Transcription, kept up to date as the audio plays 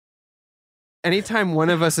anytime one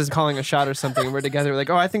of us is calling a shot or something, and we're together, we're like,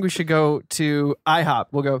 oh, I think we should go to IHOP.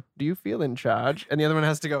 We'll go, do you feel in charge? And the other one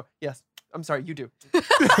has to go, yes. I'm sorry, you do. I'm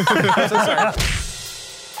so sorry.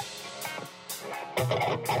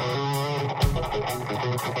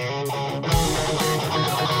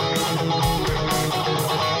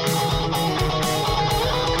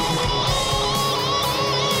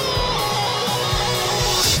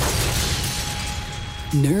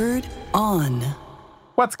 Nerd On.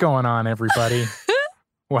 What's going on, everybody?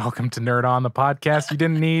 Welcome to Nerd On, the podcast you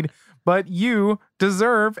didn't need, but you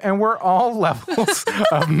deserve, and where all levels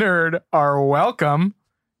of nerd are welcome.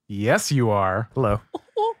 Yes, you are. Hello.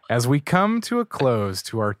 As we come to a close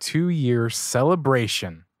to our 2-year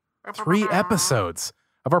celebration, 3 episodes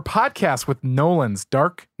of our podcast with Nolan's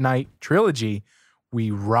Dark Knight trilogy,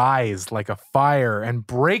 we rise like a fire and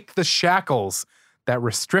break the shackles that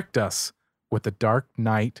restrict us with The Dark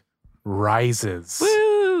Knight Rises.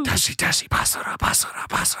 Woo!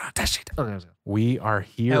 We are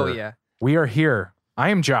here. Hell yeah. We are here. I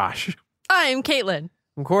am Josh. I'm Caitlin.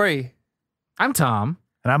 I'm Corey. I'm Tom.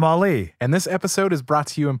 And I'm Ali. And this episode is brought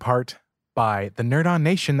to you in part by the Nerd On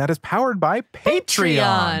Nation that is powered by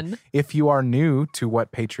Patreon. If you are new to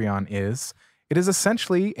what Patreon is, it is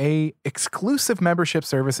essentially a exclusive membership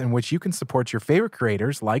service in which you can support your favorite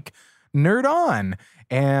creators like Nerd On.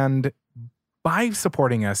 And by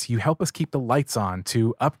supporting us, you help us keep the lights on,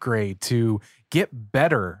 to upgrade, to get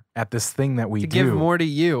better at this thing that we do. To give more to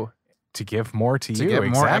you. To give more to you. Get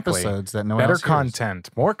more exactly. episodes that no one Better else hears. content,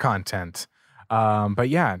 more content. But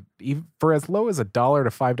yeah, for as low as $1 to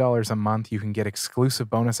 $5 a month, you can get exclusive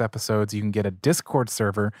bonus episodes. You can get a Discord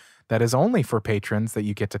server that is only for patrons, that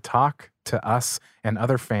you get to talk to us and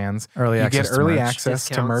other fans. Early you access get to early merch. access to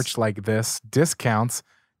Discounts. merch like this. Discounts,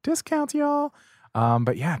 y'all.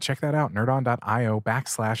 But yeah, check that out.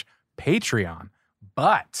 nerdon.io/Patreon.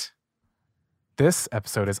 But this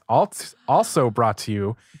episode is also brought to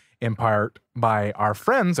you in part by our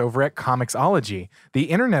friends over at Comixology, the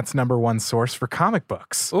internet's #1 source for comic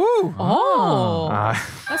books. Ooh. Oh, Uh,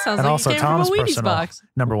 that sounds And like also it came Tom's from a Wheaties personal box.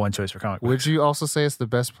 #1 choice for comic books. Would you also say it's the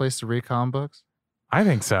best place to read comic books? I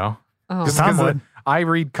think so. Oh. Just Tom because would. I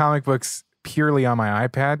read comic books purely on my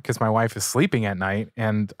iPad because my wife is sleeping at night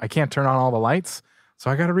and I can't turn on all the lights.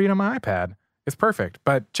 So I got to read on my iPad. It's perfect.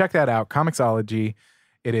 But check that out. Comixology.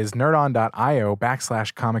 It is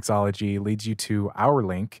nerdon.io/Comixology, leads you to our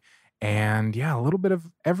link. And yeah, a little bit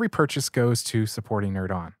of every purchase goes to supporting Nerd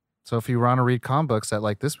On. So if you want to read comic books that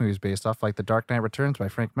like this movie's based off, like The Dark Knight Returns by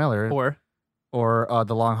Frank Miller, or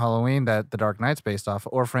The Long Halloween that The Dark Knight's based off,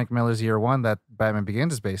 or Frank Miller's Year One that Batman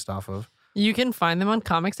Begins is based off of. You can find them on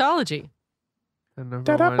Comixology. The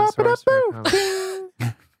 #1 source for comics.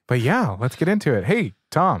 But yeah, let's get into it. Hey,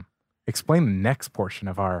 Tom, explain the next portion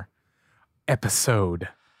of our episode.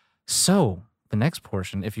 So the next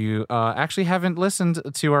portion, if you actually haven't listened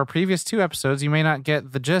to our previous 2 episodes, you may not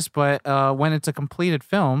get the gist, but when it's a completed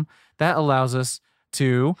film, that allows us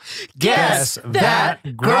to Guess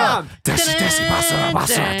that grump.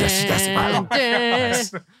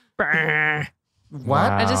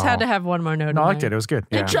 What? I just had to have one more note. No, I in liked it. mind. It was good.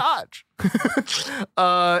 Yeah. In charge.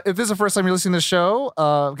 If this is the first time you're listening to the show,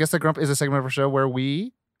 Guess That Grump is a segment of our show where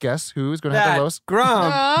we guess who's going to have the lowest.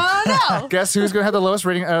 Grump. Oh, no. Guess who's going to have the lowest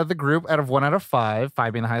rating out of the group out of 1 out of 5,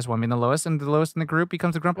 5 being the highest, 1 being the lowest, and the lowest in the group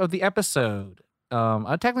becomes the grump of the episode.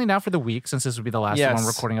 Technically now for the week, since this would be the last Yes. one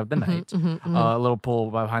recording of the night. Mhm, mhm. A little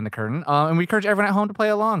pull behind the curtain. And we encourage everyone at home to play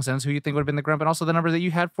along. Send us who you think would have been the grump and also the number that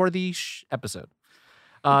you had for the episode.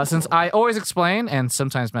 Since I always explain and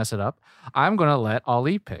sometimes mess it up, I'm going to let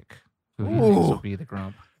Ollie pick who he thinks will be the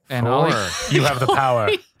grump. And Ollie, You have the power.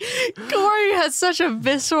 Corey has such a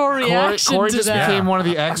visceral reaction Corey to just that. became one of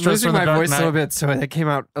the I'm extras losing from the my Dark voice a Knight. little bit, so it came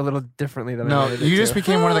out a little differently than I No, wanted it you just to.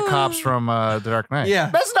 became one of the cops from The Dark Knight. Yeah.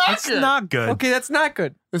 That's not That's good. not good. Okay, that's not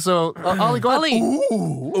good. So, Ollie, go ahead. Ollie.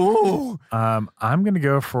 Ooh. I'm going to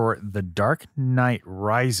go for The Dark Knight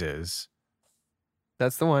Rises.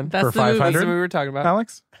 That's the one. That's For the movie. 500? That's the movie we were talking about.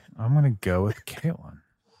 Alex? I'm going to go with Caitlin.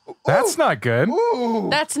 That's not good.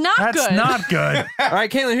 That's not That's good. not good. All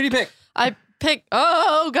right, Caitlin, who do you pick? I pick.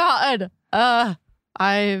 Oh God.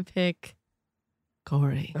 I pick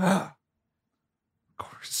Corey. Corey's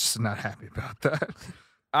just not happy about that.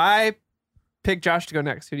 I pick Josh to go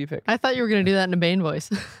next. Who do you pick? I thought you were gonna do that in a Bane voice.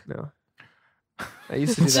 No. I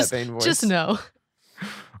used to do just, that Bane voice. just no.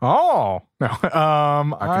 Oh, no. I can do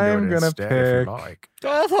I'm it going to instead if pick. you like.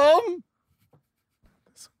 Gotham.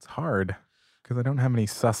 It's hard because I don't have any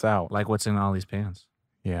suss out. Like what's in Ollie's pants.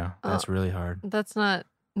 Yeah. That's really hard. That's not.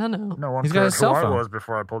 No. No one He's got cared his cell who I phone. was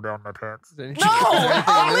before I pulled down my pants. No,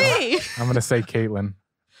 Ollie. I'm going to say Caitlin.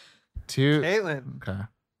 Two. Caitlin. Okay.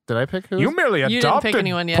 Did I pick who? You merely You didn't adopted pick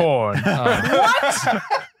anyone yet. porn. You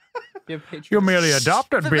have Patreon. You merely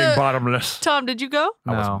adopted For being the- bottomless. Tom, did you go?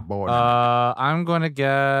 I No. wasn't born. I'm going to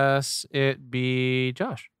guess it be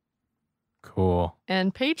Josh. Cool.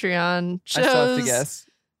 And Patreon I still have to chose guess.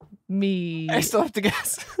 me. I still have to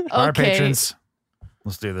guess. All right, Okay. patrons.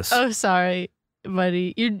 Let's do this. Oh, sorry,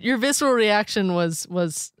 buddy. Your visceral reaction was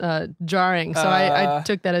jarring, so I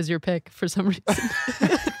took that as your pick for some reason.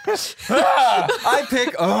 I pick.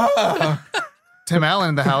 Tim Allen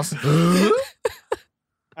in the house.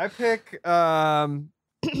 I pick. I'm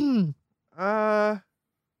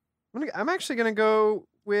actually gonna go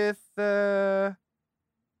with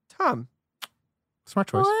Tom. Smart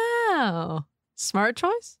choice. Wow, smart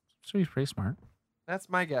choice. So he's pretty smart. That's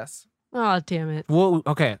my guess. Oh, damn it. Well,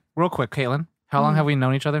 okay, real quick, Caitlin. How long have we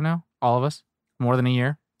known each other now? All of us? More than a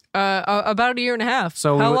year? About a year and a half.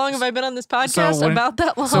 So how we- long have I been on this podcast? wouldn't- About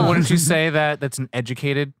that long. So wouldn't you say that that's an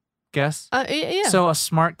educated guess? Yeah. So a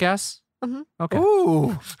smart guess? Mhm. Okay.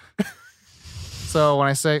 Ooh. So when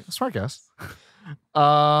I say smart guess.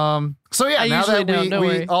 So yeah, I now usually that don't, don't we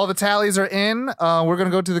worry. all the tallies are in, we're gonna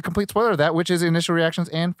go to the complete spoiler of that, which is initial reactions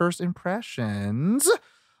and first impressions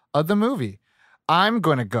of the movie. I'm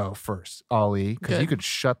gonna go first, Ollie, because Good. you could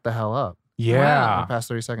shut the hell up. Yeah. The past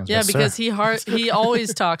 30 seconds. yeah, right? because he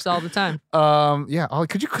always talks all the time. Yeah, Ollie,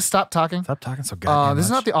 could you stop talking? Stop talking so goddamn This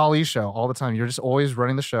is not much. the Ollie show all the time. You're just always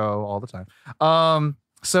running the show all the time.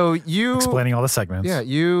 So you Explaining all the segments. Yeah,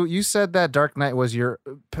 you said that Dark Knight was your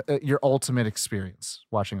ultimate experience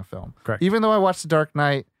watching a film. Correct. Even though I watched The Dark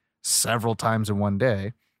Knight several times in one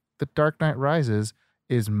day, The Dark Knight Rises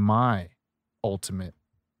is my ultimate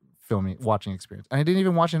watching experience. And I didn't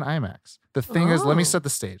even watch it in IMAX. The thing is, let me Oh. set the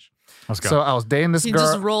stage. Let's go. So I was dating this He girl.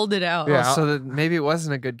 just rolled it out. Yeah. So that maybe it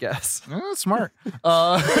wasn't a good guess. Smart. Smart,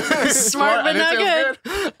 but and not it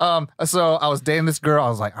feels good. So I was dating this girl. I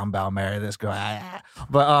was like, I'm about to marry this girl.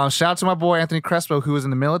 But shout out to my boy Anthony Crespo, who was in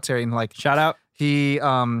the military, and like Shout out. he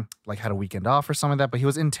like had a weekend off or something like that. But he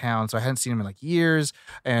was in town, so I hadn't seen him in like years.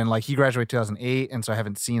 And like he graduated 2008, and so I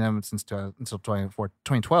haven't seen him since until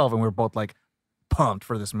 2012. And we were both like pumped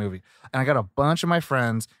for this movie. And I got a bunch of my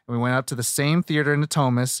friends, and we went up to the same theater in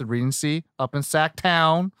Natomas, Regency, up in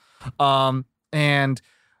Sacktown. And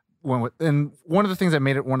one of the things that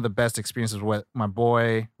made it one of the best experiences was my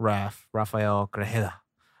boy Rafael Grajeda,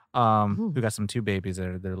 who got some 2 babies.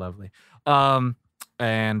 They're lovely. And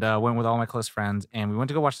went with all my close friends, and we went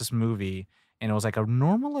to go watch this movie. And it was like a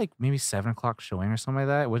normal, like maybe 7:00 showing or something like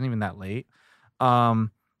that. It wasn't even that late. And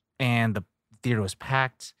the theater was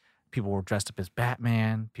packed. People were dressed up as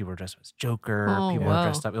Batman. People were dressed up as Joker. Oh, People were wow.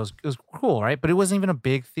 dressed up. It was cool, right? But it wasn't even a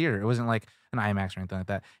big theater. It wasn't like an IMAX or anything like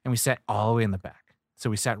that. And we sat all the way in the back. So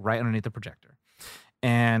we sat right underneath the projector.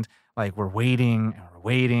 And like we're waiting,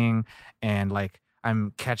 and like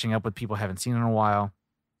I'm catching up with people I haven't seen in a while.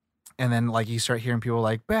 And then like you start hearing people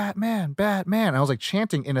like Batman, Batman. And I was like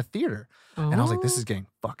chanting in a theater. And I was like, this is getting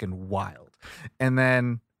fucking wild. And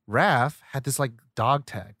then Raph had this like dog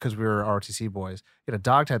tag because we were ROTC boys. He had a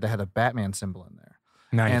dog tag that had a Batman symbol in there.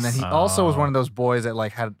 Nice. And then he also was one of those boys that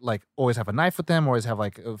like had like always have a knife with him, always have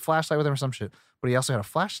like a flashlight with him or some shit. But he also had a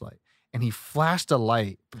flashlight, and he flashed a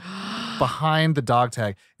light behind the dog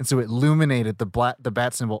tag, and so it illuminated the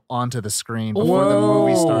bat symbol onto the screen before the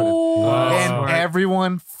movie started. And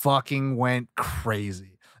everyone fucking went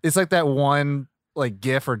crazy. It's like that one like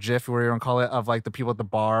GIF or GIF, whatever you want to call it, of like the people at the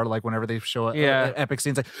bar, like whenever they show epic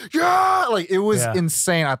scenes, like yeah, like it was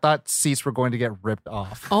insane. I thought seats were going to get ripped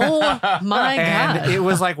off. Oh my And god! it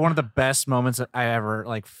was like one of the best moments that I ever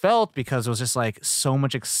like felt, because it was just like so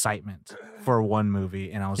much excitement for one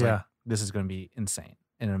movie, and I was like, this is going to be insane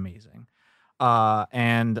and amazing. I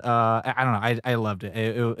don't know. I loved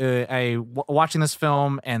it. Watching this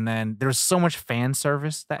film, and then there was so much fan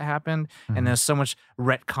service that happened, and there's so much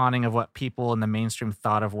retconning of what people in the mainstream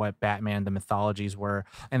thought of what Batman, the mythologies were,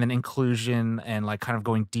 and then inclusion and like kind of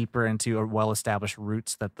going deeper into a well-established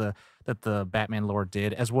roots that the Batman lore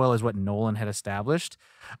did, as well as what Nolan had established,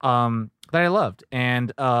 that I loved.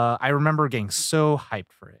 And I remember getting so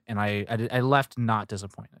hyped for it, and I left not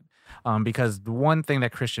disappointed, because the one thing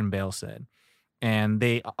that Christian Bale said. And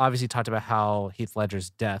they obviously talked about how Heath Ledger's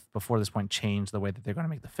death before this point changed the way that they're going to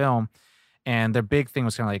make the film. And their big thing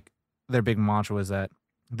was kind of like, their big mantra was that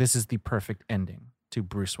this is the perfect ending to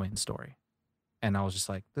Bruce Wayne's story. And I was just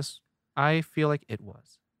like, I feel like it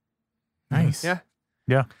was. Nice. Yeah.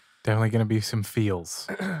 Definitely going to be some feels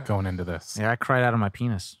going into this. Yeah, I cried out of my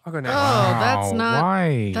penis. I'll go next. Oh, that's not.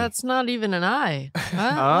 Why? That's not even an eye.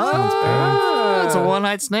 Oh, it's a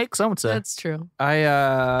one-eyed snake, some would say. That's true.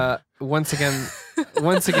 I once again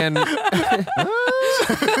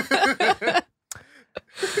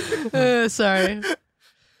Sorry.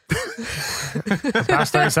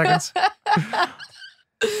 Past 30 seconds. I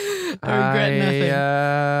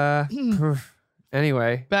regret nothing.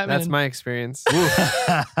 Anyway, Batman. that's my experience.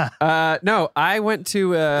 No, I went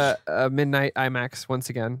to a midnight IMAX once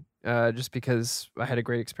again, just because I had a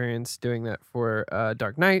great experience doing that for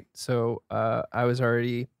Dark Knight. So I was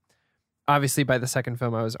already, obviously by the second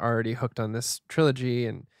film, I was already hooked on this trilogy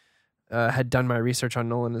and had done my research on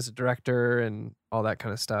Nolan as a director and all that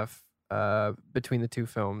kind of stuff between the two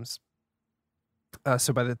films.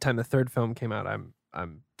 So by the time the third film came out,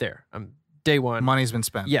 I'm there. I'm day one. Money's been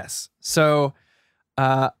spent. Yes. So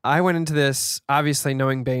I went into this obviously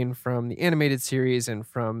knowing Bane from the animated series and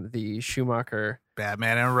from the Schumacher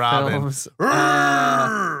Batman and Robin. films,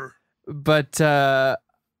 but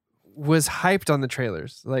was hyped on the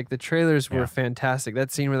trailers. Like the trailers were Yeah. fantastic.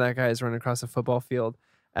 That scene where that guy is running across a football field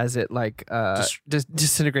as it like just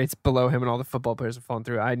disintegrates below him and all the football players are falling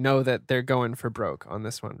through. I know that they're going for broke on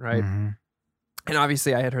this one, right? Mhm. And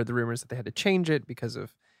obviously, I had heard the rumors that they had to change it because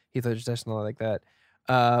of Heath Ledger's death and all like that.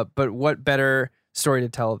 But what better story to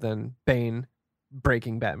tell than Bane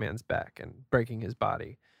breaking Batman's back and breaking his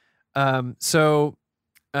body? So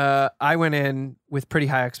I went in with pretty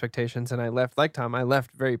high expectations, and I left, like Tom, I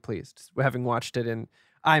left very pleased. Having watched it in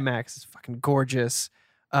IMAX, it's fucking gorgeous.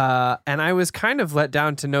 And I was kind of let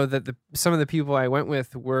down to know that some of the people I went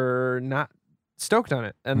with were not stoked on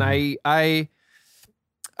it. And I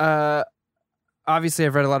obviously,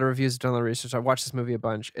 I've read a lot of reviews, done a lot of research. I've watched this movie a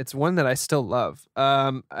bunch. It's one that I still love.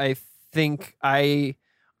 I think I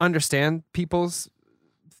understand people's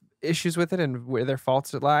issues with it and where their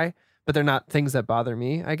faults lie, but they're not things that bother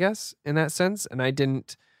me, I guess, in that sense. And I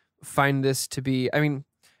didn't find this to be, I mean,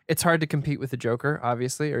 it's hard to compete with the Joker,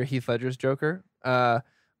 obviously, or Heath Ledger's Joker.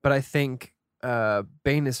 But I think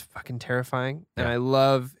Bane is fucking terrifying. And I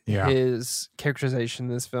love his characterization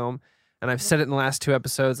in this film. And I've said it in the last 2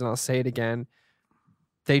 episodes, and I'll say it again.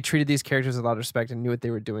 They treated these characters with a lot of respect and knew what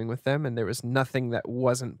they were doing with them, and there was nothing that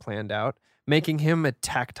wasn't planned out. Making him a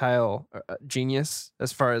tactile genius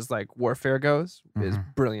as far as like warfare goes is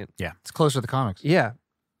brilliant. Yeah, it's closer to the comics. Yeah.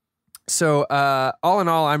 So all in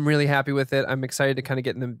all, I'm really happy with it. I'm excited to kind of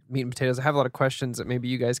get in the meat and potatoes. I have a lot of questions that maybe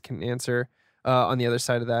you guys can answer on the other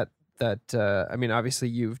side of that. I mean, obviously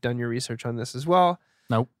you've done your research on this as well.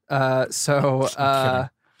 Nope. So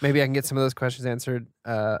maybe I can get some of those questions answered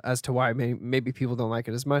as to why maybe people don't like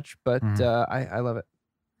it as much, but I love it.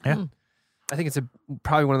 Yeah. I think it's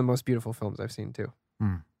probably one of the most beautiful films I've seen too.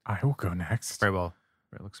 I will go next. Very well.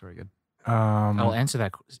 It looks very good. I'll answer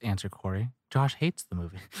that answer, Corey. Josh hates the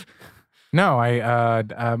movie. No,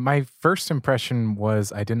 my first impression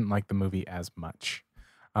was I didn't like the movie as much.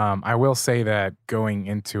 I will say that going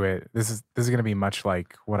into it, this is going to be much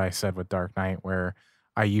like what I said with Dark Knight, where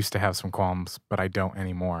I used to have some qualms, but I don't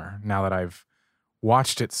anymore. Now that I've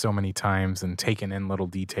watched it so many times and taken in little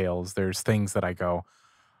details, there's things that I go,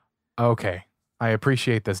 okay, I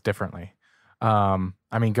appreciate this differently.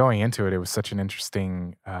 I mean, going into it, it was such an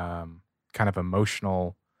interesting kind of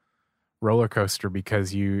emotional roller coaster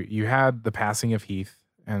because you had the passing of Heath,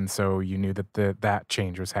 and so you knew that that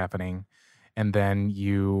change was happening. And then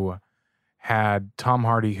you had Tom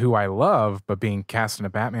Hardy, who I love, but being cast in a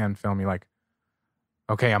Batman film, you're like,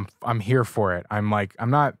 okay, I'm here for it. I'm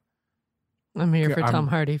here for Tom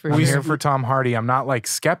Hardy for I'm sure. here for Tom Hardy. I'm not like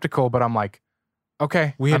skeptical, but I'm like,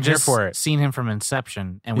 okay, We had I'm here just for it. seen him from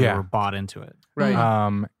Inception, and we were bought into it. Right.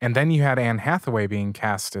 And then you had Anne Hathaway being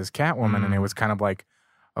cast as Catwoman, and it was kind of like,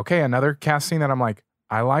 okay, another casting that I'm like,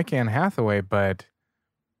 I like Anne Hathaway, but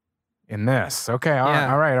in this, okay,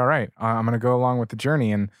 all right. I'm gonna go along with the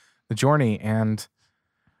journey, and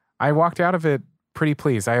I walked out of it pretty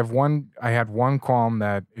pleased. I had one qualm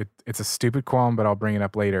that it's a stupid qualm, but I'll bring it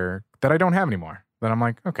up later, that I don't have anymore. Then I'm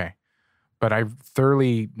like, okay. But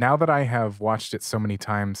now that I have watched it so many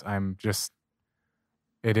times,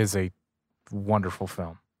 it is a wonderful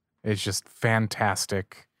film. It's just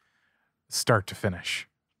fantastic start to finish,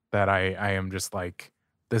 that I am just like,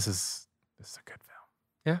 this is a good film.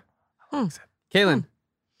 Yeah. Kaylin,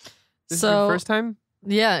 this is your So- first time?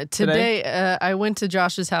 Yeah, today I went to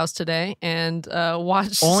Josh's house today and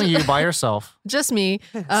watched Only you by yourself. just me.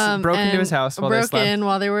 Broke into and his house while they broke slept. in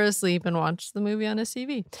while they were asleep and watched the movie on his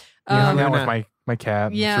TV. I hung Yeah, out not- with my cat.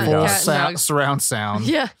 And Yeah, 3 the dogs. cat and dogs. Surround sound.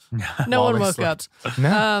 Yeah, no while one they woke up. slept.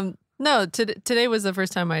 No. No, today was the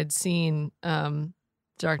first time I'd seen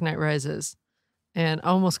Dark Knight Rises, and I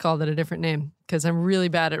almost called it a different name because I'm really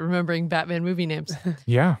bad at remembering Batman movie names.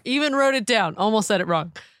 Yeah. Even wrote it down, almost said it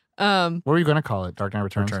wrong. What were you going to call it? Dark Knight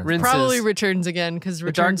Returns? Rinses. Probably Returns again because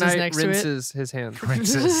The Dark Returns is Knight next to it. rinses his hands.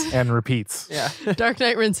 And repeats. Yeah. Dark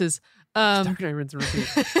Knight Rinses. Dark Knight rinse and repeat.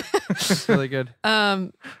 It's really good.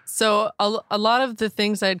 So a lot of the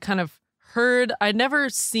things I'd kind of heard, I'd never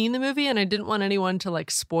seen the movie and I didn't want anyone to like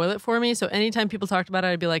spoil it for me. So anytime people talked about it,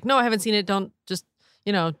 I'd be like, no, I haven't seen it. Don't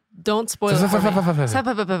spoil it for me.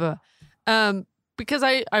 Because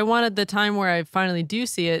I wanted the time where I finally do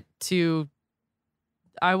see it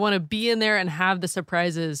I want to be in there and have the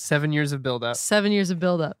surprises. 7 years of build up. 7 years of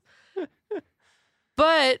buildup.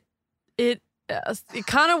 But it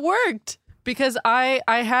kind of worked because I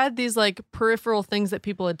had these like peripheral things that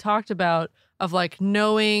people had talked about of like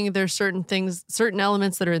knowing there's certain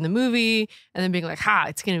elements that are in the movie and then being like,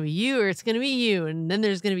 it's going to be you or it's going to be you. And then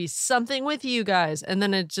there's going to be something with you guys. And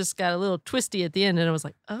then it just got a little twisty at the end. And I was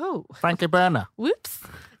like, oh. Frankie Burner. Whoops.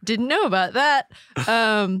 Didn't know about that.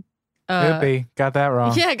 Yippee. Got that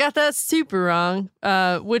wrong. Yeah, I got that super wrong.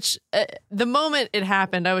 Which the moment it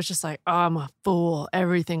happened, I was just like, oh, I'm a fool.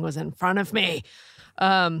 Everything was in front of me.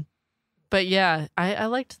 But yeah, I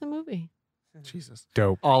liked the movie. Jesus.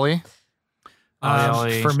 Dope. Ollie.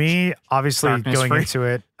 For me, obviously Darkness going free. into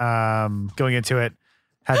it,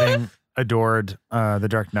 having adored The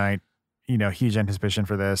Dark Knight, huge anticipation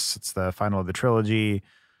for this. It's the final of the trilogy.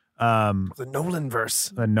 The Nolan verse.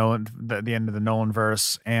 The end of the Nolan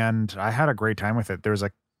verse, and I had a great time with it. There was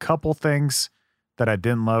a couple things that I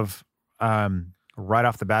didn't love right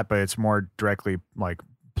off the bat, but it's more directly like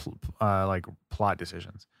plot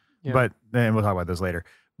decisions. Yeah. But then we'll talk about those later.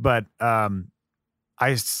 But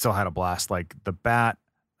I still had a blast. Like the bat,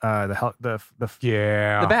 Yeah.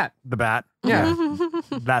 The bat. the bat. Yeah.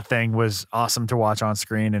 That thing was awesome to watch on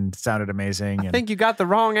screen and sounded amazing. I And think you got the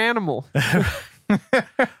wrong animal.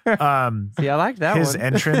 See, I like that his one.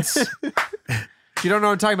 entrance. If you don't know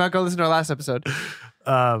what I'm talking about, go listen to our last episode.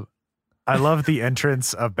 I love the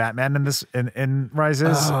entrance of Batman in this in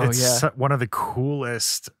Rises. Oh, it's yeah. one of the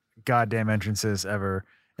coolest goddamn entrances ever,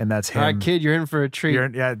 and that's him. All right, kid, you're in for a treat.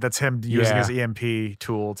 That's him using Yeah. his EMP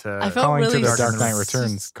tool to. I felt Calling to really the Dark Knight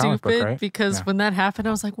Returns comic book, stupid right? because Yeah. when that happened,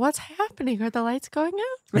 I was like, what's happening? Are the lights going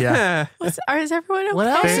out? Yeah. Is everyone okay? What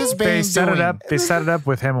else is they Bane set it doing? up. They set it up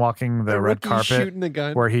with him walking the red rookie carpet, shooting the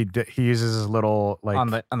gun. where he uses his little like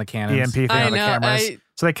on the cannons. EMP thing I on the know, cameras.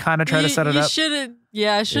 So they kind of try to set it you up, should have,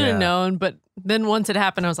 I should have Yeah. known. But then once it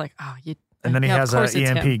happened, I was like, oh, and then he yeah, has of an course it's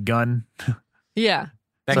EMP him. gun. Yeah.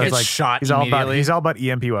 That So it's gets like, shot He's all immediately. about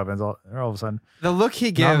EMP weapons. All of a sudden, The look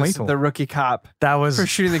he gives Non-lethal. the rookie cop that was for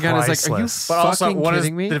shooting the gun is like, are you priceless. but also, fucking what does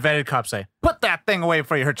kidding me? the vetted cop say? Put that thing away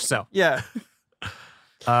before you hurt yourself. Yeah.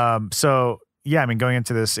 So yeah, I mean, going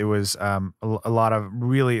into this, it was a lot of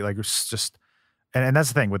really like just, and that's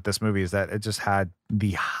the thing with this movie is that it just had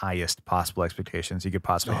the highest possible expectations you could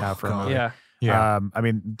possibly have for a God. movie. Yeah. Yeah. I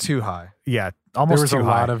mean, Too high. yeah, There almost was too a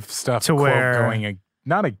high. lot of stuff to quote, where- going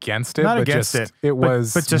not against it, Not but against just, it, it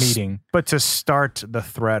was but just meeting. But to start the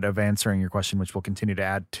thread of answering your question, which we'll continue to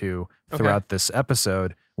add to throughout this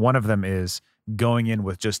episode, one of them is going in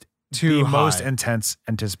with just Too the most high. intense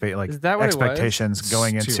Is that what it was? expectations It's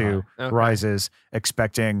going too into high. Okay. Rises,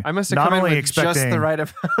 expecting I must have not come in only with just expecting the right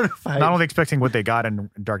amount of fight. not only expecting what they got in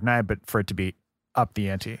Dark Knight, but for it to be up the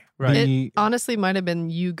ante. Right. It honestly might have been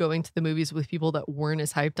you going to the movies with people that weren't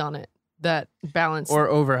as hyped on it, that balanced. Or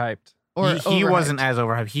overhyped. Or he overhyped. wasn't as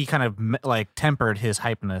overhyped. He kind of like tempered his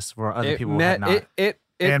hypeness where other It people met- had not. It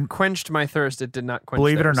And quenched my thirst. It did not quench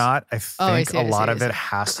Believe it or theirs. not, I Oh, I think see, a I see, lot I of it see.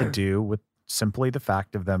 has to do with simply the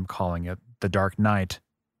fact of them calling it The Dark Knight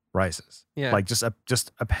Rises. Yeah. Like just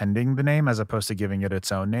appending the name as opposed to giving it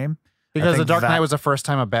its own name. because The think Dark that- Knight was the first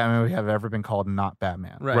time a Batman movie have ever been called not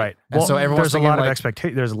Batman. Right. And so everyone's there's a thinking, lot of like-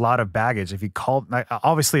 expectation. There's a lot of baggage. If you call,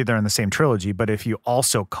 obviously they're in the same trilogy, but if you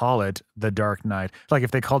also call it The Dark Knight, like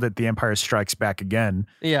if they called it The Empire Strikes Back Again,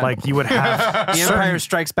 Yeah. like you would have The Empire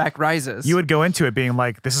Strikes Back Rises. you would go into it being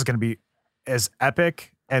like, this is going to be as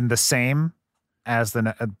epic and the same as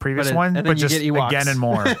the previous But it- one, and then but you get get Ewoks. again and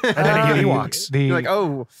more. And then you get Ewoks. You're like,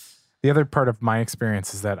 oh, The other part of my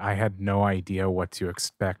experience is that I had no idea what to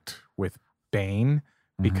expect with Bane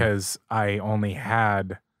because I only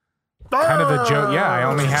had kind of the joke. Yeah, I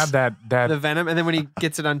only had that the Venom. And then when he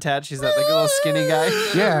gets it untouched, he's that like a little skinny guy.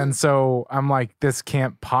 yeah, and so I'm like, this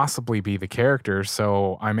can't possibly be the character.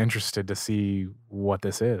 So I'm interested to see what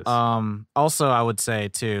this is. Also, I would say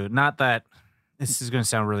too, not that this is going to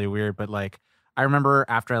sound really weird, but like I remember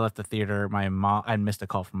after I left the theater, my mom, I missed a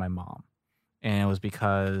call from my mom, and it was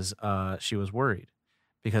because she was worried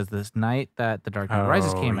because this night that The Dark Knight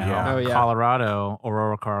Rises came yeah. out, Oh, yeah.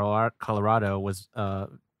 Aurora, Colorado was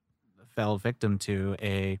fell victim to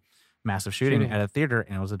a massive shooting Shooting. at a theater,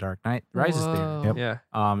 and it was The Dark Knight Rises theater. Whoa. Yep.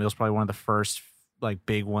 Yeah. It was probably one of the first like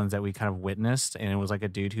big ones that we kind of witnessed, and it was like a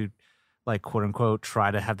dude who like quote unquote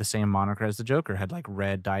try to have the same moniker as the Joker, had like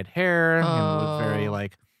red dyed hair and was very Oh.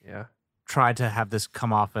 like Yeah. tried to have this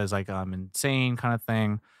come off as like insane kind of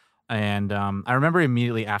thing. And I remember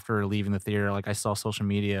immediately after leaving the theater, like I saw social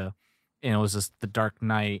media and it was just The Dark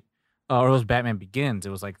Knight, or it was Batman Begins. It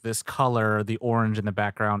was like this color, the orange in the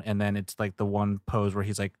background, and then it's like the one pose where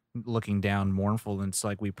he's like looking down mournful and it's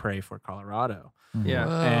like we pray for Colorado. Yeah.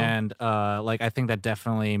 Whoa. And like I think that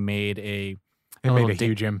definitely made It a made little a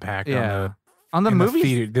huge impact on the in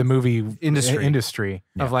movie the movie industry. industry.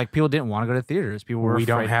 of like people didn't want to go to theaters. People were We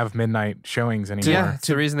don't afraid. have midnight showings anymore. Yeah. It's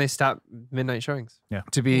the reson they stopped midnight showings.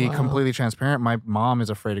 To be Wow. completely transparent, my mom is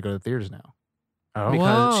afraid to go to theaters now. Oh,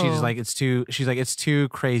 Because Whoa. she's like it's too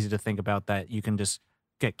crazy to think about that you can just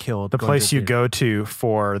get killed. The going to place you theater. go to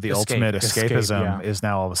for the Escape. ultimate Escape, escapism yeah. is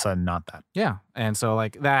now all of a sudden not that. Yeah, and so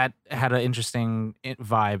like that had an interesting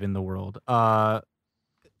vibe in the world.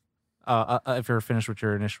 If you're finished with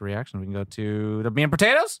your initial reaction, we can go to the meat and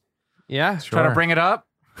potatoes. Yeah. Try to bring it up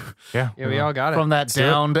yeah. Yeah, we all got it. from that do it.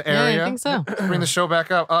 downed Yeah, area. I think so. Bring the show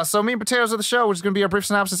back up. So meat and potatoes of the show, which is going to be our brief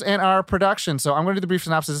synopsis and our production. So I'm going to do the brief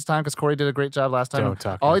synopsis this time because Corey did a great job last time. Don't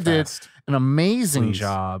talk All too he did fast. an amazing Please.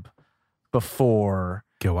 job before,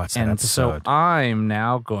 Go watch that and so episode. I'm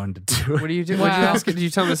now going to do What do you do? What did you Wow. ask? Did you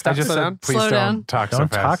tell him to I stop? just Slow said, down. please Slow don't down. talk so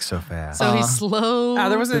Don't fast. talk so fast. So he slowed.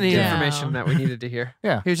 There wasn't any down. information that we needed to hear.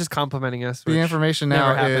 Yeah. He was just complimenting us. The which information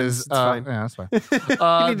never now happens. is It's fine. yeah, that's fine.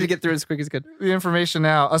 we needed to get through it as quick as good. The information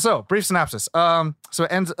now. So brief synopsis. So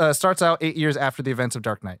it ends starts out 8 years after the events of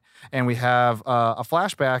Dark Knight, and we have a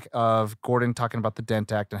flashback of Gordon talking about the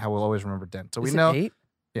Dent Act and how we'll always remember Dent. So we Is it know, 8?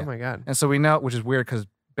 Yeah. Oh my god. and so we know, which is weird because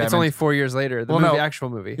It's only 4 years later. The Well, no. actual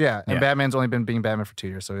movie. yeah, and Yeah. Batman's only been being Batman for 2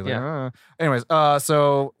 years. So he's like, Yeah. anyways,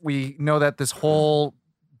 so we know that this whole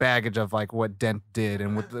baggage of like what Dent did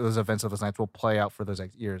and what those events of those nights will play out for those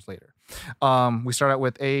like, years later. We start out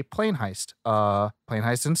with a plane heist. Plane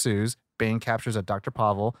heist ensues. Bane captures a Dr.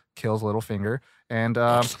 Pavel, kills Littlefinger, and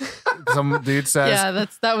some dude says, Yeah,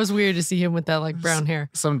 that was weird to see him with that like brown hair.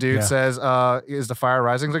 some dude Yeah. says, "Is the fire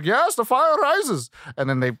rising?" He's like, "Yes, the fire rises," and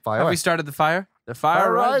then they fly Have away. we started the fire? The Fire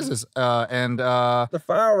fire rises, and The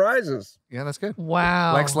fire rises. yeah, that's good.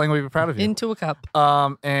 Wow. Lex Lang will be proud of you. Into a cup.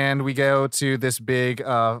 And we go to this big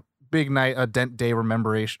night, a Dent Day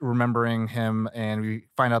remembering him, and we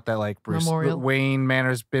find out that like Memorial. Wayne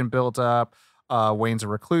Manor's been built up. Wayne's a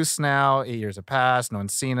recluse now. 8 years have passed. No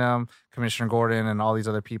one's seen him. Commissioner Gordon and all these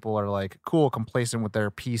other people are like cool, complacent with their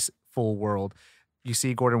peaceful world. You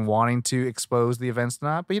see Gordon wanting to expose the events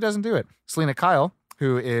not, but he doesn't do it. Selena Kyle,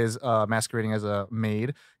 who is masquerading as a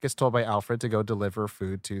maid, gets told by Alfred to go deliver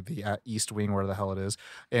food to the East Wing, where the hell it is.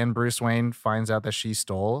 And Bruce Wayne finds out that she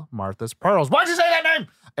stole Martha's pearls. Why'd you say that name?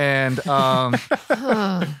 And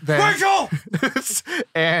Huh. then,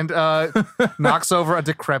 and knocks over a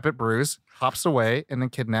decrepit Bruce, hops away, and then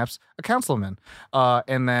kidnaps a councilman.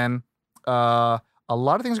 And then a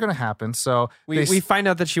lot of things are going to happen. So We find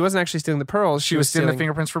out that she wasn't actually stealing the pearls. she was stealing the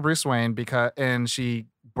fingerprints for Bruce Wayne and she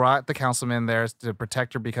brought the councilman there to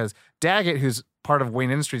protect her because Daggett, who's part of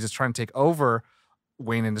Wayne Industries, is trying to take over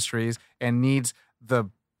Wayne Industries and needs the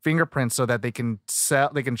fingerprints so that they can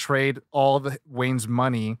trade all the Wayne's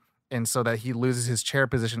money, and so that he loses his chair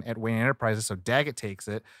position at Wayne Enterprises. So Daggett takes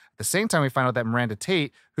it. At the same time, we find out that Miranda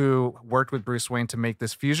Tate, who worked with Bruce Wayne to make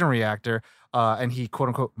this fusion reactor, and he quote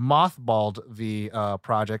unquote mothballed the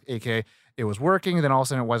project, aka it was working, then all of a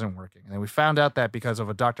sudden it wasn't working. And then we found out that because of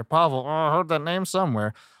a Dr. Pavel, I heard that name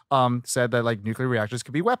somewhere, said that like nuclear reactors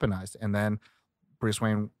could be weaponized. And then Bruce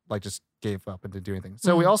Wayne like just gave up and didn't do anything.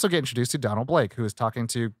 So we also get introduced to Donald Blake, who is talking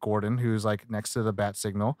to Gordon, who's like next to the bat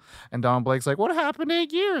signal. And Donald Blake's like, "What happened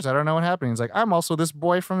 8 years? I don't know what happened." He's like, "I'm also this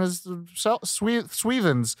boy from his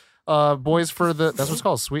Swevens, boys for the," that's what it's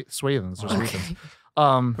called, Swevens or Swevens.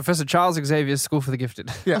 Professor Charles Xavier's School for the Gifted.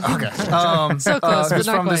 Yeah, okay. So close, but who's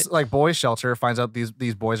not from this quite. like boys shelter, finds out these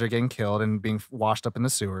boys are getting killed and being washed up in the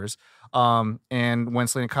sewers. And when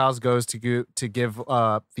Selena Kyles goes to give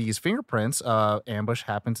these fingerprints, ambush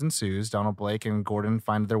happens, ensues. Donald Blake and Gordon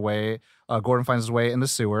find their way. Gordon finds his way in the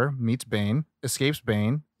sewer, meets Bane, escapes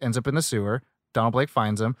Bane, ends up in the sewer. Donald Blake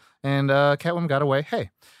finds him, and Catwoman got away. Hey.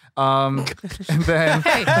 And then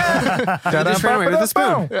Hey. Just ran away with a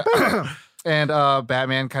spoon. and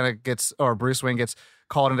Batman kind of gets, or Bruce Wayne gets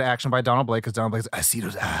called into action by Donald Blake because Donald Blake's, "I see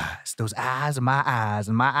those eyes in my eyes,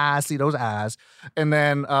 and my eyes see those eyes." And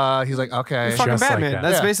then he's like, "Okay." You're fucking Just like Batman. that.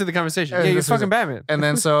 That's Yeah. basically the conversation. And Yeah, you're this was fucking it. Batman. And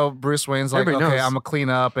then so Bruce Wayne's like, Everybody "Okay, knows. I'm gonna clean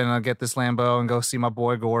up and I'll get this Lambo and go see my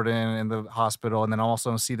boy Gordon in the hospital, and then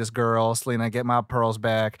also see this girl, Selena, get my pearls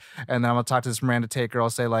back, and then I'm gonna talk to this Miranda Tate girl,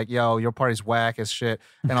 say like, 'Yo, your party's whack as shit,'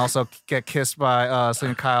 and also get kissed by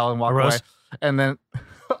Selena Kyle and walk A away." rose? And then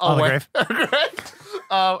On the wait. grave.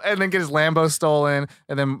 And then get his Lambo stolen,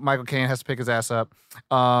 and then Michael Caine has to pick his ass up.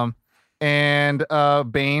 And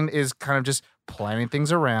Bane is kind of just planning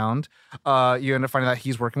things around. You end up finding out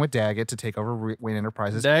he's working with Daggett to take over Wayne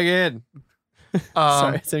Enterprises. Daggett.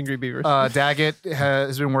 Sorry, it's Angry Beavers. Daggett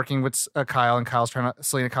has been working with Kyle, and Kyle's trying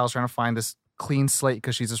to find this clean slate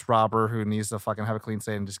because she's this robber who needs to fucking have a clean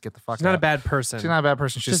slate and just get the fuck She's out. not a bad person. She's not a bad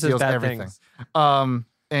person. She Just just does steals bad everything. things.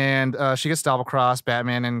 And she gets double crossed.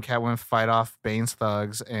 Batman and Catwoman fight off Bane's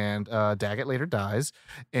thugs, and Daggett later dies.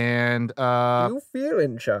 And You feel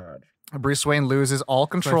in charge. Bruce Wayne loses all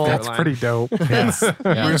control. favorite That's line. pretty dope.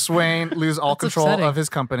 Yeah. Bruce Wayne loses all That's control upsetting. of his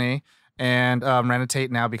company. And Miranda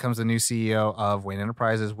Tate now becomes the new CEO of Wayne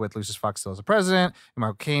Enterprises with Lucius Fox still as the president. And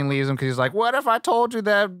Michael Caine leaves him because he's like, what if I told you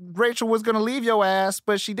that Rachel was going to leave your ass,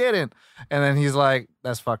 but she didn't? And then he's like,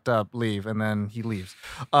 that's fucked up. Leave. And then he leaves.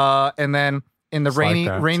 And then in the It's like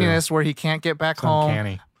that, too. raininess where he can't get back It's home,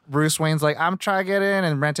 uncanny. Bruce Wayne's like, I'm trying to get in.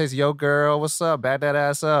 And Miranda Tate's, yo, girl, what's up? Bat that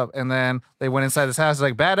ass up. And then they went inside his house. He's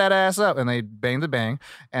like, bat that ass up. And they bang the bang.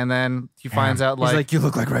 And then he finds out, He's like, you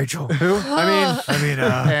look like Rachel. Who? I mean,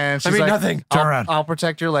 and she's mean, like, nothing. Turn around. I'll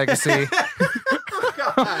protect your legacy.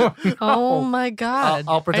 Oh my God.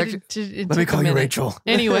 I'll protect Let me call you Rachel.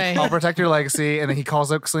 Anyway. I'll protect your legacy. And then he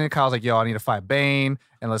calls up Selena Kyle's like, yo, I need to fight Bane.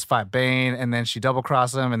 And let's fight Bane. And then she double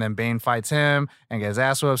crosses him. And then Bane fights him and gets his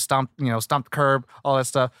ass whooped, stomp the curb, all that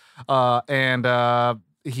stuff. And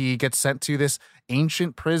he gets sent to this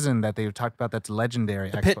ancient prison that they've talked about that's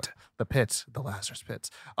legendary. The pit, the Lazarus pits.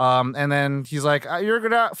 And then he's like, you're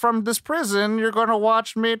gonna, from this prison, you're gonna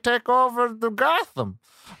watch me take over the Gotham.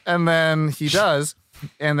 And then he does.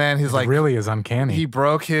 And then he's It like, really is uncanny. he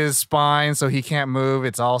broke his spine, so he can't move.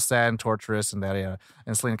 It's all sad and torturous and that. Yeah.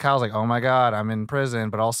 And Selena Kyle's like, oh my God, I'm in prison.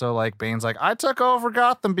 But also, like, Bane's like, I took over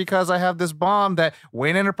Gotham because I have this bomb that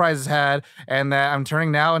Wayne Enterprises had, and that I'm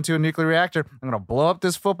turning now into a nuclear reactor. I'm gonna blow up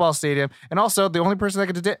this football stadium. And also, the only person that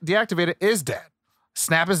can deactivate it is Dad.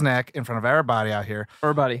 Snap his neck in front of everybody out here.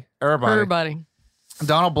 Everybody. Everybody.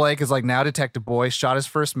 Donald Blake is like now Detective Boy, shot his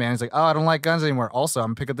first man. He's like, oh, I don't like guns anymore. Also, I'm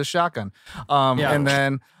gonna pick up the shotgun. Yeah. And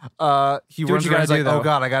then he Do what runs you around. gotta He's like, do, though. oh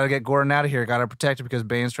God, I gotta get Gordon out of here. Gotta protect him because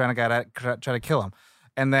Bane's trying to kill him.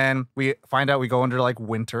 And then we find out we go under like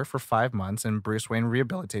winter for 5 months, and Bruce Wayne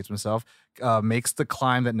rehabilitates himself, makes the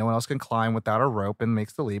climb that no one else can climb without a rope, and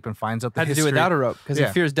makes the leap and finds out the Had to history. do without a rope because Yeah.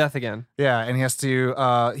 he fears death again. Yeah, and he has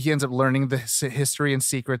to. He ends up learning the history and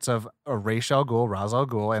secrets of Ra's al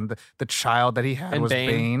Ghul, and the child that he had And was Bane.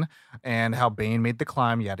 Bane, and how Bane made the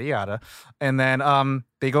climb, yada yada. And then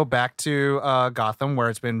they go back to Gotham,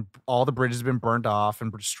 where all the bridges have been burned off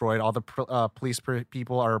and destroyed. All the police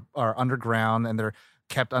people are underground, and they're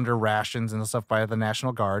kept under rations and stuff by the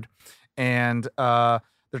National Guard, and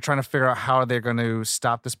they're trying to figure out how they're going to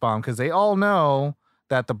stop this bomb because they all know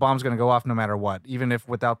that the bomb's going to go off no matter what, even if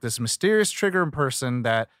without this mysterious trigger person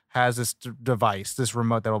that has this device, this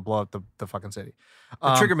remote that will blow up the fucking city.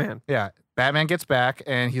 The Trigger Man. Yeah. Batman gets back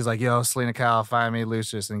and he's like, yo, Selena Kyle, find me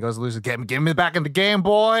Lucius. And he goes to Lucius, get me back in the game,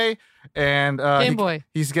 boy. And Game Boy.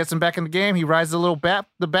 he gets him back in the game. He rides the little bat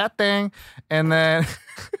thing. And then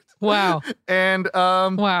Wow. and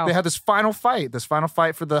Wow. they have this final fight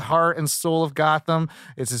for the heart and soul of Gotham.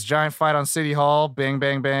 It's this giant fight on City Hall. Bang,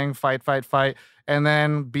 bang, bang. Fight. And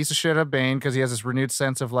then beats the shit out of Bane because he has this renewed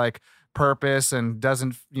sense of like purpose and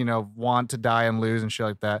doesn't, want to die and lose and shit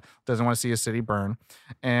like that. Doesn't want to see his city burn.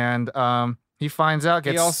 And he finds out.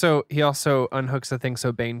 He also unhooks the thing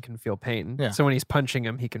so Bane can feel pain. Yeah. So when he's punching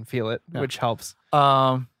him, he can feel it, Yeah. which helps.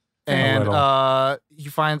 And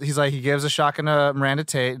he gives a shotgun to Miranda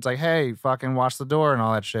Tate. It's like, hey, fucking watch the door and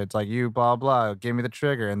all that shit. It's like, you blah blah, give me the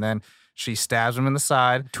trigger. And then she stabs him in the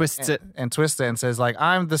side, Twists it. and twists it and says like,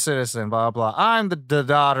 I'm the citizen, blah blah. I'm the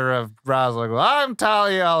daughter of Ra's al Ghul. I'm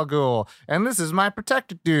Talia al Ghul, and this is my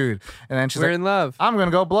protected dude. And then she's We're like, in love. I'm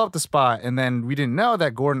gonna go blow up the spot. And then we didn't know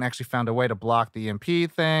that Gordon actually found a way to block the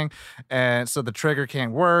EMP thing, and so the trigger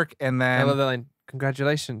can't work. And I then love that line.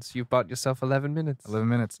 Congratulations, you bought yourself 11 minutes. 11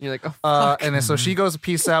 minutes. You're like, oh, fuck. And then so she goes to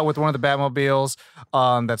peace out with one of the Batmobiles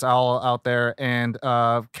that's all out there, and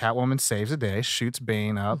Catwoman saves the day, shoots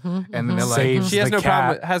Bane up, and then they're like, Saves she has the no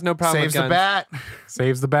problem. cat. Has no problem saves with the guns. bat.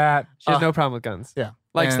 Saves the bat. She has no problem with guns. Yeah.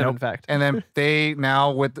 Likes And- them, in fact. And then they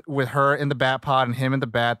now with her in the bat pod and him in the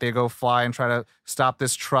bat, they go fly and try to stop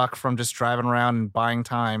this truck from just driving around and buying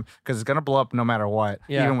time because it's gonna blow up no matter what,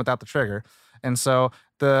 Yeah. even without the trigger. And so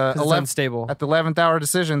the 'Cause it's unstable. At the 11th hour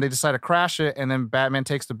decision, they decide to crash it, and then Batman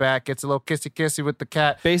takes the bat, gets a little kissy with the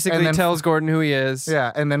cat. Basically and then, tells Gordon who he is.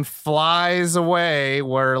 yeah, and then flies away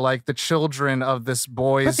where like the children of this But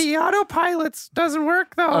boy's the autopilots doesn't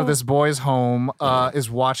work though. of this boy's home is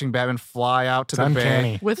watching Batman fly out to It's the bay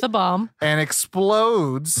uncanny. With a bomb. and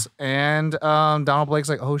explodes. And Donald Blake's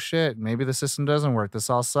like, oh shit, maybe the system doesn't work. This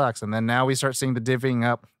all sucks. And then now we start seeing the divvying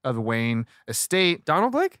up of the Wayne estate.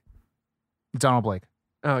 Donald Blake? Donald Blake.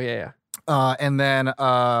 Oh yeah. And then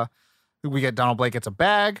we get Donald Blake gets a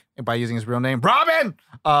bag by using his real name, Robin.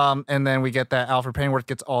 And then we get that Alfred Pennyworth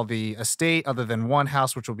gets all the estate other than one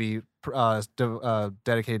house, which will be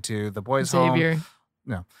dedicated to the boys' home. Xavier.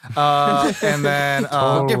 And then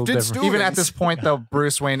Total Gifted difference. students. even at this point, though,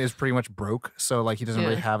 Bruce Wayne is pretty much broke, so like he doesn't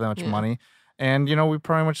really Yeah. have that much Yeah. money. And we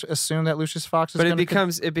pretty much assume that Lucius Fox is. But it gonna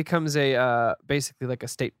becomes a basically like a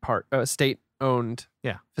state owned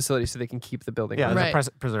Yeah. facility, so they can keep the building. yeah, on. as a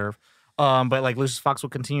Right. preserve. But like Lucius Fox will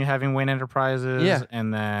continue having Wayne Enterprises. Yeah.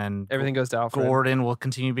 And then Everything goes to Alfred. Gordon will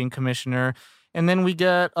continue being commissioner. And then we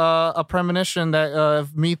get a premonition that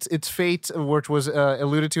meets its fate, which was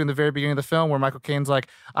alluded to in the very beginning of the film, where Michael Caine's like,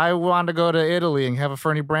 I want to go to Italy and have a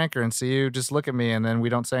Fernie Branca and see you just look at me. And then we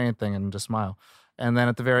don't say anything and just smile. And then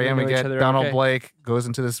at the very We end, we know each get other Donald okay. Blake goes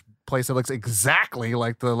into this place that looks exactly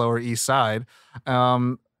like the Lower East Side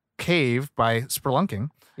cave by spelunking.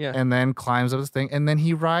 Yeah. And then climbs up this thing. And then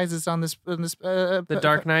he rises on this The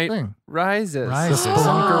Dark Knight thing. rises. The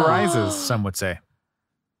spelunker rises. Some would say.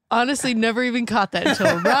 Honestly, never even caught that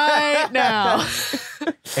until right now.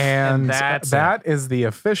 And that's that is the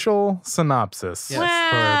official synopsis Yes. for The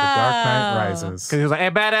Dark Knight Wow. Rises. Because he was like, hey,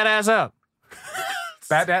 bat that ass up.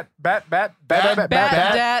 Bat. Bat that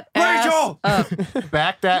Rachel! ass up.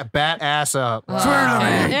 Back that bat ass up.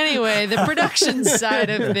 Anyway, the production side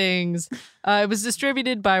of things. It was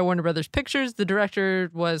distributed by Warner Brothers Pictures. The director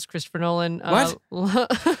was Christopher Nolan. What?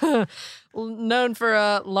 Known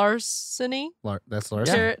for Larceny, That's Lars.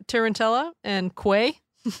 Tarantella, and Quay.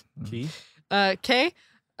 Key. Kay.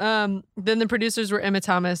 Then the producers were Emma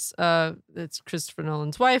Thomas. It's Christopher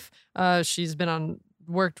Nolan's wife. She's been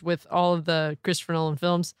worked with all of the Christopher Nolan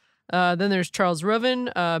films. Then there's Charles Roven,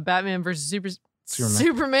 Batman versus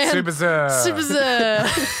Superman.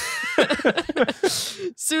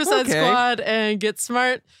 Suicide Okay. Squad, and Get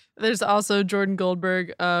Smart. There's also Jordan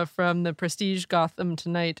Goldberg from The Prestige, Gotham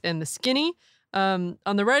Tonight, and The Skinny. On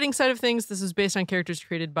the writing side of things, this is based on characters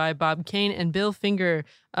created by Bob Kane and Bill Finger.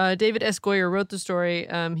 David S. Goyer wrote the story.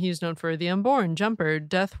 He's known for The Unborn, Jumper,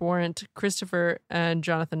 Death Warrant. Christopher and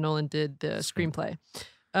Jonathan Nolan did the screenplay.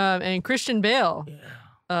 And Christian Bale.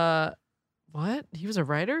 What? He was a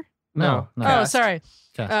writer? No. Oh, sorry.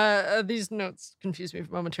 Cast. These notes confused me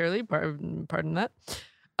momentarily. Pardon that.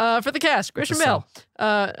 For the cast, Christian a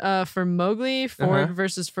Bale. For Mowgli, Ford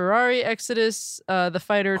versus Ferrari, Exodus, The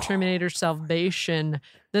Fighter, Terminator, Salvation.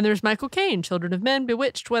 Then there's Michael Caine, Children of Men,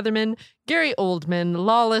 Bewitched, Weatherman, Gary Oldman,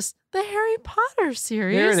 Lawless, the Harry Potter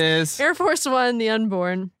series. Here it is. Air Force One, The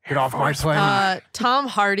Unborn. Get off my plane. Tom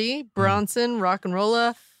Hardy, Bronson, Rock and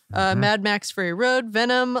Rolla, Mad Max Fury Road,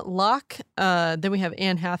 Venom, Locke. Then we have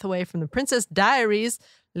Anne Hathaway from The Princess Diaries,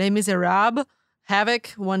 Les Miserables, Havoc,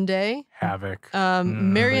 One Day, Havoc.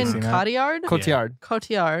 Marion seen that? Cotillard,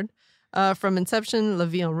 Cotillard. from Inception, La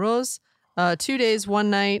Vie en Rose, 2 Days, One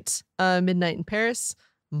Night, Midnight in Paris,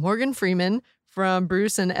 Morgan Freeman from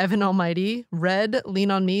Bruce and Evan Almighty, Red, Lean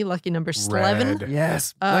on Me, Lucky Number 11, Red.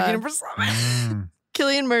 Yes. Lucky number 7.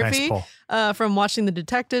 Killian Nice Murphy pull. from Watching the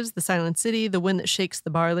Detectives, The Silent City, The Wind That Shakes the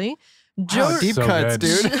Barley, Wow, deep So cuts,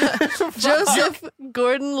 good. dude. Joseph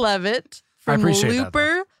Gordon-Levitt I from appreciate that,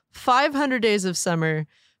 Looper, 500 Days of Summer,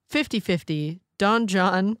 50-50, Don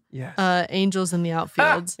John, Yes. Angels in the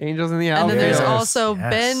Outfields. Angels in the And Outfield. then there's Yes, also yes.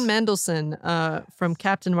 Ben Mendelsohn from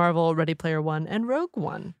Captain Marvel, Ready Player One, and Rogue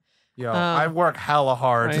One. Yo, I work hella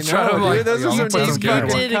hard I to try know, to dude. like. Those are I'm some gonna put deep good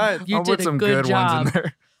cuts. ones. You I'll did put a some good ones in job.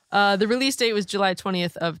 there. The release date was July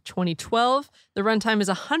 20th of 2012. The runtime is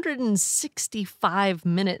 165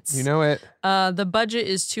 minutes. You know it. The budget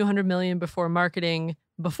is $200 million before marketing,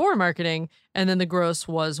 and then the gross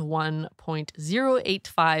was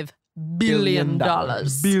 $1.085 billion. Billion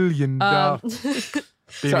dollars. Beat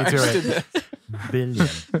me to it. Billion.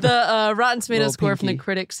 The Rotten Tomatoes Little score from the pinky.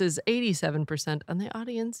 critics is 87%, and the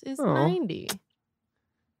audience is Oh. 90.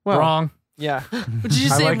 Well, Wrong. Yeah. Did you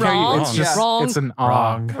I say like how wrong? it's just Wrong. it's an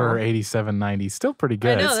Wrong. for 87.90. Still pretty I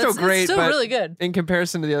good. know, It's still that's great, still but- really good. In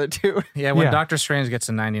comparison to the other two. Yeah, when Yeah. Doctor Strange gets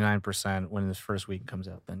to 99% when this first week comes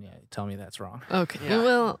out, then yeah, tell me that's wrong. Okay. Yeah.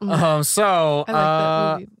 Well, So I like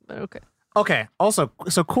that movie, but okay. okay. Also,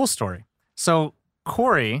 so cool story. So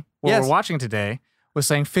Corey, what Yes. we're watching today, was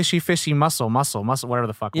saying fishy, fishy, muscle, muscle, muscle, whatever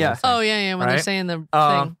the fuck. it Yeah. was. Oh yeah, when they're Right? saying the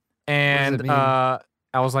Um, thing. And mean?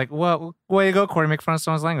 I was like, well, way to go, Corey, make fun of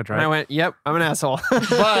someone's language, And I right? went, yep, I'm an asshole.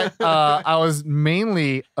 But I was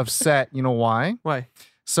mainly upset. You know why? Why?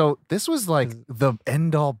 So this was like the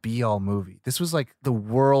end all be all movie. This was like the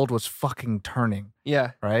world was fucking turning,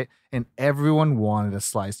 Yeah. right? And everyone wanted a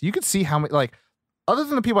slice. You could see how many, like, other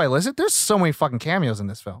than the people I listed, there's so many fucking cameos in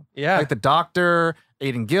this film. Yeah. Like the Doctor,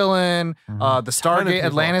 Aiden Gillen, the Ton of Stargate people.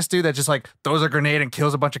 Atlantis dude that just like throws a grenade and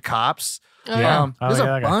kills a bunch of cops. Oh, Yeah. There's Oh, a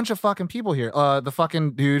yeah, that guy. bunch of fucking people here. The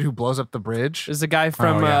fucking dude who blows up the bridge. There's a guy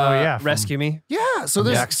from yeah, from- Rescue Me. Yeah, so From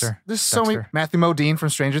there's Dexter. there's so many Dexter. Matthew Modine from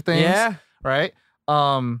Stranger Things. Yeah. Right.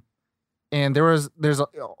 And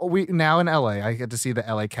we now in LA, I get to see the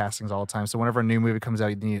LA castings all the time. So whenever a new movie comes out,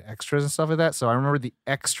 you need extras and stuff like that. So I remember the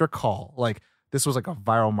extra call, like this was like a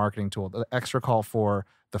viral marketing tool. The extra call for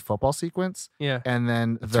the football sequence, Yeah. and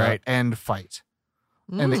then the right. end fight.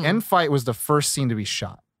 And the Mm. end fight was the first scene to be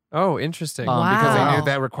shot Oh, interesting. because they Wow. knew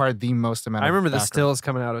that required the most amount. I of remember the background. stills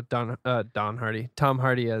coming out of Don Hardy, Tom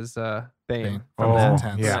Hardy as Bane Bane. from Oh, that,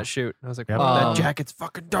 intense. from yeah. that shoot. I was like, Yep. wow, that Um, jacket's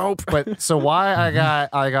fucking dope. But so why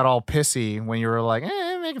Mm-hmm. I got all pissy when you were like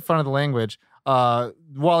making fun of the language.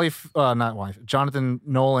 Jonathan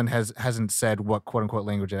Nolan hasn't said what quote unquote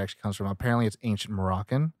language it actually comes from. Apparently, it's ancient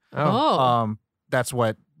Moroccan. Oh. That's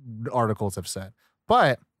what articles have said.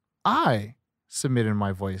 But I submitted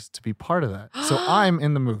my voice to be part of that, so I'm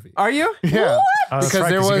in the movie. Are you? Yeah, Oh, that's Because right,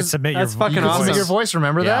 there 'cause you was- could submit that's your, fucking you can submit awesome. your voice.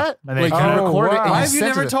 Remember Yeah. that? And then Like you you can- recorded it. wow. And Why you have you sent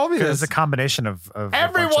never it. told me Because this? it's a combination of a bunch of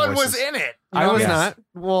Everyone was voices. in it. I was Yes. not.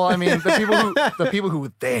 Well, I mean, the people who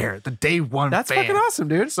were there, the day one. That's fan. fucking awesome,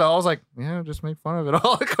 dude. So I was like, yeah, just make fun of it all.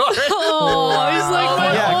 Oh, he's like,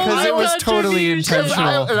 my Yeah, whole 'cause it was totally contribution.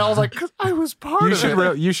 intentional. And I was like, 'cause I was part You of should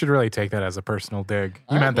it. you should really take that as a personal dig.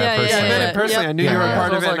 You I- meant that Yeah, yeah, personally. I meant it personally. Yep. I knew you were Yeah. a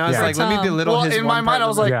part I of was it, and I was like, like, let me yeah. belittle Well, his in my one mind, part I of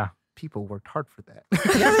was the like, Yeah. people worked hard for that.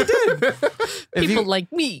 yeah, they did. If People you-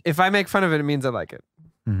 like me. if I make fun of it, it means I like it.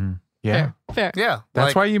 Mhm. Yeah. Fair. Yeah,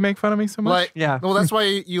 That's why you make fun of me so much? Like, Yeah. well, that's why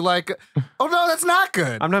you like. Oh no, that's not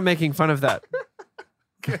good. I'm not making fun of that.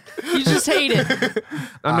 You just hate it.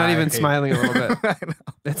 I'm not I even hate smiling a little bit. I know.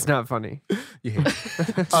 It's not funny. You hate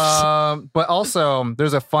it. But also,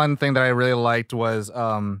 there's a fun thing that I really liked was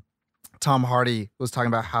Tom Hardy was talking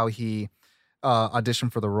about how he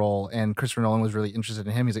auditioned for the role, and Christopher Nolan was really interested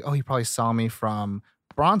in him. He's like, oh, he probably saw me from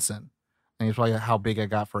Bronson, and he's probably how big I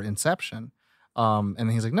got for Inception.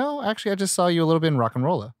 And he's like, no, actually, I just saw you a little bit in Rock and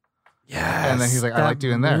Rolla. Yeah. And then he's like, I like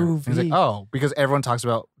doing there. He's like, oh, because everyone talks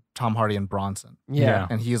about Tom Hardy and Bronson, yeah.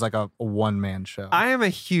 and he's like a one-man show. I am a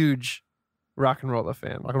huge rock and roller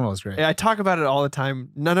fan. Rock and Rolla is great. I talk about it all the time.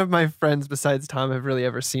 None of my friends besides Tom have really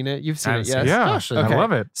ever seen it. You've seen I've it, seen yes? it. yeah. Especially. Okay. I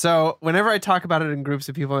love it. So whenever I talk about it in groups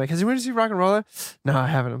of people, I'm like, has anyone seen Rock and Roller? No, I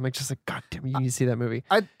haven't. I'm like, just like, God damn, you need to see that movie.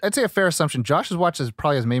 I'd say a fair assumption. Josh has watched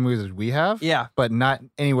probably as many movies as we have, Yeah. but not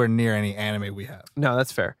anywhere near any anime we have. No,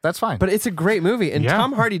 that's fair. That's fine. But it's a great movie. And Yeah.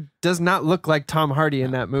 Tom Hardy does not look like Tom Hardy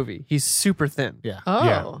in that movie. He's super thin. yeah.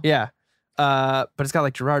 Oh. Yeah. But it's got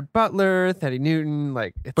like Gerard Butler, Teddy Newton,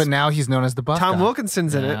 like it's But now he's known as the buff Tom guy.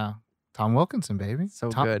 Wilkinson's in it. Yeah. Tom Wilkinson, baby. So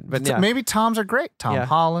Tom, good. But yeah. maybe Toms are great. Tom Yeah.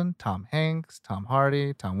 Holland, Tom Hanks, Tom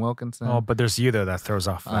Hardy, Tom Wilkinson, Oh, but there's you though that throws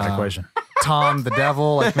off that equation. Tom the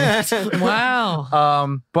Devil. Like me. Wow.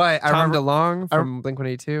 But I Tom remember DeLonge from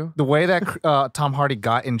Blink-182. the way that Tom Hardy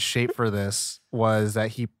got in shape for this was that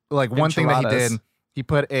he one thing that he Enchiladas. did, he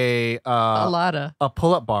put a Alada.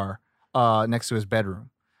 pull-up bar next to his bedroom.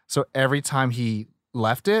 So every time he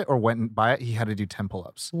left it or went by it, he had to do 10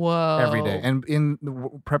 pull-ups Whoa. every day. And in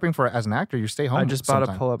prepping for it as an actor, you stay home. I just bought a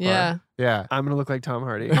sometime. pull-up bar. Yeah. Yeah. I'm gonna look like Tom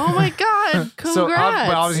Hardy. Oh my God. Congrats. So, but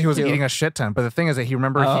obviously he was Thank you. eating a shit ton. But the thing is that he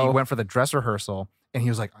remember he Oh. went for the dress rehearsal and he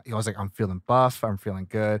was like, I'm feeling buff, I'm feeling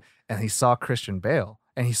good. And he saw Christian Bale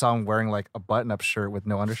and he saw him wearing like a button-up shirt with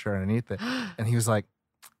no undershirt underneath it. And he was like,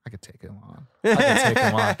 I could take him on. I could take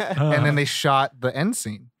him on. And then they shot the end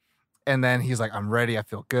scene. And then he's like, I'm ready. I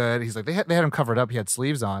feel good. He's like, they had him covered up. He had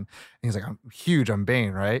sleeves on. And he's like, I'm huge. I'm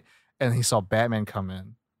Bane, right? And he saw Batman come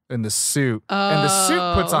in the suit. And the suit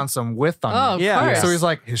puts on some width on Oh, him. of Yeah. course. So he's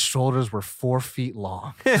like, his shoulders were 4 feet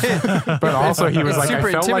long. But also he was like, super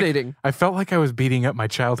I felt like intimidating. I felt like I was beating up my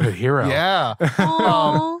childhood hero. Yeah.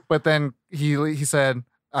 Aw. But then he said,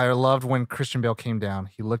 I loved when Christian Bale came down.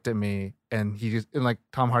 He looked at me and he just, and like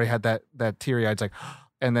Tom Hardy had that teary eyed, like,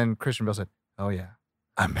 and then Christian Bale said, oh yeah,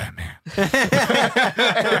 I'm Batman.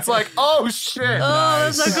 And it's like, oh shit. Oh,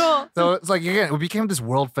 that's so cool. So it's like, again, it became this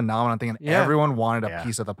world phenomenon thing and Yeah. everyone wanted a Yeah.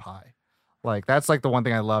 piece of the pie. Like, that's like the one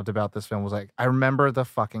thing I loved about this film was like, I remember the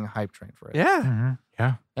fucking hype train for it. Yeah. Mhm.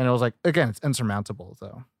 Yeah. And it was like, again, it's insurmountable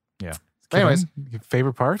though. It's Anyways,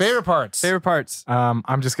 favorite parts? favorite parts. Favorite parts.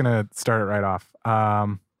 I'm just gonna start it right off.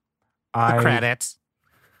 The credits.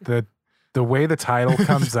 The way the title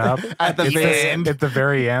comes up At the end. At the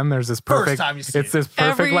very end, there's this perfect. time you see it's this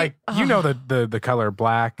perfect, Every- the color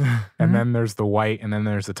black, and then there's the white, and then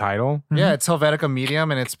there's the title. Yeah, it's Helvetica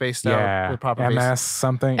Medium, and it's spaced out Yeah, with proper MS base.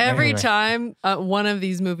 something. Every Anyway. time one of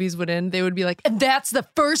these movies would end, they would be like, and that's the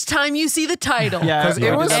first time you see the title. Yeah, Because it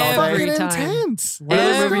yeah, was Every fucking time. intense. What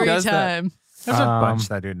other movie Every does that? time. There's a Um, bunch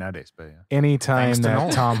that do it nowadays, but yeah. Anytime Thanks to that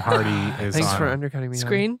Nolan. Tom Hardy is Thanks on, for undercutting me. on it.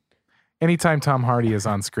 Screen. anytime Tom Hardy is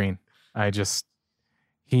on screen,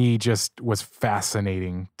 he just was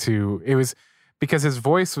fascinating it was because his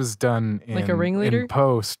voice was done Like a ringleader? in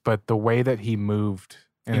post, but the way that he moved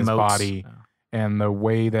in his Emotes. body and the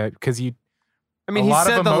way that, because you, I mean, A he lot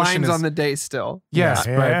of said the emotion lines is- on the day still. yes,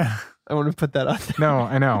 Yeah. I want to put that out there. but no,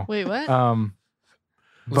 I know. Wait, what?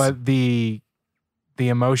 But the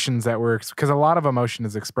emotions that were, because a lot of emotion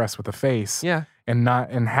is expressed with the face, Yeah. and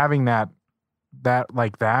having that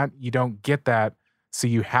like that, you don't get that, so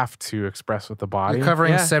you have to express with the body. You're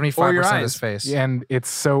covering Yeah. 75% Or your of eyes. his face. And it's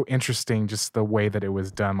so interesting, just the way that it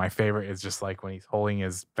was done. My favorite is just like when he's holding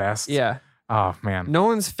his vest. Yeah. Oh man.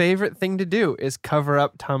 Nolan's favorite thing to do is cover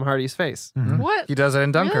up Tom Hardy's face. What? He does it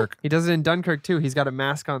in Dunkirk. He does it in Dunkirk too. He's got a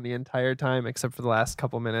mask on the entire time except for the last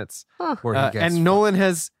couple minutes. Where he gets And Nolan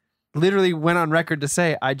has literally went on record to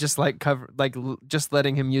say, "I just like just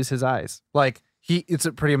letting him use his eyes." like it's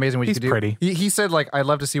pretty amazing what He's you can do. pretty. He said like I'd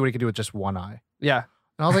love to see what he could do with just one eye. Yeah.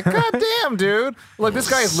 And I was like, God damn, dude! Like this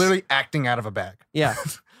guy is literally acting out of a bag. Yeah.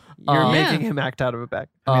 You're Um, making him act out of a bag.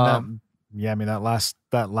 I mean, that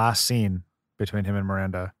last scene between him and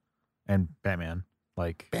Miranda and Batman,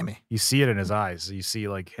 like Bammy. you see it in his eyes. You see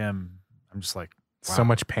like him. I'm just like, So wow.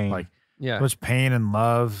 much pain. Like Yeah. so much pain and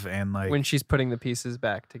love and like When she's putting the pieces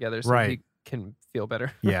back together so Right. he can feel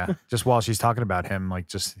better. yeah, just while she's talking about him, like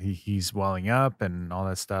just he's welling up and all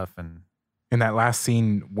that stuff and in that last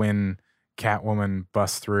scene when Catwoman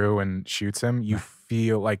busts through and shoots him, you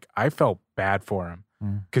feel like, I felt bad for him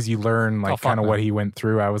Mm. because you learn like fuck kind of no. what he went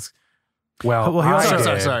through. I was, well, Well, he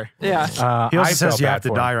also- I Sorry. did. Yeah. he also I says felt you bad have to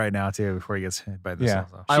for die him. right now too before he gets hit by this. Yeah.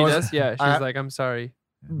 Also. I She was- does? Yeah. She's I- like, I'm sorry.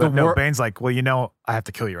 But The no, war- Bane's like, well, I have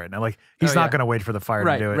to kill you right now. Like he's Oh, not yeah. gonna wait for the fire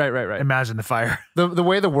Right, to do it. right. Imagine the fire. The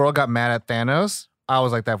way the world got mad at Thanos, I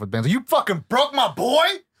was like that with Ben. Like, you fucking broke my boy.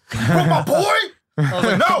 You broke my boy. I was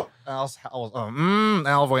like, no. And I was and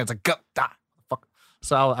all the way it's like, go, da, fuck.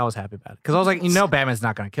 So I was happy about it because I was like, Batman's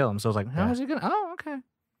not gonna kill him. So I was like, how is he gonna? Oh, okay.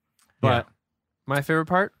 But My favorite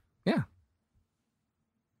part? Yeah.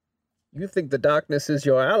 You think the darkness is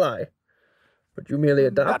your ally, but you merely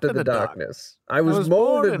adopted the darkness. I was was born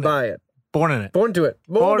in molded it. by it, born in it. born to it,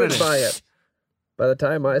 Born in molded it. by it. By the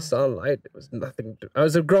time I saw light, it was nothing. I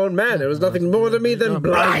was a grown man. It was nothing more to me than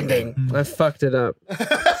blinding. I fucked it up.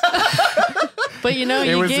 But you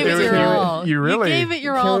gave it your all. you really- You gave it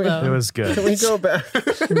your all, we- though. It was good. Can we go back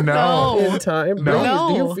No. in time? No. Please, do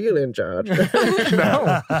No. you feel in charge?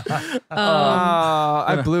 No.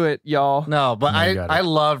 I blew it, y'all. No, but No, you got it. I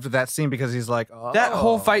loved that scene because he's like, oh. That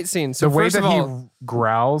whole fight scene. So The way first that of he all,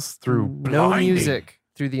 growls through no blinding. music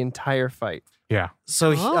through the entire fight. Yeah.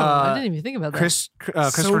 So Oh, I didn't even think about that.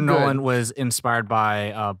 Christopher good. Nolan was inspired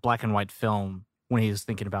by black and white film when he was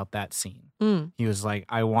thinking about that scene. Mm. He was like,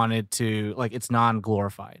 I wanted to, like, it's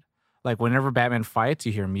non-glorified. Like, whenever Batman fights,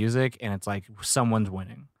 you hear music and it's like someone's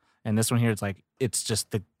winning. And this one here, it's like, it's just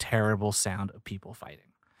the terrible sound of people fighting.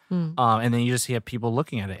 Mm. And then you just hear people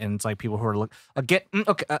looking at it, and it's like people who are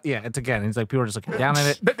it's again, it's like people are just looking down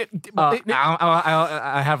at it.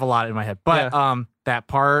 I have a lot in my head, but that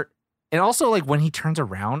part, and also like when he turns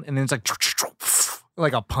around and then it's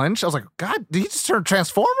like a punch. I was like, God, did he just turn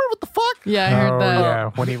Transformer? What the fuck? Yeah, I heard Oh, that. yeah.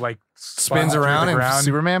 When he like Spins through around the and ground.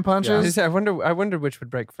 Superman punches. I wonder which would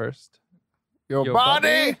break first. Your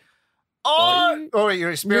body wait,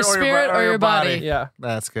 your spirit, Your spirit or your body. Yeah.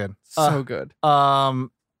 That's good. So good.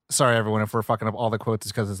 Sorry everyone if we're fucking up all the quotes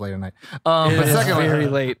because it's late at night. It But is secondly, very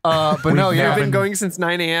late. but no, We've yeah. been going since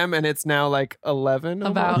 9 a.m. and it's now like 11.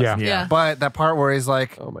 About almost. Yeah. yeah. But that part where he's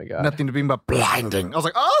like, Oh my god. nothing to be but blinding. I was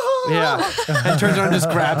like, oh Yeah. And turns around and just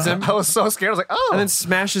grabs him. I was so scared. I was like, oh. And then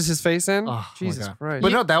smashes his face in. Oh, my Jesus God. Christ.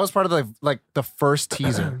 But no, that was part of the first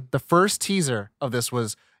teaser. The first teaser of this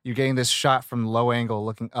was you getting this shot from low angle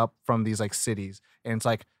looking up from these like cities. And it's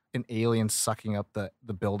like an alien sucking up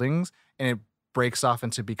the buildings. And it breaks off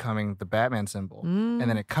into becoming the Batman symbol. Mm. And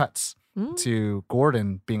then it cuts Mm. to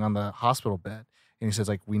Gordon being on the hospital bed. And he says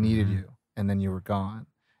like, we needed Mhm. you. And then you were gone.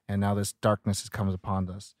 And now this darkness has comes upon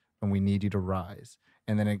us. And we need you to rise.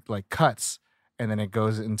 And then it like cuts. And then it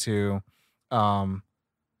goes into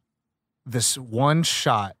this one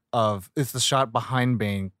shot it's the shot behind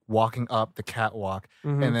Bane walking up the catwalk,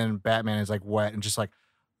 Mhm. and then Batman is like wet and just like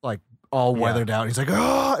all weathered out. He's like,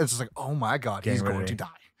 oh, it's just like, oh my god, he's going to die.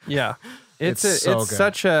 Yeah. It's It's so good.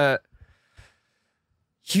 such a.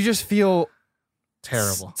 You just feel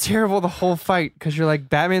Terrible. terrible the whole fight because you're like,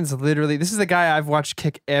 Batman's literally. This is the guy I've watched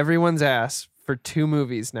kick everyone's ass for 2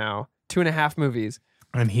 movies now, 2.5 movies,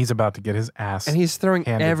 And he's about to get his ass. and he's throwing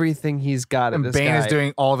handed. everything he's got at And this Bane guy. is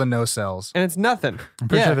doing all the no cells. and it's nothing. I'm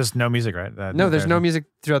pretty Yeah. sure there's no music, right? No, there's no music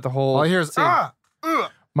throughout the whole. All I hear is scene.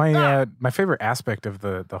 My favorite aspect of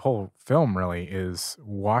the whole film really is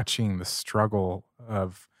watching the struggle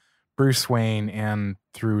of Bruce Wayne and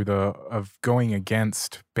through of going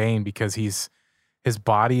against Bane because his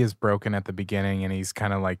body is broken at the beginning and he's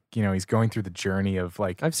kind of like, he's going through the journey of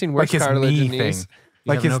like I've seen worse like his cartilage knee in knees. thing.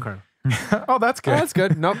 Like You his have no card. oh, that's Oh, good. that's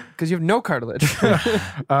good. Nope, because you have no cartilage.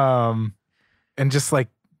 And just like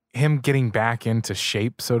him getting back into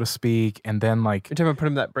shape, so to speak, and then like Every time I put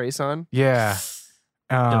him that brace on, yeah,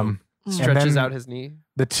 and stretches then out his knee.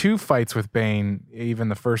 the 2 fights with Bane, even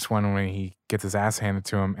the first one when he gets his ass handed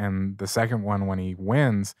to him, and the second one when he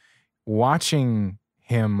wins, watching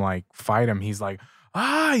him like fight him, he's like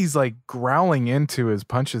growling into his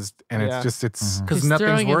punches, and Yeah. it's Because He's nothing's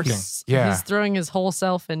throwing working. Yeah. He's throwing his whole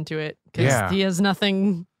self into it because Yeah. he has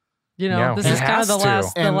nothing. No, This he is kind of the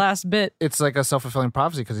has to. And- last bit. It's like a self-fulfilling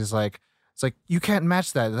prophecy because he's like, it's like, you can't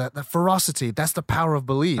match that ferocity. That's the power of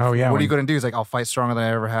belief. Oh, yeah, What are when- you going to do? He's like, I'll fight stronger than I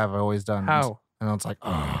ever have. I've always done. How? And then it's like,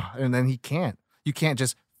 oh, and then he can't. You can't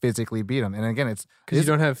just physically beat him. And again, Because you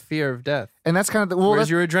don't have fear of death. and that's kind of the, Where's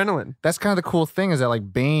your adrenaline? that's kind of the cool thing is that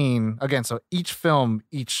like Bane, again, so each film,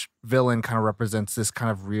 each villain kind of represents this kind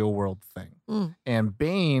of real world thing. Mm. And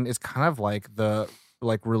Bane is kind of like the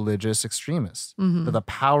religious extremist. Mhm. The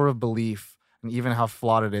power of belief and even how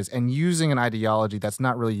flawed it is, and using an ideology that's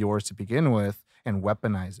not really yours to begin with and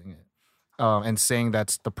weaponizing it. And saying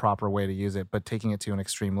that's the proper way to use it, but taking it to an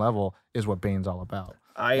extreme level is what Bane's all about.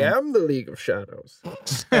 I am the League of Shadows.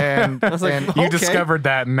 And, was like, and you Okay. discovered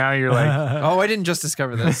that, and now you're like, Oh, I didn't just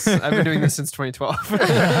discover this. I've been doing this since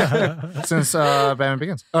 2012. since Batman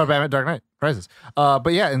Begins or Batman Dark Knight Rises.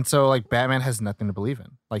 But yeah, and so like Batman has nothing to believe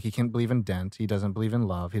in. Like he can't believe in Dent. He doesn't believe in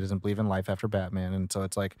love. He doesn't believe in life after Batman. And so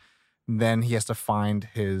it's like then he has to find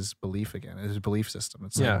his belief again, his belief system.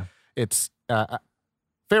 It's Yeah. like, it's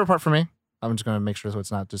favorite part for me. I'm just gonna make sure so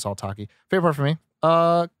it's not just all talky. Favorite part for me.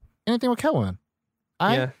 Anything with Catwoman.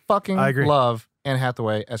 I Yeah. fucking I agree. love Anne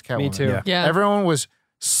Hathaway as Catwoman. Me too. Yeah. Yeah. Everyone was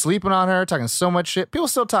sleeping on her, talking so much shit. People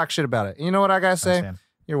still talk shit about it. You know what I gotta say? Understand.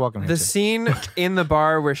 You're welcome. The here, too. scene in the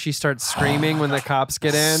bar where she starts screaming when the cops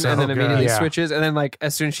get in So and then good. immediately Yeah. switches. And then, like,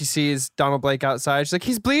 as soon as she sees Donald Blake outside, she's like,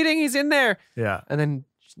 he's bleeding. He's in there. Yeah. And then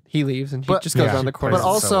he leaves and he But- just goes Yeah. around the corner. But Plays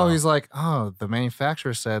it also, so well. he's like, oh, the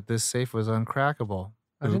manufacturer said this safe was uncrackable.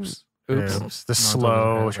 I didn't- Oops. Oops. Oops. The No,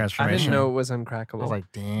 slow I I transformation. didn't know it was I uncrackable. was like,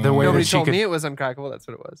 damn. The way Nobody that she told could- me it was uncrackable. That's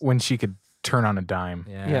what it was. when she could turn on a dime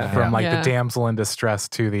Yeah. from like Yeah. the damsel in distress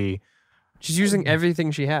to the She's using everything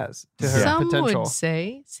she has to her Some potential. would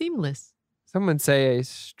say seamless. Some would say a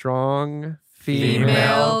strong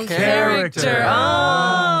Female character.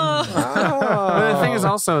 Oh. But the thing is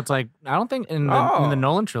also, it's like, I don't think in the Oh.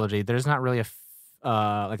 Nolan trilogy, there's not really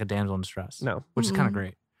like a damsel in distress. No. Which is kind of Mm-mm.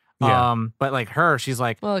 great. Yeah. But like her, she's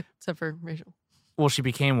like, Well, except for Rachel. well, she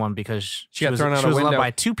became one because She got was, thrown out she a was loved window.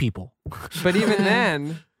 by 2 people. But even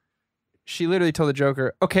then, she literally told the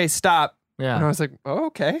Joker, okay, stop. And I Yeah. was like, oh,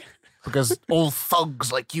 okay. Because old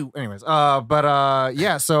thugs like you. Anyways,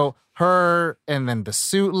 yeah, so her and then the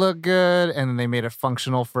suit looked good, and then they made it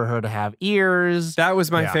functional for her to have ears. That was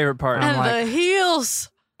my Yeah. favorite part. And like- the heels.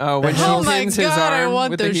 Oh, when she Oh my pins his god, I arm want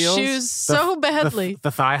with the those heels. shoes so badly. The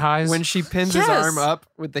thigh highs. When she pins Yes. his arm up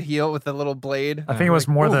with the heel with the little blade. I think it was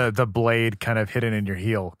Like, more ooh. the blade kind of hidden in your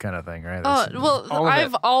heel kind of thing, right? Oh, That's- well, all of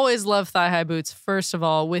I've it. always loved thigh-high boots, first of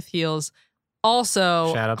all, with heels.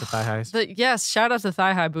 Also, Shout out to thigh highs. yes, shout out to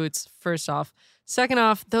thigh-high boots, first off. Second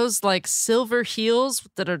off, those like silver heels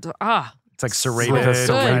that are, it's like serrated, With a kind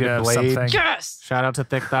serrated of blade. something. yes! Shout out to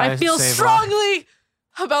thick thighs. I feel Save strongly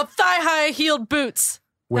about thigh-high heeled boots.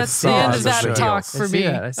 with That's the end saws of that the talk heels. I for see me.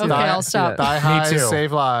 that, I see Okay, that. I'll I see stop. that. Thigh highs too.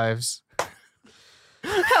 save lives.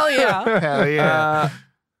 Hell yeah. Hell yeah.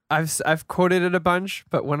 I've quoted it a bunch,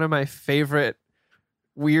 but one of my favorite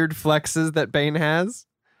weird flexes that Bane has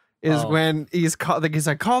is Oh. when he's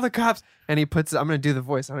like, call the cops, and he puts. I'm gonna do the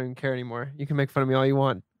voice. I don't even care anymore. You can make fun of me all you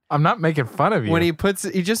want. I'm not making fun of you. When he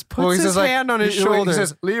just puts Well, he his says, like, hand on his he shoulder.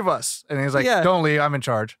 says, leave us. And he's like, Yeah. don't leave. I'm in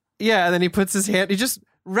charge. Yeah, and then he puts his hand. He just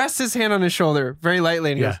rests his hand on his shoulder very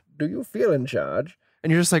lightly, and he Yeah. goes, "Do you feel in charge?"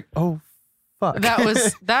 And you're just like, "Oh, fuck."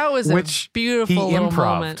 That was Which a beautiful he little improved.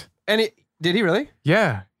 moment. and did he really?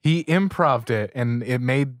 Yeah, He improv'd it, and it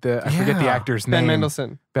made I forget the Yeah. actor's Ben name.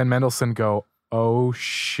 Mendelsohn. Ben Mendelsohn go, oh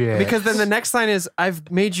shit. Because then the next line is, "I've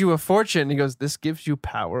made you a fortune." And he goes, "This gives you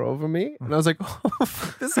power over me." And I was like,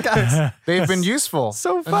 "Oh, this guy's They've been useful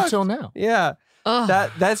so fucked." until now. Yeah,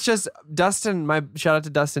 Ugh. that's just Dustin. My shout out to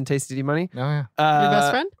Dustin, Tasty D Money. Oh, yeah. Your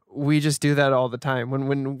best friend? We just do that all the time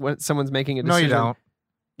when someone's making a No, decision. you don't.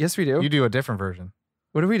 Yes, we do. You do a different version.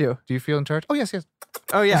 What do we do? Do you feel in charge? Oh, yes.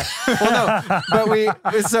 Oh yeah. Well, no,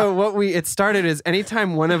 but it started is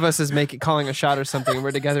anytime one of us is calling a shot or something, and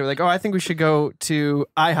we're together, we're like, "Oh, I think we should go to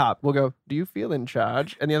IHOP." We'll go, "Do you feel in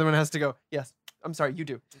charge?" And the other one has to go, "Yes." I'm sorry, you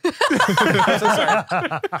do. I'm so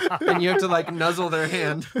sorry. And you have to like nuzzle their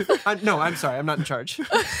hand. No, I'm sorry, I'm not in charge.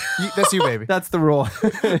 That's you, baby. That's the rule.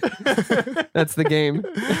 That's the game.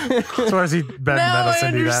 So why does he Ben Now I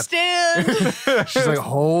Mendelsohn do that? understand. She's like,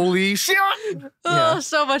 holy shit. Oh,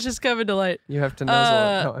 so much is coming to light. You have to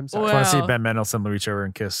nuzzle. No, I'm sorry. wow. I want to see Ben Mendelsohn reach over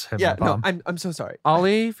and kiss him. Yeah, on the no, palm. I'm so sorry.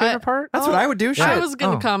 Ollie, favorite I- part? That's what I would do. Shit. I was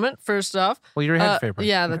going to Oh. comment first off. Well, you already had favorite.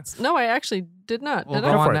 Yeah, that's no. I actually did not. Well, did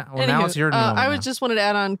go I? on for now. it. Well, now Anywho, it's your I moment. just wanted to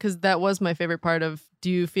add on because that was my favorite part of "Do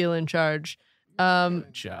You Feel in Charge?"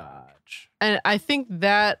 Judge. And I think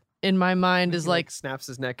that in my mind is He, like, snaps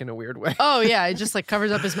his neck in a weird way. oh yeah, it just like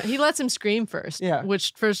covers up his. He lets him scream first. Yeah.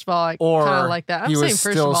 Which first of all, I Or kind of like that. I'm he was saying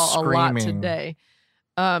first still of all a lot screaming. today.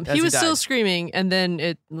 As He he was still died. screaming, and then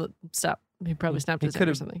it stopped. He probably snapped He his neck could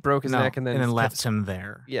or have something. broke his No, neck and then left kept- him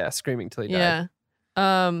there. Yeah, screaming till he died.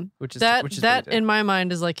 Yeah. Which is that which is that what he did. in my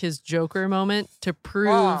mind is like his Joker moment to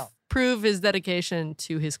prove his dedication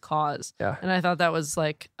to his cause. Yeah. And I thought that was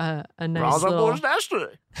like a nice little.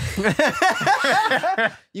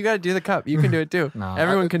 You got to do the cup. You can do it too. No,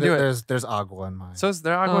 Everyone can do it. There's agua in mine. So is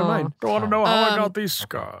there agua in Oh. mine. I want to know how I Um, got these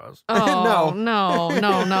scars. Oh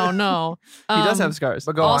no. He does have scars.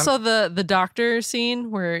 but go also on. the doctor scene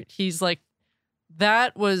where he's like,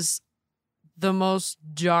 that was the most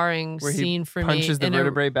jarring Where he scene for me. punches the in a-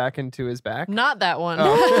 vertebrae back into his back. Not that one.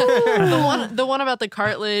 Oh. the one about the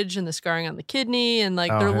cartilage and the scarring on the kidney, and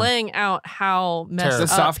like Oh, they're yeah. laying out how messed The up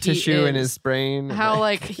soft he tissue in is. his brain. How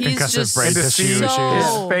like he's Concussive just brain And to tissue see issues. so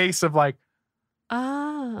his face of like,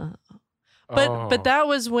 ah. oh. But that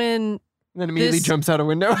was when and then immediately this- jumps out a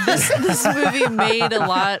window. this movie made a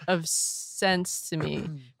lot of sense to me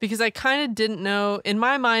because I kind of didn't know. In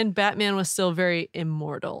my mind, Batman was still very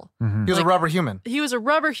immortal. Mhm. He was like- a rubber human. He was a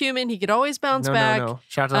rubber human. He could always bounce no, back. no.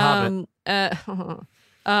 Shout out to the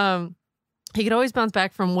Hobbit. He could always bounce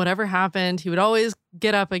back from whatever happened. He would always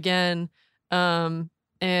get up again.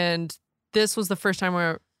 And this was the first time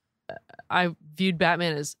where I viewed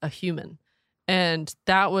Batman as a human. And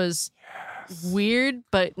that was weird,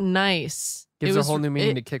 but nice. Gives It was, a whole new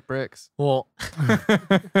meaning it- to kick bricks. Well,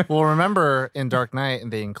 remember in Dark Knight,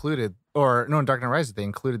 they included, in Dark Knight Rises, they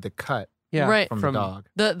included the cut Yeah, Right. from, from the dog.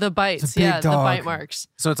 the bites, It's a big yeah, the dog. bite marks.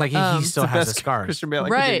 So it's like he It's still the has the best scars. Christian Bale I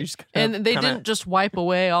could do. You Right. just gotta And they kinda- didn't just wipe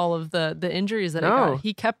away all of the injuries that I No. got.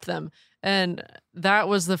 He kept them. And that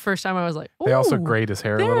was the first time I was like, they also "Ooh, grade his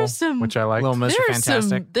hair a there little, are some- which I liked. Little Mr. There's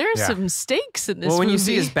Fantastic. Yeah. some stakes in this Well, when you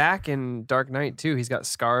see movie. his back in Dark Knight too, he's got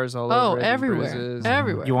scars all Oh, over it. and everywhere. bruises.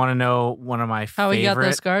 Everywhere. You want to know one of my How he got those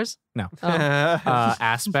favorite scars? No. Oh.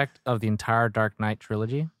 aspect of the entire Dark Knight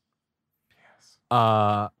trilogy?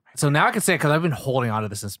 So now I can say it because I've been holding on to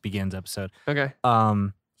this since Begins episode. Okay.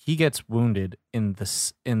 He gets wounded in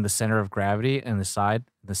the center of gravity and the side,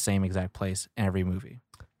 the same exact place in every movie.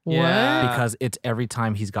 Yeah. Because it's every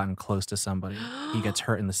time he's gotten close to somebody, he gets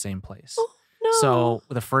hurt in the same place. Oh, no. So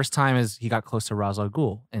the first time is he got close to Ra's al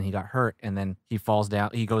Ghul and he got hurt, and then he falls down.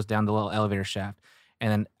 He goes down the little elevator shaft,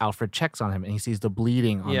 and then Alfred checks on him and he sees the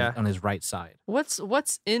bleeding on his right side.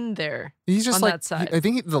 What's in there? He's just On like that side. I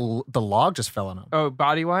think the log just fell on him. Oh,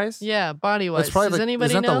 body wise? Yeah, body wise. That's probably Does like, anybody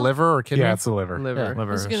is that know? the liver or kidney? Yeah, it's the liver. Liver. Yeah, liver.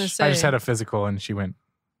 I was gonna say. I just had a physical, and she went,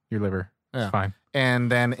 "Your liver, Yeah. it's fine."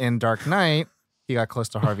 And then in Dark Knight, he got close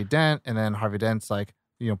to Harvey Dent, and then Harvey Dent's like,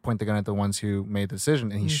 point the gun at the ones who made the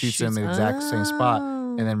decision, and he shoots him in the exact same spot.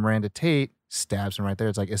 Oh. And then Miranda Tate stabs him right there.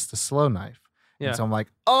 It's like, it's the slow knife. Yeah. And so I'm like,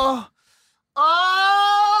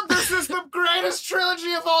 this is the greatest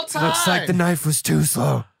trilogy of all time. Looks like the knife was too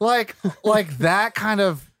slow. like that kind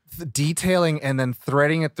of detailing and then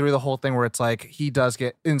threading it through the whole thing where it's like he does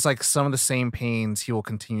get, and it's like some of the same pains he will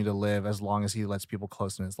continue to live as long as he lets people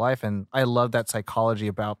close in his life. And I love that psychology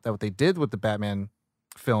about that. What they did with the Batman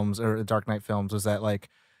films or the Dark Knight films was that like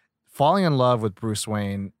falling in love with Bruce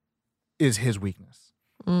Wayne is his weakness.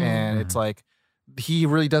 Mm. And it's like he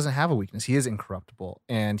really doesn't have a weakness. He is incorruptible,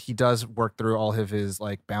 and he does work through all of his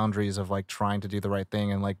like boundaries of like trying to do the right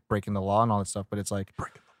thing and like breaking the law and all that stuff. But it's like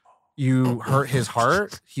you hurt his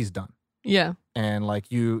heart, he's done. Yeah. And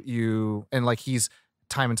like you and like he's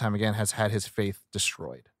time and time again has had his faith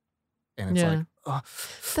destroyed. And it's Yeah. like, oh,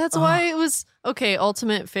 That's why it was okay.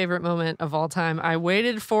 Ultimate favorite moment of all time. I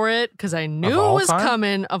waited for it because I knew all it was time?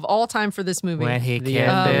 coming of all time for this movie. when he The killed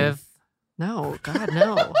ending. Viv. No, God,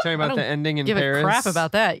 no. Talking I about don't the ending in give Paris. a crap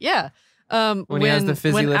about that. Yeah. When he has the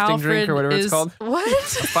fizzy when lifting drink or Alfred whatever it's is- called.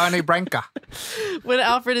 What? Barney Branca. When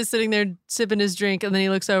Alfred is sitting there sipping his drink and then he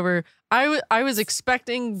looks over, I was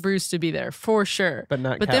expecting Bruce to be there for sure. But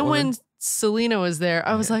not But then Catwoman. when Selena was there,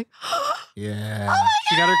 I was like, Yeah.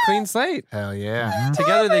 She got her clean slate. Hell yeah.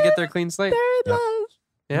 Together they get their clean slate. they're in love.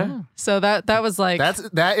 Yeah. So that was like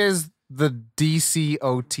That is the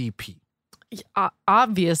DCOTP.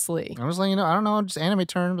 obviously I was like, I don't know, just anime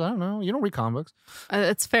terms. I don't know. You don't read comic books.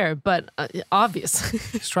 it's fair, but obvious.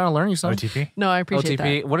 Just trying to learn you something. OTP. No, I appreciate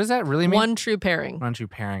OTP. What does that really that. mean? One true pairing. One true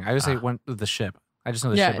pairing. I just say one the ship. I just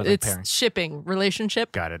know the Yeah, ship with the it's pairing. shipping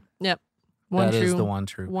relationship. Got it. Yep. One That true. is the one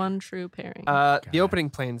true. One true pairing. The opening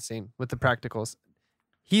plane scene with the practicals.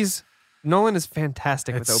 Nolan is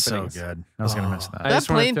fantastic It's with so openings. good. I was gonna mention that. I that just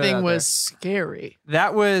wanna plane throw that thing out was scary.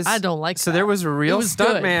 That was I don't like So that. there was a real was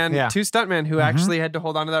good. stuntman, Yeah. two stuntmen who actually had to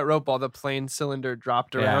hold onto that rope while the plane cylinder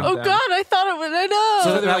dropped Yeah. around. Oh them. God, I thought it was. I know.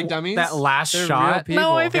 So they're like dummies? That last They're real shot. people.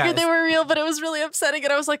 no, I figured Yeah, they were real, but it was really upsetting,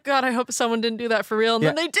 and I was like, God, I hope someone didn't do that for real, and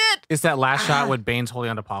then Yeah. they did. It's that last shot with Bane's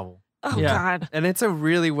holding onto Pavel. Oh Yeah. God. And it's a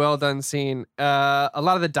really well done scene. A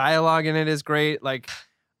lot of the dialogue in it is great. Like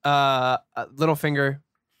Littlefinger,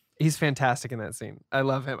 he's fantastic in that scene. I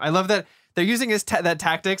love him. I love that they're using his that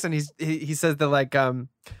tactics, and he says the like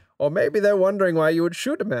Or maybe they're wondering why you would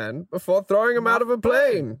shoot a man before throwing him out of a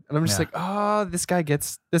plane. and I'm just Yeah. like, oh, this guy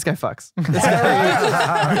fucks. This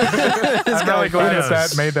I'm guy really glad knows.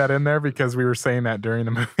 that made that in there because we were saying that during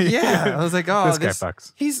the movie. Yeah, I was like, oh, this guy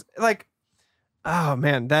fucks. He's like, oh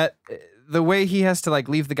man, that the way he has to like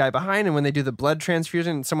leave the guy behind, and when they do the blood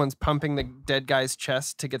transfusion, and someone's pumping the dead guy's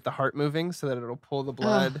chest to get the heart moving so that it'll pull the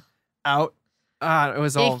blood out. It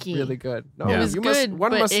was all Icky. really good. No, Yeah. It was you good,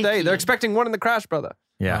 one but must stay. icky. They're expecting one in the crash, brother.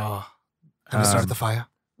 Yeah. Oh. And start the fire.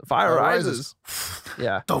 The fire Fire rises.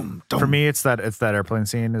 Yeah. Dum, For me, it's that airplane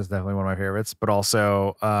scene is definitely one of my favorites. But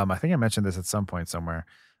also, I think I mentioned this at some point somewhere.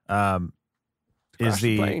 Is Crash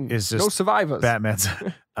the plane. just no survivors. Batman's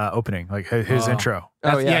opening, like his Oh. intro.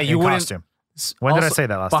 Oh yeah. You in wouldn't. costume. When did I Also, say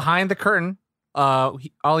that last time? Behind the curtain, all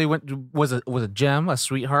he went was a gem, a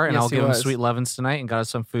sweetheart, and Yes, I'll he give him was. sweet lovins tonight, and got us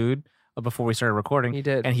some food before we started recording. He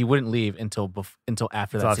did. and he wouldn't leave until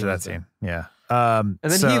after It's that after scene. that was done. scene. Yeah. And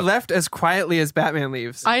then he left as quietly as Batman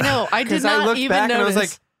leaves. I know. I did Because not I looked even back notice. and I was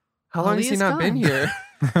like, how long Ollie has he is not been gone. here?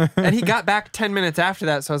 And he got back 10 minutes after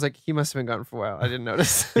that, so I was like, he must have been gone for a while. I didn't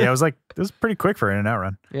notice. Yeah, it was pretty quick for an in and out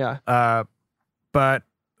run. Yeah. But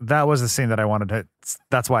that was the scene that I wanted to.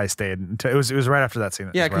 That's why I stayed. It was right after that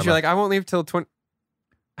scene. Yeah, because you're like, I won't leave till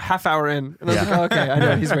half hour in. And I was Yeah. like, oh, okay, I know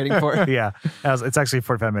what he's waiting for. yeah, it's actually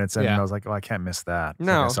 45 minutes in, Yeah. and I was like, oh, I can't miss that.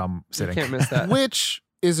 No, so I'm You sitting. can't miss that. Which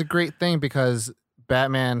is a great thing because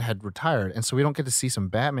Batman had retired, and so we don't get to see some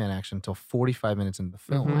Batman action until 45 minutes into the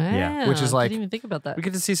film. Mhm. Wow. Yeah. Which is like- didn't even think about that. We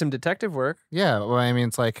get to see some detective work. Yeah, well, I mean,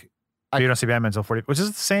 it's like You don't see Batman until 40, which is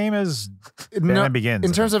the same as no, Batman Begins.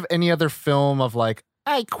 in terms of any other film of like,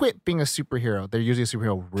 I quit being a superhero. They're usually a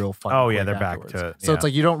superhero real fucking. Oh, yeah, quick they're back afterwards. to it, So it's yeah.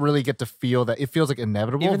 like you don't really get to feel that. It feels like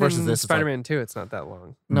inevitable Even versus in this. Spider-Man 2, it's not that long.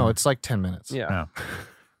 It's like, no, it's like 10 minutes. Yeah.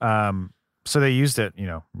 So they used it,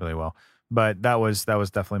 really well. But that was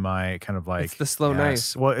definitely my kind of like It's the slow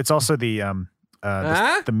yes. Well, it's also the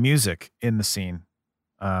Huh? the music in the scene,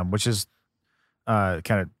 which is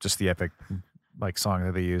kind of just the epic like song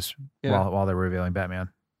that they use Yeah. while they're revealing Batman.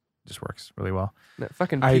 Just works really well. That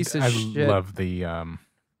fucking I piece of shit. love the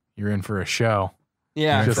you're in for a show.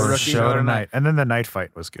 Yeah. Just for a rookie show Batman. tonight, and then the night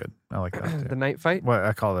fight was good. I like that too. The night fight? Well,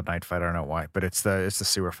 I call it a night fight. I don't know why, but it's the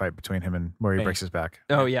sewer fight between him and where he Bane. breaks his back.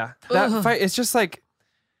 Oh, yeah. That Ugh. fight, it's just like,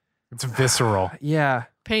 It's visceral. yeah.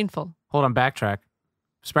 Painful. Hold on, backtrack.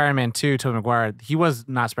 Spider-Man 2, Tobey Maguire, he was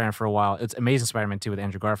not Spider-Man for a while. It's Amazing Spider-Man 2 with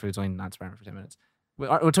Andrew Garfield. It's only not Spider-Man for 10 minutes. With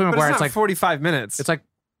Tobey But Maguire, it's it's not like 45 minutes. it's like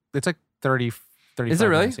 30, 35 Is it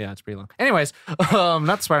really? minutes. Yeah, it's pretty long. Anyways, not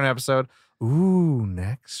the Spider-Man episode. Ooh,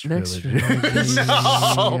 next Next trilogy. trilogy.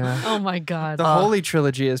 No. Yeah. Oh my God. The Holy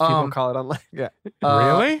Trilogy, as people um, call it online.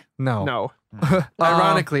 Really? No. No.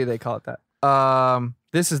 Ironically, they call it that.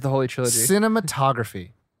 This is the Holy Trilogy.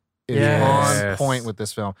 Cinematography is Yes. on point with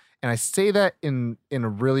this film. And I say that in a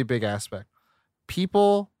really big aspect.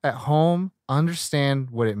 People at home understand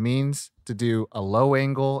what it means to do a low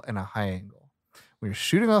angle and a high angle. When you're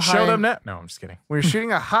shooting a high Show them that. No, I'm just kidding. when you're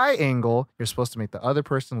shooting a high angle, you're supposed to make the other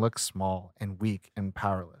person look small and weak and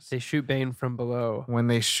powerless. They shoot Bane from below. When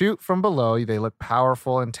they shoot from below, they look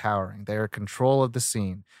powerful and towering. They are in control of the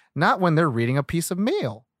scene. not when they're reading a piece of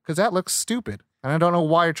mail, because that looks stupid. And I don't know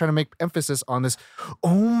why you're trying to make emphasis on this.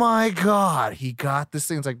 Oh my God, he got this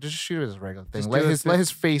thing. It's like, just shoot it as a regular thing. Let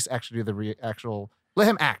his face actually do the let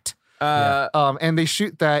him act. And they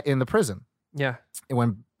shoot that in the prison. Yeah. And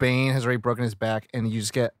when Bane has already broken his back, and you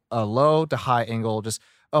just get a low to high angle, just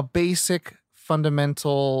a basic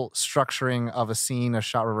fundamental structuring of a scene, a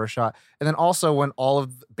shot, reverse shot. And then also when all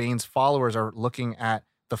of Bane's followers are looking at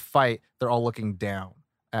the fight, they're all looking down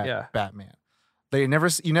at Batman. You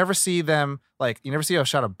never see them, like, you never see a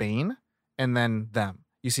shot of Bane and then them.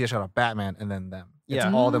 You see a shot of Batman and then them. It's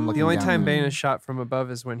all them looking The only down. time Bane is shot from above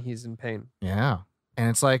is when he's in pain. Yeah. And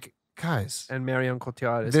it's like, guys. And Marion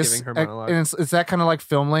Cotillard is giving her monologue. And it's that kind of like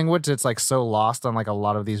film language. It's like so lost on like a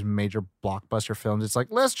lot of these major blockbuster films. It's like,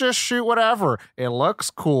 let's just shoot whatever. It looks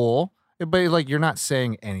cool. But like, you're not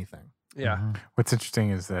saying anything. Yeah. What's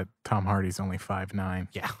interesting is that Tom Hardy's only 5'9".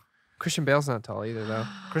 Yeah. Christian Bale's not tall either, though.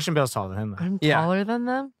 Christian Bale's taller than him, though. I'm Yeah. taller than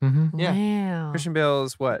them? Mm-hmm. Yeah. Wow. Christian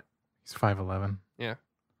Bale's what? He's 5'11". Yeah.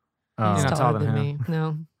 He's You're not taller taller than than me.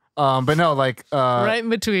 No. But no, like Right in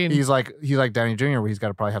between. he's like Downey Jr., where he's got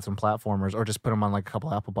to probably have some platformers or just put him on like a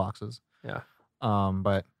couple Apple boxes. Yeah.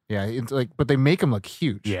 But yeah, it's like, but they make him look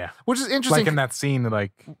huge. Yeah. Which is interesting. Like in that scene,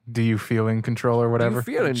 like, do you feel in control or whatever?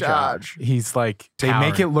 feel in charge? He's like, they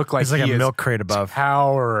make it look like He's like he a is milk crate above.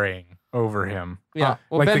 towering over him. Yeah.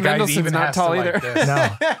 Well, like Ben the guy Mendelsohn's even not has tall to, like, either. this.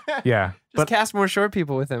 No. Yeah. Just cast more short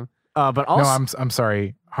people with him. But also, No, I'm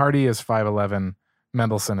sorry. Hardy is 5'11".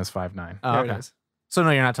 Mendelsohn is 5'9". Oh, There okay. it is. So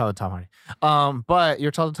no, you're not taller than Tom Hardy. But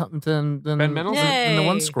you're taller than Ben Mendelsohn? in the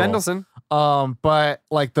one Yay. scroll. Mendelsohn. But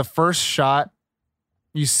like the first shot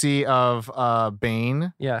you see of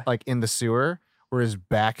Bane, Yeah. like in the sewer, where his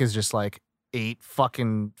back is just like 8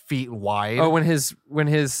 fucking feet wide. Oh, when his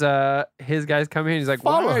guys come in, he's like,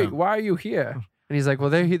 Follow him. why are you here? And he's like, well,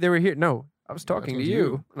 they were here. No, I was talking to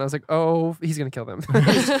you. And I was like, oh, he's gonna kill them.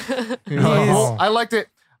 Oh. I liked it.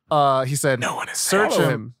 He said, No one is search follow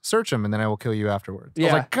him, him. search him, and then I will kill you afterwards. I Yeah.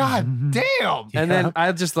 was like, God damn. And then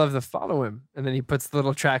I just love to follow him. And then he puts the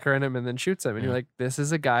little tracker in him and then shoots him. And you're like, this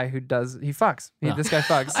is a guy who fucks. Yeah. This guy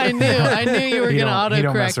fucks. I knew you were He going to don't- he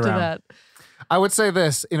don't autocorrect mess to around. that. I would say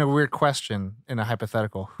this in a weird question, in a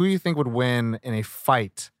hypothetical. Who do you think would win in a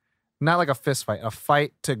fight? Not like a fist fight, a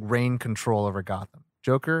fight to reign control over Gotham.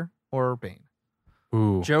 Joker or Bane?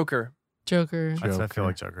 Ooh. Joker. Joker. I feel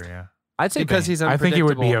like Joker, yeah. I'd say Because Bane. he's I think it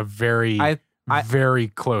would be a unpredictable. very, very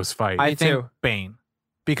close fight. I Me think too. Bane.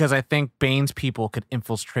 Because I think Bane's people could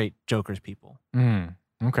infiltrate Joker's people.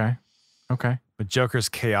 Okay. But Joker's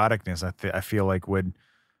chaoticness, I feel like would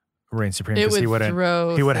reign supreme It because he would wouldn't.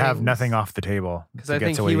 throw He would have things. nothing off the table. Because to I get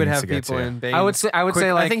think to what he would needs have to get people to. in Bane's. I would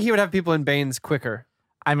say like I think he would have people in Bane's quicker.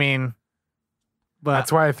 I mean, but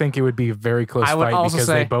That's why I think it would be a very close I would fight also because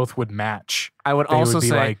say- they both would match. I would They also would be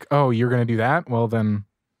say like, oh, you're going to do that? Well, then.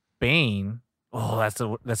 Bane. Oh, that's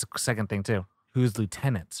a second thing too. Who's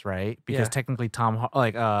lieutenants, right? Because Yeah. technically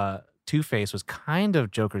Two-Face was kind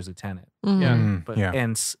of Joker's lieutenant, Mhm. but yeah.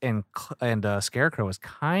 and Scarecrow was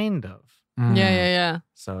kind of. Mm. Yeah.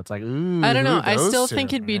 So it's like, ooh. I don't know. who I are those still two,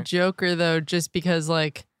 think it'd be right? Joker though, just because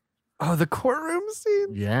like, Oh, the courtroom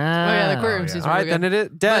scene? Yeah. oh yeah, the courtroom yeah. scene's All right, really then good.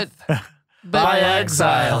 it is death. But By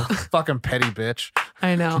exile. Fucking petty bitch.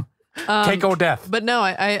 I know. Keiko death. But no,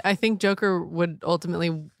 I think Joker would ultimately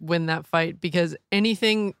win that fight because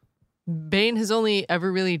Bane has only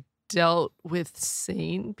ever really dealt with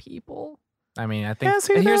sane people. I mean, I think.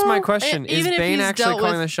 And here's my question: And is even if Bane he's actually dealt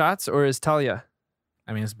calling with- the shots, or is Talia?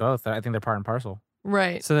 I mean, it's both. I think they're part and parcel.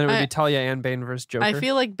 Right. So then it would I- be Talia and Bane versus Joker. I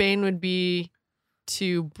feel like Bane would be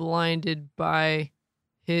too blinded by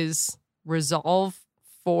his resolve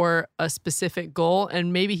for a specific goal,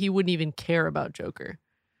 and maybe he wouldn't even care about Joker.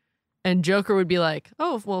 And Joker would be like,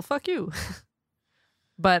 "Oh, well, fuck you."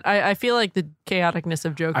 But I feel like the chaoticness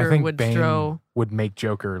of I Joker think would Bane throw. would make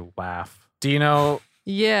Joker laugh. Do you know?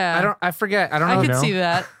 Yeah, I forget. I don't know. I could know. see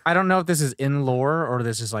that. I don't know if this is in lore or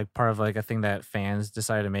this is like part of like a thing that fans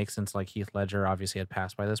decided to make since like Heath Ledger obviously had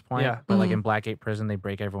passed by this point. Yeah. But like Mhm. in Blackgate Prison, they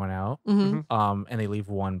break everyone out. hmm And they leave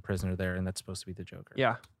one prisoner there, and that's supposed to be the Joker.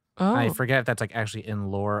 Yeah, Oh, I forget if that's like actually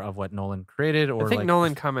in lore of what Nolan created or I think like,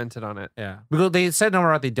 Nolan commented on it. Yeah, because they said no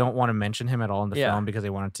more they don't want to mention him at all in the Yeah. film because they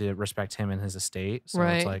wanted to respect him and his estate. So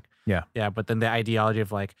Right. it's like Yeah. But then the ideology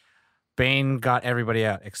of like Bane got everybody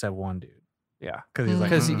out except one dude Yeah, because he's like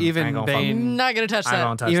because "Mm, I even ain't gonna fuck- Bane, I'm not gonna touch I that.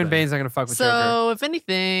 don't touch even that." Bane's not gonna fuck with Joker. So if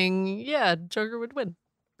anything, yeah, Joker would win.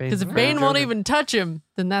 Bane's Because if not Bane Joker. won't even touch him,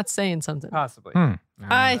 then that's saying something. possibly.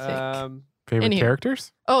 I think. Favorite Anywho.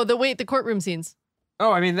 characters? Oh, the courtroom scenes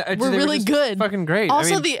Oh, I mean, they were really just good. Fucking great.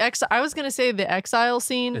 Also, I mean, I was gonna say the exile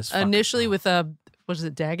scene It's fucking initially rough. with what is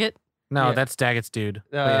it, Daggett? No, Yeah. that's Daggett's dude.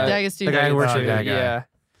 Daggett's dude. The guy who works Oh, with that guy. Yeah.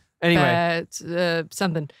 Anyway,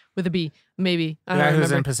 Something with a B, maybe. I The don't guy who's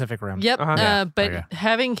remember. in Pacific Rim. Yep. Uh-huh. Yeah. But Okay.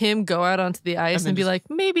 having him go out onto the ice And then and be just- like,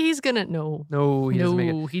 maybe he's gonna no, no, he doesn't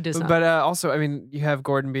make it. he does not. But also, I mean, you have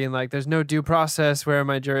Gordon being like, "There's no due process where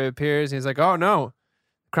my jury appears." And he's like, "Oh no,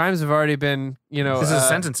 crimes have already been, This is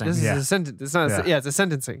sentencing. This is Yeah. a sentence. It's not. Yeah. It's a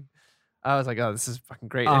sentencing." I was like, "Oh, this is fucking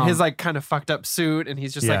great." And his like kind of fucked up suit, and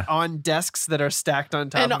he's just like Yeah. on desks that are stacked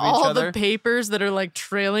on top and of each all other. the papers that are like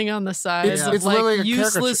trailing on the sides It's- of it's like literally a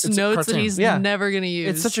useless caricature. It's a notes that cartoon. he's Yeah. never gonna use.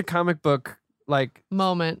 It's such a comic book like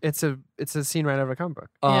moment. it's a scene right out of a comic book.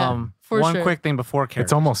 Yeah, for one sure. quick thing before characters.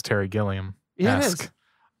 It's almost Terry Gilliam. Yeah, it is. Ask.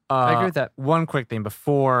 I agree with that. One quick thing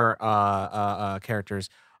before characters.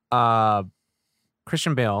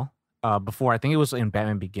 Christian Bale, before I think it was in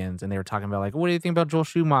Batman Begins, and they were talking about like, what do you think about Joel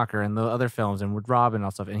Schumacher and the other films and with Robin and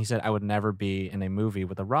all stuff? And he said, I would never be in a movie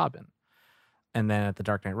with a Robin. And then at The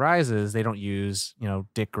Dark Knight Rises, they don't use,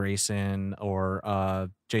 Dick Grayson or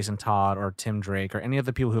Jason Todd or Tim Drake or any of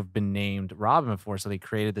the people who have been named Robin before. So they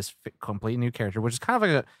created this complete new character, which is kind of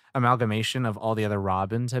like an amalgamation of all the other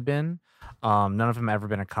Robins have been. None of them have ever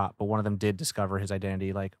been a cop, but one of them did discover his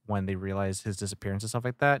identity, like when they realized his disappearance and stuff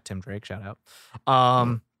like that. Tim Drake, shout out.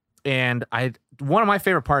 And one of my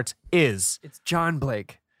favorite parts is It's John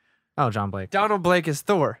Blake. John Blake. Donald Blake is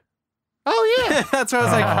Thor. Oh yeah. That's what I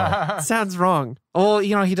was like. Sounds wrong. Well,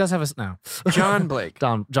 he does have a John Blake.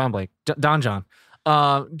 John Blake. Don John.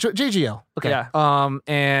 JGL. Okay. Yeah.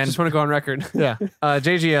 And Just want to go on record. yeah.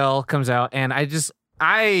 JGL comes out, and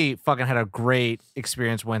I fucking had a great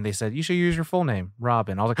experience when they said you should use your full name,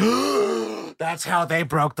 Robin. I was like, that's how they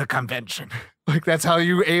broke the convention. Like that's how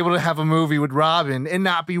you were able to have a movie with Robin and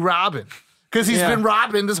not be Robin, because he's Yeah. been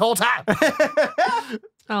Robin this whole time.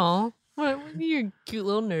 Oh, what you a cute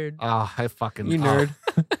little nerd. Oh, I fucking You nerd.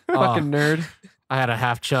 Fucking nerd. I had a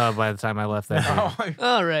half chub by the time I left that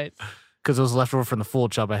All right. because it was left over from the full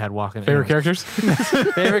chub I had walking. Favorite characters?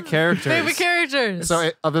 Favorite characters. Favorite characters.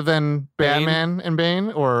 So other than Bane? Batman and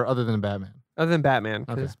Bane, or other than Batman? Other than Batman,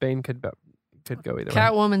 because Okay. Bane could go either way.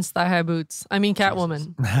 Catwoman's thigh high boots. I mean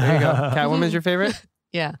Catwoman. There you go. Catwoman's your favorite?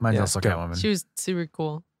 Yeah. Mine's Yeah. also Catwoman. She was super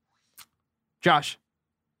cool. Josh.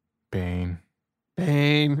 Bane.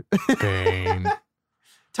 Bane. Bane.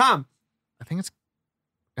 Tom. I think it's Catwoman.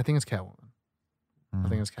 I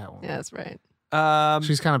think it's Catwoman. Yeah, that's right.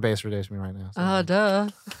 She's kind of base for days for me right now. So Oh, duh.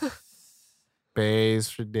 base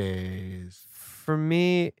for days. For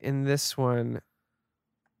me, in this one,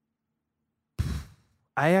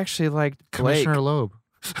 I actually liked Blake. Commissioner Loeb.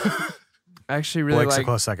 I actually really Blake's a liked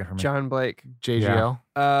close second for me. John Blake. JGL.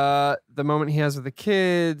 The moment he has with the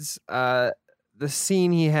kids, the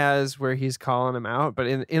scene he has where he's calling him out, but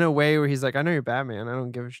in a way where he's like, "I know you're Batman. I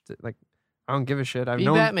don't give a shit. Like, I don't give a shit. I've Be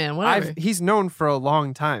known Batman, whatever. He's known for a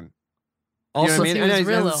long time. You know Also, what I mean? he And was he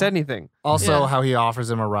hasn't Rillo. said anything. also Yeah. how he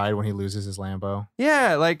offers him a ride when he loses his Lambo.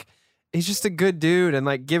 Yeah, like he's just a good dude, and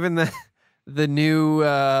like given the new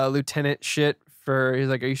lieutenant shit for, he's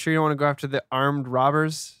like, "Are you sure you don't want to go after the armed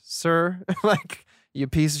robbers, sir? Like, you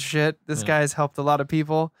piece of shit. This Yeah. guy's helped a lot of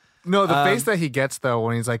people." No, the Um, face that he gets though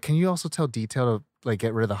when he's like, "Can you also tell detail to like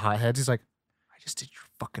get rid of the hotheads?" He's like, "I just did your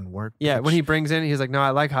fucking work." Yeah, when bitch. he brings in, he's like, "No, I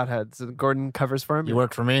like hotheads." And Gordon covers for him. you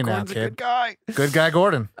work for me now, Gordon's a good kid. guy. Good guy,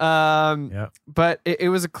 Gordon. Yep. But it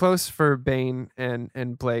was a close for Bane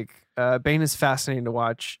and Blake. Bane is fascinating to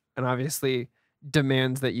watch, and obviously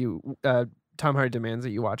demands that you. Tom Hardy demands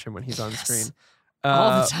that you watch him when he's on Yes. screen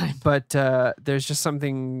All the time. But there's just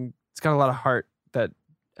something. It's got a lot of heart that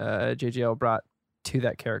JGL brought to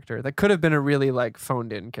that character. That could have been a really like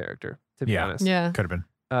phoned in character, to be Yeah. honest. Yeah. Could have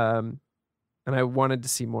been. And I wanted to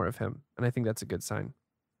see more of him, and I think that's a good sign.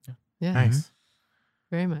 Yeah. Nice.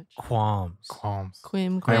 Very much. Qualms. Qualms.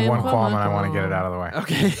 Quim, I have one qualm and I quim. want to get it out of the way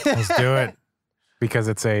Okay. Let's do it. because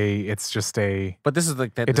it's just a. But this is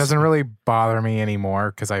like that. It doesn't really bother me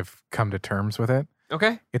anymore because I've come to terms with it.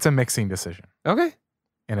 Okay. It's a mixing decision, Okay.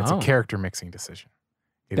 and it's Oh. a character mixing decision.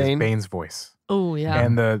 It is Bane? Bane's voice, Oh, yeah.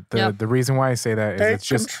 and the Yep. the reason why I say that is it's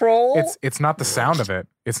just it's not the sound of it.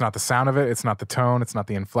 It's not the sound of it. It's not the tone. It's not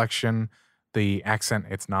the inflection, the accent.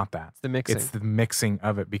 It's not that. The mixing. It's the mixing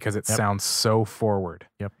of it because it Yep. sounds so forward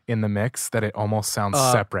Yep. in the mix that it almost sounds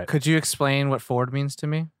separate. Could you explain what forward means to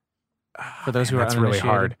me? For those who are That's really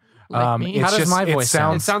hard. Like me. It's How does just, my it voice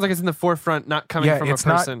sound? It sounds like it's in the forefront, not coming yeah, from it's a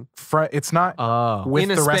person. not. It's not Oh, with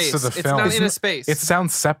in a the rest space. of the It's film. not in a space. It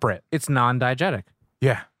sounds separate. it's non-diegetic.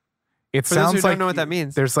 Yeah, it For those sounds who don't like know what that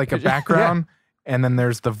means. there's like a Could you- background, and then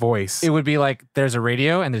there's the voice. It would be like there's a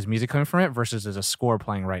radio and there's music coming from it versus there's a score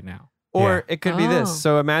playing right now. Or Yeah. it could be Oh. this.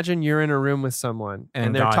 So imagine you're in a room with someone and,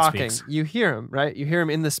 And they're God talking. speaks. You hear them, right? You hear them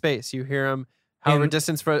in the space. You hear them however In-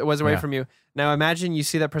 distance was away Yeah. from you. Now imagine you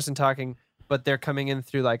see that person talking, but they're coming in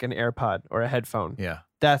through like an AirPod or a headphone. Yeah.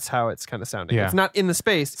 That's how it's kind of sounding. Yeah. It's not in the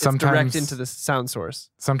space. It's Sometimes- direct into the sound source.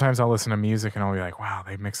 Sometimes I'll listen to music and I'll be like, wow,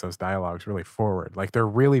 they mix those dialogues really forward. Like they're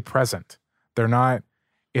really present. They're not,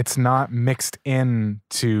 it's not mixed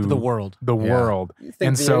into The world. the Yeah. world. You think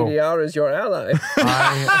And the so- ADR is your ally?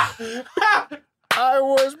 I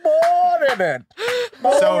was born in it.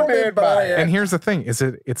 Molded by it. And here's the thing: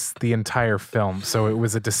 it's the entire film. So it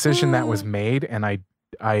was a decision that was made, and I'm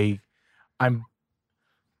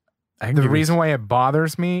I can the give you- reason why it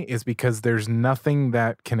bothers me is because there's nothing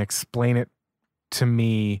that can explain it to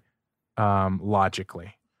me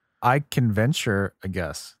logically. I can venture a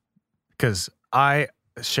guess because I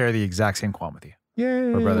share the exact same qualm with you.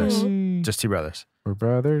 Yay! We're brothers. Just two brothers. We're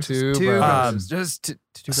brothers. Two brothers. brothers. Just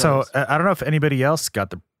two So brothers. I don't know if anybody else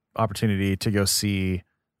got the opportunity to go see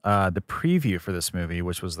the preview for this movie,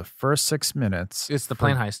 which was the first 6 minutes. It's the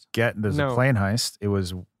plane heist. There's No. a plane heist. It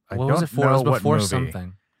was. I What don't was it for? know It was what before movie.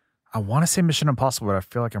 something. I want to say Mission Impossible, but I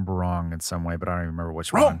feel like I'm wrong in some way, but I don't even remember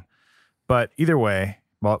which one. But either way,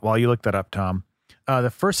 while you look that up, Tom,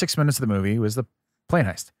 the first 6 minutes of the movie was the plane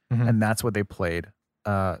heist, Mhm. and that's what they played.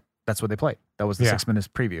 That's what they played. That was the Yeah. 6 minutes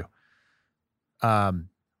preview.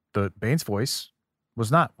 The Bane's voice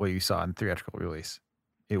was not what you saw in theatrical release.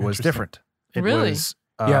 It was Interesting. different. It Really? was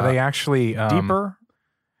Yeah, they actually deeper,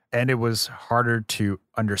 and it was harder to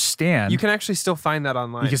understand. You can actually still find that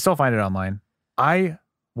online. You can still find it online. I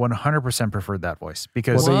 100% preferred that voice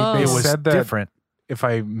because Well, they it was said that- different. If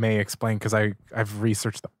I may explain, because I've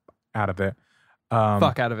researched out of it.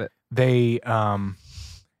 Fuck out of it. They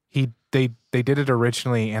they did it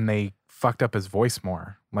originally, and they fucked up his voice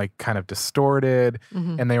more, like kind of distorted,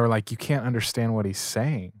 Mhm. and they were like, you can't understand what he's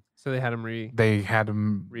saying. So they had him They had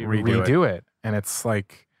him Redo redo it, and it's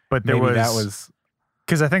like But there maybe was that was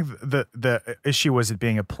because I think the issue was it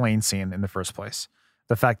being a plane scene in the first place.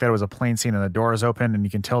 The fact that it was a plane scene and the door is open and you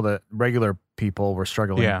can tell that regular people were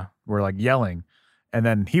struggling, Yeah. were like yelling, and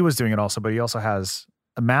then he was doing it also, but he also has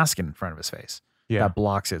a mask in front of his face yeah. that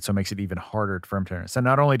blocks it, so it makes it even harder for him to understand. So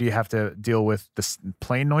not only do you have to deal with the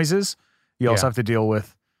plane noises, you also Yeah. have to deal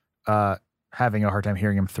with having a hard time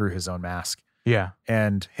hearing him through his own mask Yeah.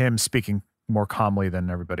 and him speaking more calmly than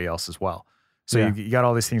everybody else as well. So Yeah. you got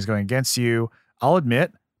all these things going against you. I'll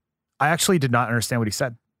admit, I actually did not understand what he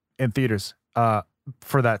said in theaters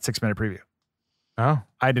for that 6 minute preview. Oh.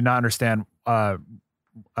 I did not understand. But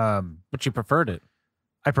you preferred it.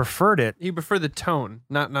 I preferred it. You prefer the tone,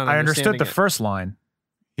 not I understood understanding the it. first line.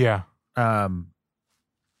 Yeah.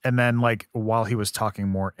 And then like while he was talking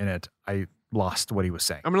more in it, I lost what he was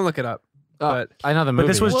saying. I'm gonna look it up. But I know the movie.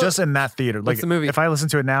 But this was Well, just in that theater. Like what's the movie? if I listen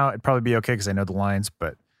to it now, it'd probably be okay because I know the lines.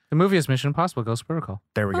 But the movie is Mission Impossible: Ghost Protocol.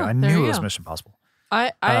 there we go. Oh, I there knew you it was go. Mission Impossible.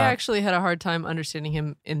 I actually had a hard time understanding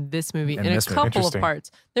him in this movie In in a this movie. couple of Interesting.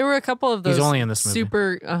 parts. There were a couple of those. He's only in this movie.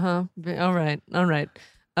 Super. All right. All right.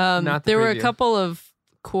 Not the There were a preview. couple of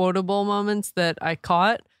quotable moments that I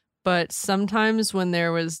caught, but sometimes when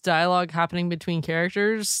there was dialogue happening between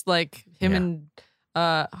characters, like him Yeah. and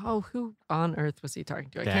who on earth was he talking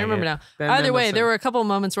to? I Dang can't remember it. now. Ben Either way, Mendelsohn. there were a couple of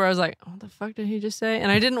moments where I was like, "What the fuck did he just say?" And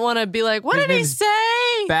I didn't want to be like, "What His did he name's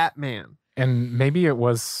say?" Batman. And maybe it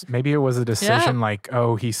was a decision like,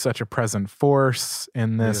 oh, he's such a present force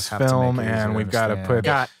in this just have to make film, it easier and to we've got to understand.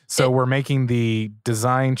 put. So we're making the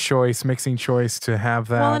design choice, mixing choice to have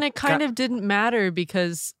that. Well, and it kind of didn't matter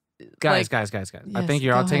because Guys. I Yes, think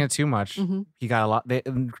you're go all taking ahead. it too much. Mhm. He got a lot.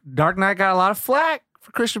 Dark Knight got a lot of flack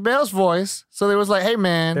for Christian Bale's voice, so they was like, "Hey,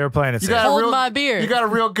 man, They were playing it You safe. got a hold real- my beer. you got a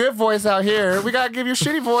real good voice out here. We gotta give you a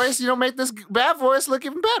shitty voice. Make this bad voice look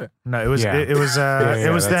even better." No, it was Yeah. it was Yeah,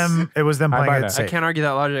 it was that's- them. It was them I buy playing it that. safe. I can't argue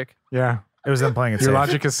that logic. yeah, It was them playing it your safe.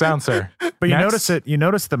 logic is sound, sir. But you Next. notice it. You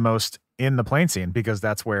notice the most in the plane scene because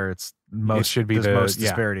that's where it's most. should be there's the- most yeah.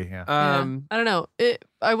 disparity. Yeah. Yeah. I don't know.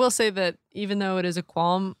 I will say that even though it is a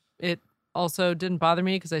qualm, it also didn't bother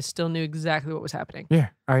me because I still knew exactly what was happening. Yeah,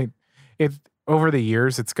 over the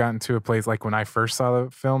years, it's gotten to a place like when I first saw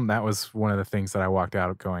the film, that was one of the things that I walked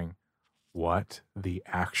out going, "What the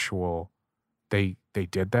actual? They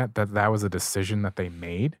did that? That was a decision that they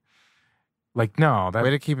made? Like, no, that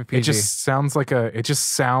Way to keep it PG. it just sounds like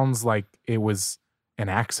it was an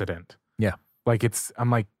accident. Yeah. Like I'm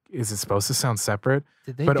like, is it supposed to sound separate?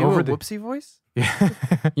 Did they But do over a the- whoopsie voice? Yeah.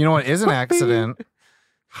 You know what is an Whoopee. accident?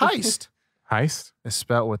 Heist Heist. is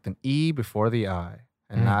spelled with an E before the I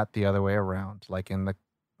and Mm. not the other way around, like in the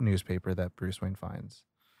newspaper that Bruce Wayne finds.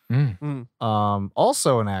 Mm.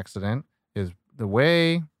 Also, an accident is the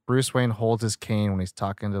way Bruce Wayne holds his cane when he's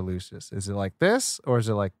talking to Lucius. Is it like this or is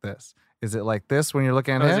it like this? Is it like this when you're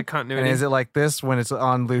looking at Oh, is him? it continuity? And is it like this when it's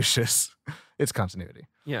on Lucius? It's continuity.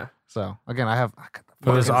 Yeah. So again, I got the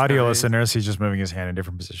For those Fucking audio stories. listeners, he's just moving his hand in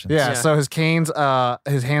different positions. Yeah, Yeah. so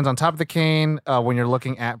his hands on top of the cane when you're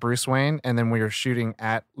looking at Bruce Wayne, and then when you're shooting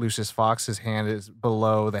at Lucius Fox, his hand is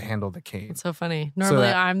below the handle of the cane. It's so funny. Normally,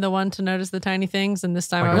 that- I'm the one to notice the tiny things, and this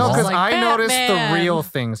time Like I a was No, mole? just because like, I noticed the "Batman!" real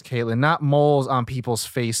things, Caitlin, not moles on people's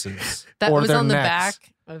faces. That or was their on the necks.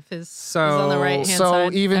 back of his. it was on the So- right hand So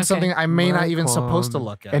side. even Okay. something I may not even supposed to Qualm.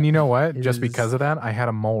 look at. And you know what? It Just is- because of that, I had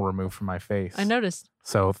a mole removed from my face. I noticed.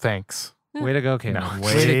 So thanks. way to go, Caitlin. No.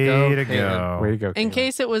 Way to go, to go. Way to go. In Caitlin.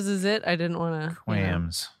 case it was a zit, I didn't want to.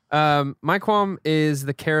 Quams. My qualm is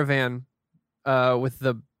the caravan with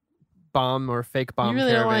the bomb or fake bomb. You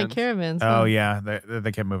really don't caravans. like caravans. Oh huh? yeah,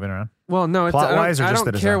 they kept moving around. Well, no, it's, Plot-wise or I just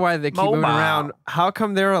don't the care design? why they keep moving Mobile. around. How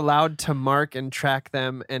come they're allowed to mark and track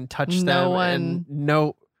them and touch No them? one- And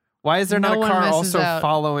no, why is there no not a one car messes also out.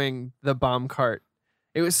 following the bomb cart?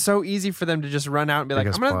 It was so easy for them to just run out and be like,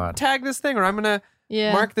 Biggest I'm gonna plot. tag this thing, or I'm gonna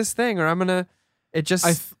Yeah. mark this thing, or I'm gonna. It just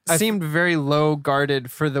I seemed very low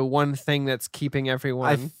guarded for the one thing that's keeping everyone.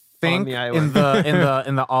 I think the in island.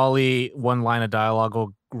 in the Ollie one line of dialogue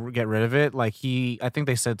will get rid of it. Like I think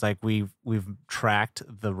they said like we've tracked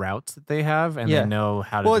the routes that they have and Yeah. they know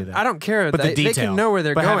how to well, do that. I don't care. But the they detail. can know where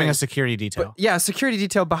they're but going. having a security detail. But yeah, security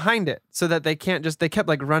detail behind it so that they can't just, they kept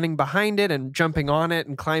like running behind it and jumping on it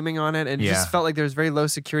and climbing on it. And it Yeah. just felt like there was very low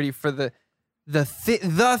security for the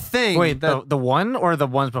thing. Wait, that, the one or the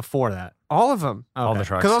ones before that? all of them. All the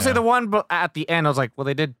trucks, Because I'll say yeah. the one, but at the end, I was like, well,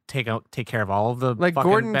 they did take care of all of the Like fucking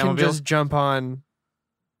Gordon can Batmobiles. just jump on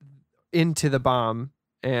into the bomb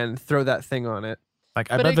and throw that thing on it.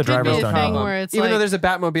 Like I But bet it the could be drivers a don't thing know. where it's Even like, though there's a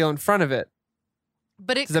Batmobile in front of it.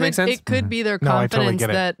 but it Does that make sense? It could be their No, I totally confidence get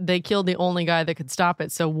it. that they killed the only guy that could stop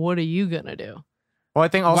it. So what are you gonna do? Well, I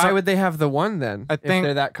think also Why would they have the one then? I if think-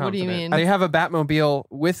 they're that What do you confident? mean? They have a Batmobile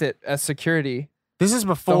with it as security this is the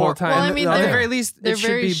before whole time. Well, I mean, at the they're- very least, They're it should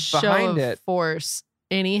very be show behind of it. force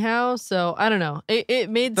anyhow. So I don't know. It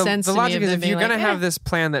made The sense. the to logic me of is them if being you're going to like, have eh. this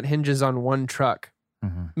plan that hinges on one truck,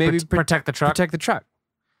 Mhm. maybe protect the truck. protect the truck.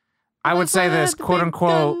 I would That's say why I this, had the quote big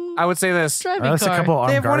unquote. gun I would say this. driving That's a car. couple They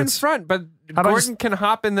armed have one in guards. front, but How about Gordon can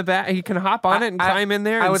hop in the back. He can hop on it and I- climb in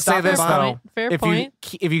there. I and would say stop the this, bomb. though. Fair If point.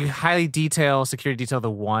 you highly detail security detail the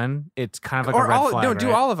one, it's kind of like a Or red all, flag. no, do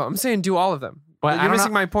right? all of them. I'm saying do all of them. But I You're don't missing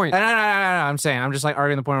know- my point. No, I'm saying I'm just like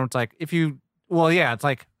arguing the point where it's like if you, well, yeah, it's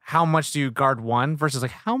like how much do you guard one versus like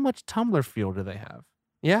how much tumbler fuel do they have?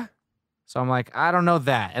 Yeah, So I'm like I don't know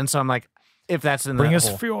that, and so I'm like if that's in Bring that us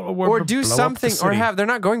whole, fuel or do something, or have. They're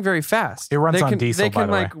not going very fast. It runs they on can, diesel, They by can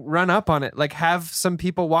the way. like run up on it. Like have some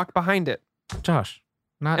people walk behind it Josh,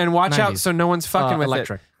 not and watch out 90s. so no one's fucking with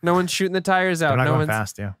electric. it. No one's shooting the tires out. They're not No going one's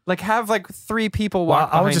fast. Yeah. like have like 3 people Well, walk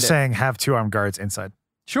I behind was just it. saying, have 2 armed guards inside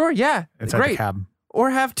Sure, yeah, the great. cab. Or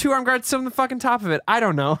have 2 armed guards sit on the fucking top of it. I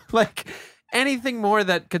don't know. Like anything more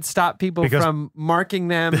that could stop people Because- from marking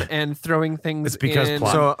them and throwing things It's because in.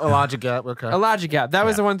 plot. So a logic gap. Okay. A logic gap. That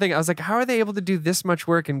was Yeah. the one thing. I was like, how are they able to do this much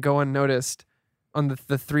work and go unnoticed on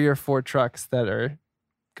the 3 or 4 trucks that are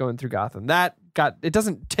going through Gotham? It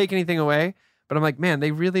doesn't take anything away, but I'm like, man,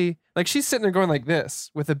 they really, like she's sitting there going like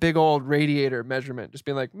this with a big old radiator measurement, just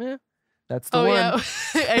being like, meh, that's the Oh one. yeah,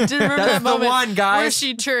 I did remember That's that the moment one, where guys.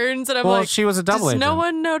 she turns and I'm well, like, she was a double does agent. no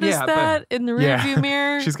one notice Yeah, but- that in the Yeah. rearview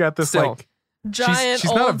mirror? She's got this Still. like Giant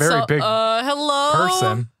she's not a old very big hello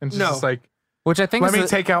person, and she's No. just like, Which I think let is me the-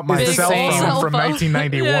 take out my Big cell phone cell from phone.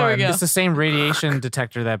 1991. There we go. It's the same radiation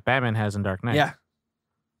detector that Batman has in Dark Knight. Yeah.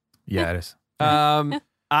 Yeah, it is.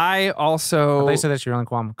 I also, They said that's your only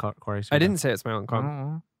qualm, Corey. I didn't say it's my own qualm.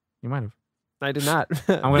 Oh, you might have. I did not.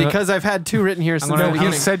 gonna- because I've had 2 written here since gonna- the No, he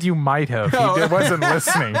beginning. said you might have. No. He wasn't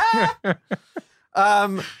listening.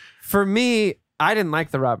 For me, I didn't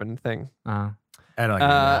like the Robin thing. Uh, I don't like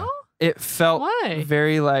Uh, it felt Why?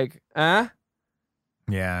 very like, it.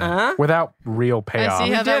 Yeah. Without real payoff. I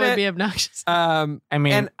see how We that did would it. be obnoxious. I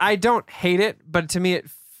mean, And I don't hate it, but to me,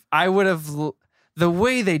 I would have the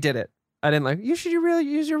way they did it. I didn't like. You should really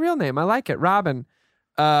use your real name. I like it, Robin.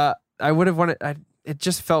 I would have wanted. It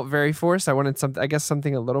just felt very forced. I wanted something. I guess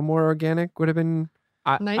something a little more organic would have been.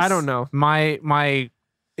 Nice. I don't know. my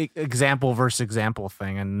example versus example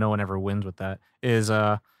thing, and no one ever wins with that, is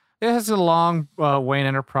it has a long Wayne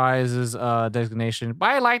Enterprises designation, but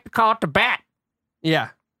I like to call it the Bat. Yeah.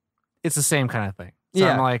 It's the same kind of thing. So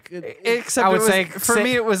Yeah. I'm like, Except I would it was, say for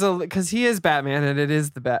me it was because he is Batman and it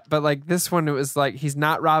is the Bat. But like this one, it was like he's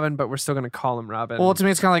not Robin, but we're still gonna call him Robin. well, to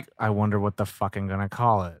me, it's kind of like I wonder what the fucking gonna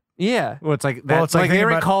call it. yeah. Well, it's like that. Well, it's like like they thinking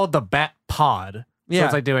already about- called the Bat Pod. So Yeah.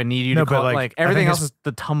 it's like, do I need you No, to but call it? like, Like I everything think else is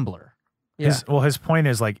the Tumblr. Yeah. His point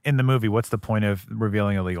is like in the movie, what's the point of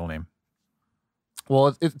revealing a legal name?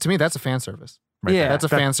 Well, to me, that's a fan service. Right Yeah. there. That's a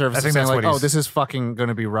fan service. I think saying that's like, what oh, he's- this is fucking going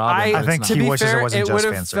to be Robin. I but I it's think not. to he be wishes fair, it wasn't just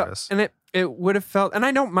would've fan felt- service. and it would have felt, and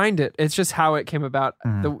I don't mind it. It's just how it came about.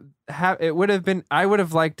 Mhm. It would have been. I would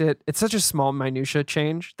have liked it. It's such a small minutia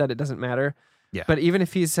change that it doesn't matter. Yeah. But even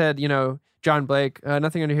if he said, John Blake,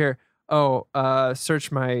 nothing under here. Oh,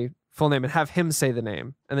 search my full name and have him say the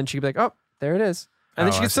name, and then she could be like, oh, there it is, and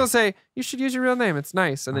then Oh, she I could still say, you should use your real name. It's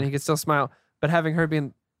nice, and then he could still smile. But having her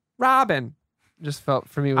being Robin just felt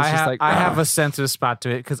for me was just like I have "Ugh." a sensitive spot to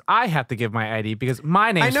it because I have to give my ID because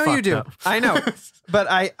my name's I know you fucked do. up. I know, but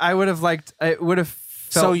I would have liked. It would have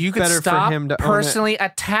felt So you could better stop for him to personally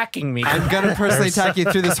attacking me. own it. I'm gonna personally attack you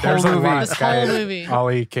through this whole There's a movie. lot, This whole guys. movie.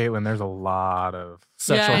 Ollie, Caitlin, there's a lot of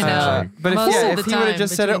Sexual I know. tension. But Most of if the he would have time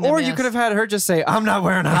just said it, between or them, you yes. could have had her just say, "I'm not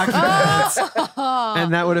wearing hockey pads,"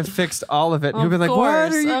 and that would have fixed all of it. And you'd Of been like, "What are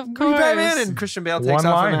course, you, of you Batman?" course. And Christian Bale takes one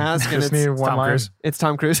off line. a mask, and Just it's need one Tom line. Cruise. it's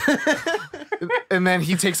Tom Cruise. And then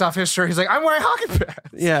he takes off his shirt. He's like, I'm wearing hockey pads.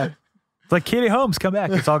 yeah. It's like Katie Holmes, come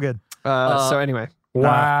back. It's all good. So anyway,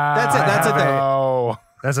 Wow. That's it, that's it there. Oh.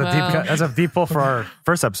 That's a Wow. deep cut. That's a deep pull for our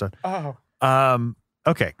first episode. Oh.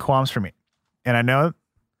 Okay, qualms for me. And I know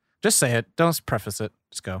Just say it. Don't preface it.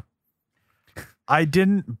 Just go. I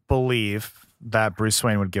didn't believe that Bruce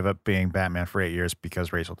Wayne would give up being Batman for 8 years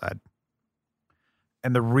because Rachel died.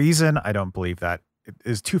 And the reason I don't believe that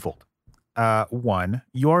is twofold. One,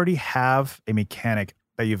 you already have a mechanic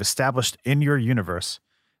that you've established in your universe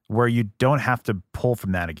where you don't have to pull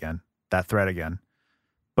from that thread again.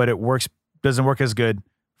 But it doesn't work as good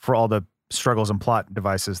for all the struggles and plot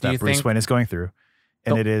devices Do you that Bruce think Wayne is going through.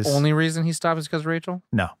 And The it is only reason he stopped is because of Rachel?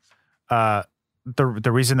 no.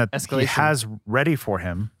 The reason that he Escalation. has ready for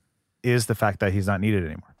him is the fact that he's not needed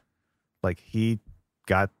anymore. Like he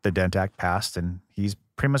got the Dent Act passed and he's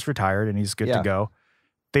pretty much retired and he's good Yeah. to go.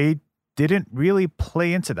 They didn't really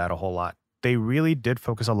play into that a whole lot. They really did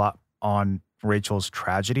focus a lot on Rachel's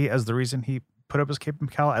tragedy as the reason he put up his cape and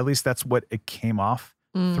cowl. At least that's what it came off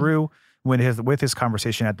Mm. through with his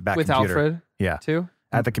conversation at the back with computer. Alfred, Yeah. too.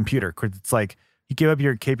 At the computer. 'Cause it's like you gave up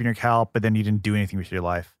your cape and your cowl, but then you didn't do anything with your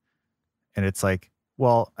life. And it's like,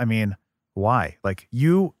 well, I mean, why? Like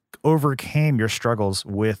you overcame your struggles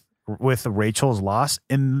with Rachel's loss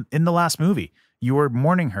in the last movie. You were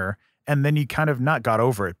mourning her, and then you kind of not got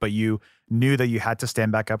over it, but you knew that you had to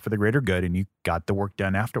stand back up for the greater good, and you got the work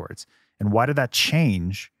done afterwards. And why did that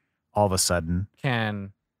change all of a sudden?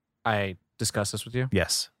 Can I discuss this with you?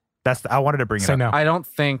 Yes, I wanted to bring it Say up. no. I don't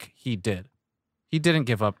think he did. He didn't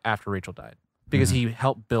give up after Rachel died because Mhm. he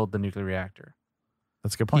helped build the nuclear reactor.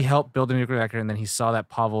 That's a good He point. helped build the nuclear reactor, and then he saw that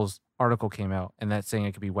Pavel's article came out, and that saying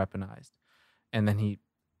it could be weaponized. And then he,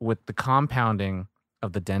 with the compounding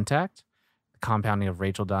of the Dent Act, the compounding of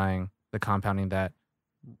Rachel dying, the compounding that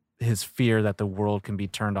his fear that the world can be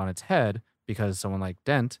turned on its head because someone like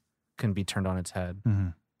Dent can be turned on its head.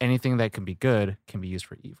 Mhm. Anything that can be good can be used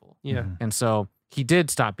for evil. Yeah. Mhm. And so he did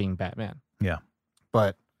stop being Batman. Yeah.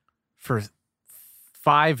 But for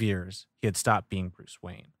 5 years, he had stopped being Bruce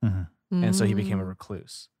Wayne. And so he became a Mm.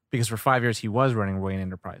 recluse. Because for 5 years, he was running Wayne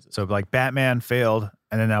Enterprises. So like Batman failed,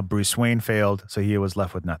 and then now Bruce Wayne failed, so he was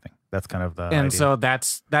left with nothing. That's kind of the and idea. so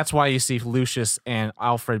that's why you see Lucius and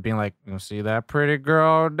Alfred being like, you see that pretty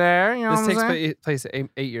girl there? You know This what I'm takes saying? place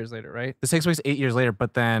 8 years later, right? This takes place 8 years later,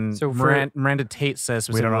 but then So for- Miranda Tate says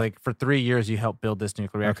We don't know. specifically, like, for 3 years you helped build this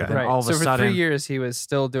nuclear reactor. Okay. Then Right. all of So a for sudden, 3 years, he was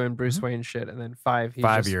still doing Bruce Wayne shit, and then 5 he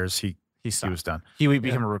 5 just- years he he stopped. was done. He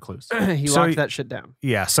became a recluse. he So locked he- that shit down.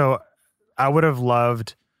 Yeah, so I would have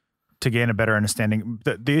loved to gain a better understanding.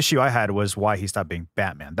 The issue I had was why he stopped being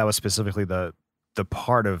Batman. That was specifically the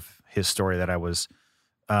part of his story that I was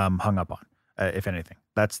hung up on, if anything.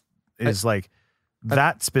 That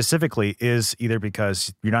specifically is either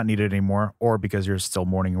because you're not needed anymore or because you're still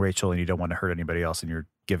mourning Rachel and you don't want to hurt anybody else and you're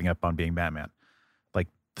giving up on being Batman. Like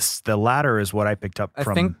the latter is what I picked up I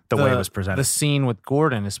from think the way it was presented. The scene with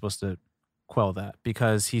Gordon is supposed to quell that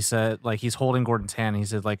because he said, like, he's holding Gordon's hand and he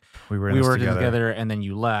said, like, we were, we were together and then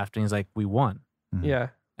you left. And he's like, we won. Mhm. Yeah.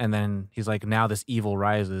 And then he's like, now this evil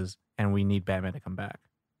rises and we need Batman to come back.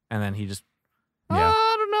 And then he just, Yeah.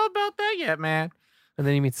 I don't know about that yet, man. And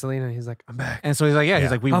then he meets Selena, and he's like, "I'm back." And so he's like, yeah, Yeah.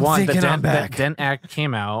 he's like, we I'm won. The thinking I'm Dent, back. Dent Act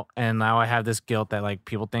came out, and now I have this guilt that like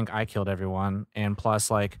people think I killed everyone. And plus,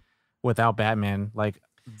 like, without Batman, like,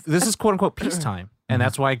 this is quote unquote peacetime. And Mhm.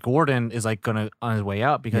 that's why Gordon is like gonna on his way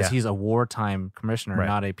out because Yeah. he's a wartime commissioner, Right.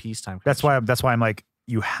 not a peacetime That's commissioner. why I'm like,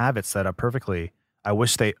 you have it set up perfectly. I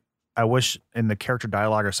wish in the character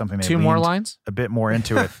dialogue or something they Two more leaned lines. a bit more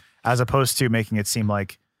into it, as opposed to making it seem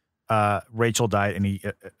like Rachel died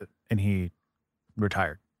and he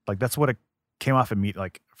retired. Like that's what it came off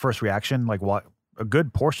like first reaction, like what a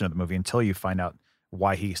good portion of the movie until you find out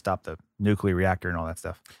why he stopped the nuclear reactor and all that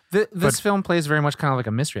stuff. This film plays very much kind of like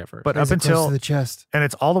a mystery at first. But up until the chest. and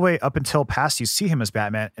it's all the way up until past you see him as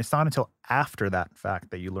Batman. It's not until after that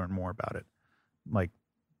fact that you learn more about it. Like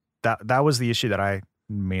that was the issue that I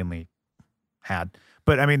mainly had.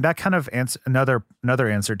 But I mean, that kind of another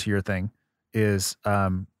answer to your thing is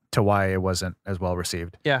to why it wasn't as well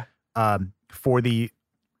received. Yeah.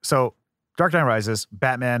 So Dark Knight Rises,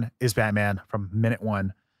 Batman is Batman from minute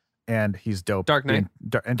one, and he's dope. Dark Knight.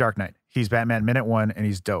 And Dark Knight. He's Batman minute one, and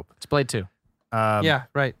he's dope. it's Blade 2. Yeah,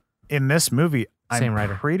 right. In this movie, Same I'm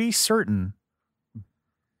writer. pretty certain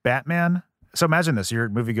Batman. So imagine this: you're a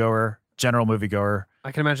moviegoer, general moviegoer.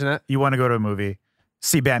 I can imagine that. You want to go to a movie,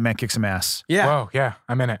 see Batman kick some ass. Yeah. Whoa, yeah,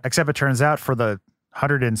 I'm in it. Except it turns out for the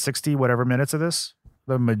 160 whatever minutes of this,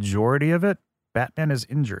 the majority of it, Batman is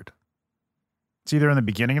injured. It's either in the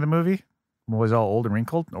beginning of the movie, when he's all old and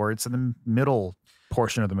wrinkled, or it's in the middle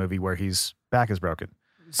portion of the movie where his back is broken.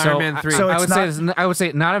 Iron Man 3. So I it's would not- say I would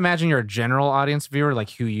say not imagine you're a general audience viewer like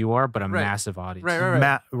who you are, but a Right. massive audience.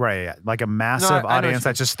 Right. Right, yeah. Like a massive No, I know what audience you mean.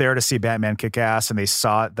 that's just there to see Batman kick ass, and they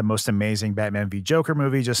saw the most amazing Batman v Joker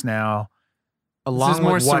movie just now. This is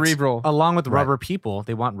more with cerebral. along with Right. rubber people,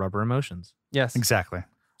 they want rubber emotions. Yes. Exactly.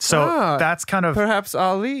 So Ah, that's kind of Perhaps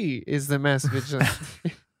Ali is the mask vigilante.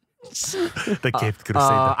 the Cape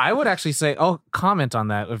Crusader. I would actually say, comment on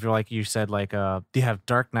that. If you're like you said, like you have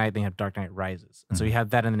Dark Knight, then you have Dark Knight Rises, and so you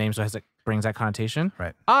have that in the name, so it has, like, brings that connotation.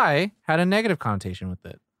 Right. I had a negative connotation with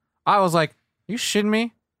it. I was like, you shitting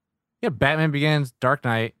me? Yeah, Batman Begins, Dark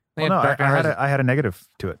Knight. Then Well, you no, have Dark Knight Rises. I had a negative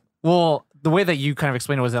to it. Well, the way that you kind of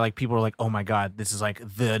explained it was that like people were like, "Oh my god, this is like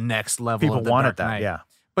the next level." People of the wanted Dark that, Knight. yeah.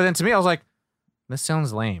 But then to me, I was like, "This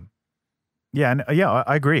sounds lame." Yeah, and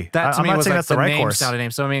I agree. That to I'm me not was saying like that's the the right name course. sounded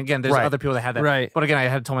name. So I mean, again, there's Right. other people that had that. Right. But again, I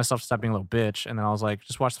had to tell myself to stop being a little bitch, and then I was like,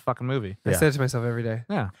 just watch the fucking movie. I Yeah. say it to myself every day.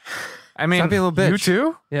 Yeah. I mean, Stop being a little bitch. You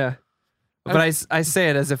too? Yeah. But I say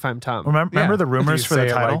it as if I'm Tom. Remember Yeah. the rumors You for the say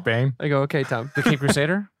it title? like Bane? I go, okay, Tom. the Cape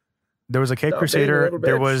Crusader. There was a Cape Stop being a Crusader. little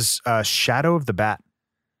There bitch. was Shadow of the Bat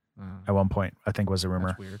at one point, I think was a rumor.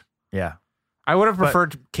 That's weird. Yeah. I would have But-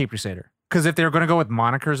 preferred Cape Crusader because if they were going to go with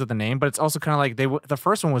monikers with the name, but it's also kind of like the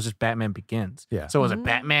first one was just Batman Begins. Yeah. So was it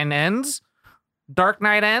Batman Ends, Dark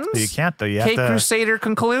Knight Ends? But you can't though. You Cape have to Crusader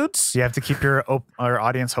concludes. you have to keep your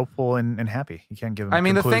audience hopeful and happy. You can't give them I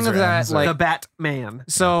mean, the thing concludes of or that, ends or- like- The Batman.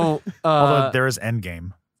 So, although there is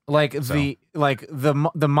Endgame. like So.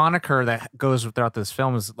 the moniker that goes throughout this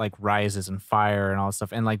film is like rises and fire and all that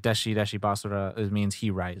stuff, and like Deshi Basura means he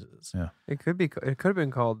rises. Yeah. It could have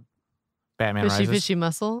been called Batman Fishy, rises. fishy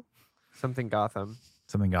muscle. something Gotham.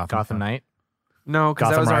 Something Gotham. Gotham Knight. No, because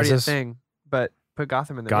that Gotham was already Rises. a thing. But put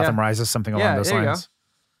Gotham in there. Gotham yeah. Rises, something Yeah, along those there you go. lines.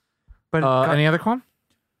 But Any other qualm?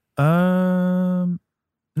 Um,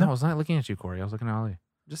 No, I was not looking at you, Corey. I was looking at Ali.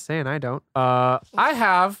 just saying, I don't. I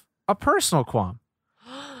have a personal qualm.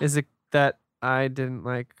 Is it that I didn't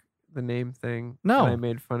like the name thing? No. And I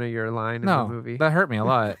made fun of your line in No, the movie. that hurt me a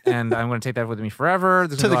lot, and I'm going to take that with me forever.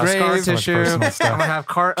 There's To gonna the be a lot of grave. scar So tissue. much I'm personal stuff. gonna have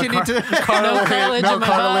No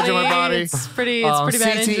cartilage, in, my body. It's pretty bad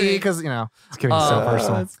CTE injury. because you know. It's getting so Uh,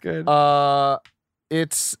 personal. That's good.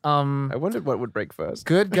 It's I wondered what would break first.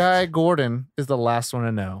 good guy Gordon is the last one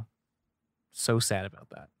to know. So sad about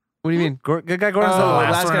that. What do you mean? Good guy Gordon's the Oh,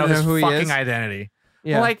 last last one to guy know to his know who he fucking is? identity.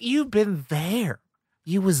 Yeah. Like you've been there.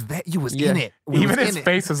 You was there. You was Yeah. in it. You Even was his in it.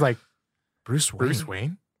 face was like, Bruce Wayne. Bruce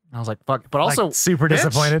Wayne? I was like, fuck. But also, like, super bitch.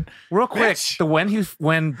 disappointed. real quick, Bitch. the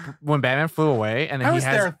when Batman flew away and then I he was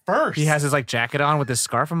has there first. he has his like jacket on with his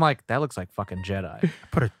scarf. I'm like, that looks like fucking Jedi.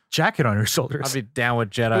 Put a jacket on your shoulders. I'd be down with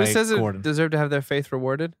Jedi. Who says it Gordon. deserve to have their faith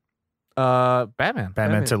rewarded? Batman. Batman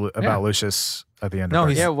Batman. to about Yeah. Lucius at the end. No, of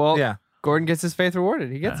he's Yeah, well, yeah. Gordon gets his faith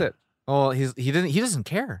rewarded. He gets it. Well, he doesn't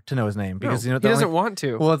care to know his name because No, you know he the doesn't only- want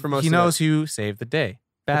to. Well, for most he of knows it. who saved the day.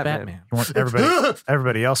 The Batman. He wants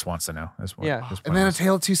everybody else wants to know. Is what, Yeah. his And point then a is.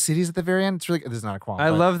 Tale of Two Cities at the very end. It's really this is not a qualm. I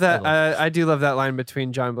but love that. love it. I do love that line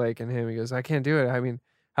between John Blake and him. He goes, "I can't do it. I mean,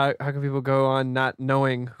 how can people go on not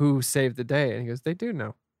knowing who saved the day?" And he goes, "They do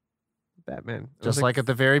know, Batman." I was Just like at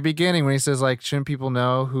the very beginning when he says like, shouldn't people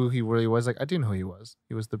know who he really was? Like, I do know who he was.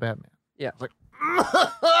 He was the Batman. Yeah. Like,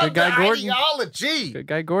 Good guy Gordon. ideology, good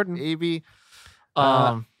guy Gordon. baby.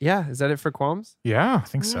 Yeah, is that it for qualms? Yeah. I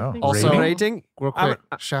think so. Also- Rating? Rating? Real I'm-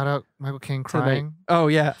 quick, shout out Michael Caine To the- crying. Oh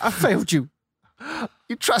yeah, I failed you.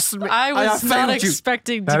 You trusted me. I was not failed you.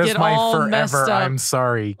 expecting to That is get my all messed forever up. I'm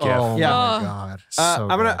sorry gift. Oh Yeah. my god. So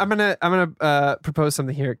I'm gonna propose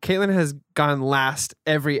something here. Caitlin has gone last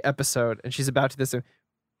every episode, and she's about to this.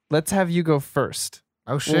 Let's have you go first.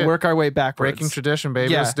 Oh shit. We'll work our way backwards. Breaking tradition,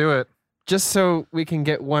 baby. Yeah. Let's do it. just so we can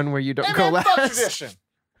get one where you don't go last.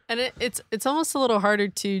 And it's almost a little harder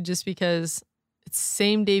too, just because it's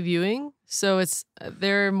same day viewing, so it's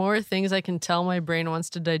there are more things I can tell my brain wants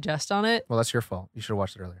to digest on it. Well, that's your fault. You should have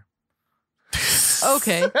watched it earlier.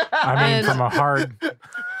 Okay, I mean, And- from a hard.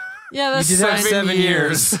 yeah, that's You did have fine. 7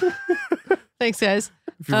 years. Thanks, guys.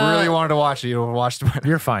 If you really Uh, wanted to watch it, you would have watched it.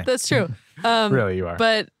 You're fine. That's true. Really, you are.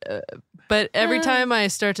 But every time I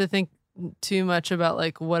start to think too much about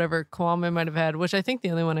like whatever qualm I might have had, which I think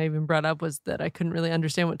the only one I even brought up was that I couldn't really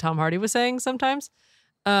understand what Tom Hardy was saying sometimes.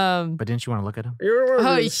 But didn't you want to look at him? You were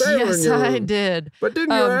Oh the same when yes, you were- I did. But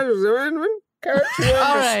didn't you Um, have Zimmerman? Can't you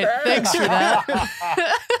All right, understand? thanks for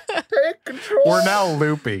that. Take control. We're now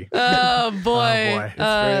loopy. Oh boy. boy, it's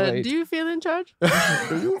very late. Do you feel in charge?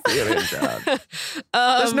 Do you feel in charge?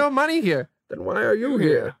 There's no money here. Then why are you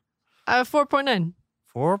here? 4.9.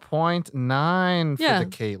 4.9 for Yeah. the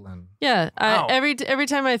Caitlin. Yeah. Wow. Every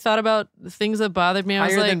time I thought about the things that bothered me, I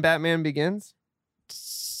was Higher like, than Batman Begins.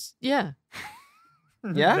 yeah.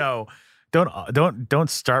 Yeah. No. Don't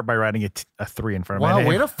start by writing a 3 in front of my Wow, name.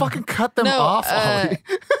 way to fucking cut them No, off, Ollie.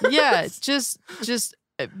 Yeah, just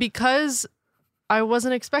because I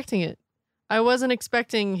wasn't expecting it. I wasn't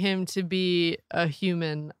expecting him to be a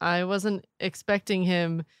human. I wasn't expecting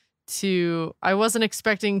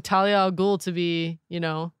Talia al Ghul to be,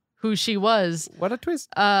 who she was. What a twist.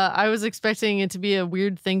 I was expecting it to be a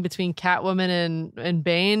weird thing between Catwoman and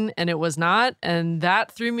Bane, and it was not, and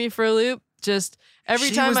that threw me for a loop. Just every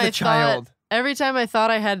She time was the child. every time I thought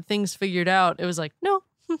I had things figured out, it was like, no.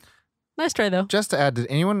 Nice try though. Just to add, did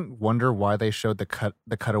anyone wonder why they showed the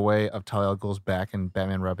cutaway of Talia al Ghul's back and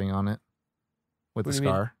Batman rubbing on it with What the do you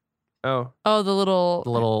mean? scar? Oh, Oh, the little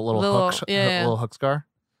The hook, yeah. little hook scar?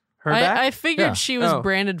 her back. I figured Yeah. she was Oh.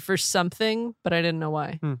 branded for something, but I didn't know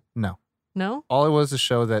why. No. No? All it was to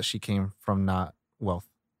show that she came from not wealth.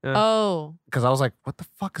 Yeah. Oh. Because I was like, what the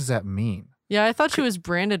fuck does that mean? Yeah, I thought she was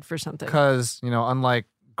branded for something. Because, unlike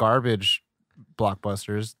garbage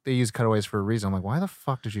blockbusters, they use cutaways for a reason. I'm like, why the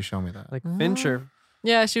fuck did you show me that? Like Fincher.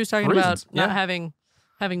 Yeah, she was talking For about reasons. not Yeah.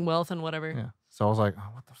 having wealth and whatever. Yeah. So I was like, oh,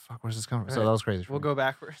 what the fuck? Where's this coming from? So Right. that was crazy. For We'll me. go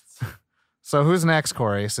backwards. So who's next,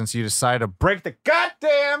 Corey? Since you decided to break the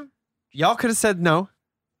goddamn. Y'all could have said no.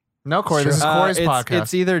 No, Corey. This is Corey's it's, podcast.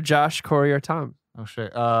 It's either Josh, Corey, or Tom. Oh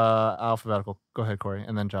shit. Alphabetical. Go ahead, Corey,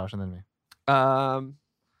 and then Josh, and then me.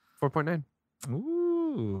 4.9.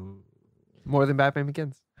 Ooh. More than Batman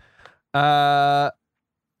Begins.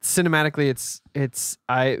 Cinematically,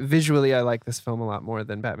 I visually like this film a lot more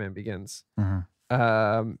than Batman Begins.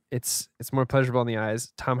 Mhm. It's more pleasurable in the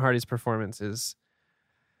eyes. Tom Hardy's performance is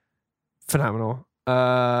phenomenal.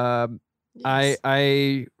 Yes.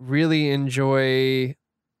 I really enjoy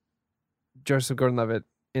Joseph Gordon-Levitt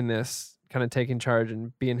in this, kind of taking charge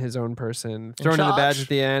and being his own person. Throwing in the badge charge. at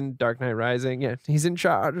the end, Dark Knight Rising. Yeah, he's in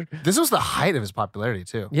charge. This was the height of his popularity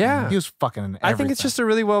too. Yeah. He was fucking in everything. I think it's just a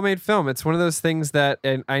really well-made film. It's one of those things that,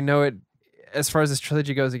 and I know it, as far as this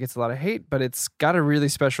trilogy goes, it gets a lot of hate, but it's got a really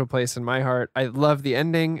special place in my heart. I love the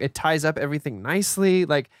ending. It ties up everything nicely.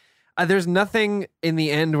 Like, there's nothing in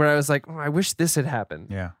the end where I was like, oh, I wish this had happened.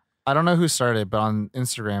 Yeah. I don't know who started, but on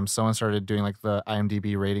Instagram, someone started doing like the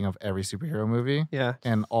IMDb rating of every superhero movie, Yeah,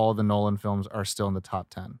 and all the Nolan films are still in the top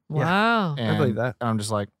 10. Wow. And I believe that. I'm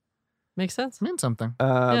just like, Makes sense. it means something.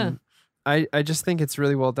 Yeah. I just think it's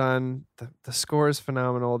really well done. The score is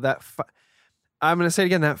phenomenal. I'm gonna say it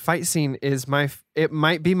again. That fight scene is it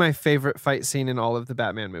might be my favorite fight scene in all of the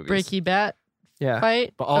Batman movies. Breaky bat Yeah.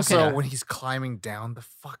 fight. But also Okay. when he's climbing down the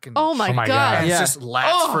fucking Oh my Oh my god. God. and Yeah. it's just lats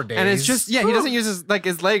Oh, for days. And it's just, he doesn't use his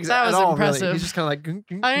legs That at was all. Really. impressive. He's just kind of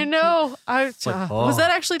like. I know. like, oh. Was that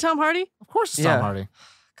actually Tom Hardy? Of course it's Yeah. Tom Hardy.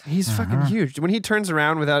 He's fucking huge. When he turns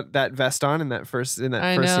around without that vest on in that first scene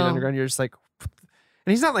I underground, know. you're just like, and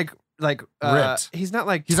he's not like Ripped. He's not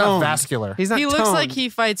like He's toned. not vascular. He's not. He looks toned. like he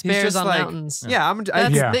fights He's bears just on like- mountains. Yeah,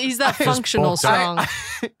 That's, Yeah. He's that functional bulked up.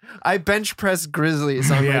 strong. I bench press grizzlies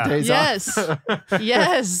on Yeah. my days off. Yes.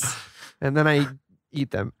 Yes. And then I eat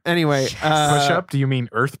them. Anyway, Push up? Do you mean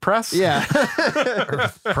earth press? Yeah.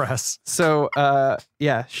 Press. So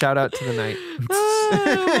yeah, shout out to the night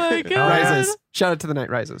Oh my god. rises. Shout out to the night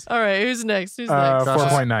rises. All right, who's next? Who's next?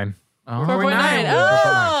 4.9. Oh, 4.9. 4.9.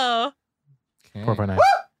 Oh. okay. 4.9.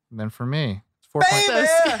 Then for me, it's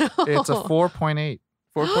 4.8. So It's a 4.8.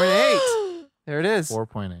 4.8. There it is.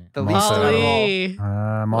 4.8. The I'm least also- out of all. Ollie.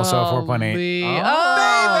 I'm also a 4.8. Ollie. Oh,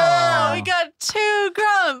 Oh, baby. we got 2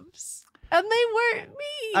 grumps. And they weren't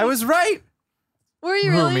me. I was right. Were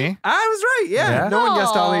you Who, really? me? I was right. Yeah. Yeah? No one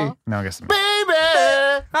guessed Aw. Ali. No, I guess. Baby,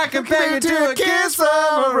 I can beg you to a kiss from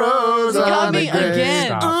a rose. You got on me a grave. again.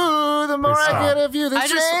 Stop. Ooh, the more I Stop. get of you, the I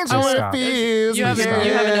just- stranger I wanna- it feels. You have a Stop. note,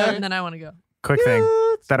 Yeah. and then I want to go. Quick thing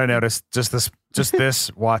that I noticed just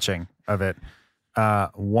this watching of it.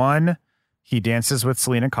 One, He dances with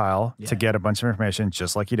Selena Kyle Yeah. to get a bunch of information,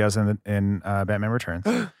 just like he does in Batman Returns.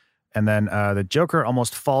 And then the Joker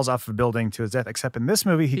almost falls off a building to his death, except in this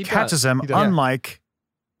movie, he He catches him, He does. unlike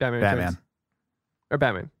Batman. Batman. Returns. Or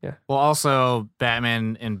Batman. Yeah. Well, also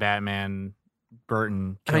Batman and Batman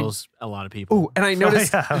Burton And I- kills a lot of people. Oh, and I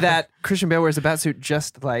noticed Yeah. that Christian Bale wears a batsuit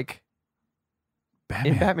just like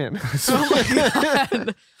in Batman. Oh my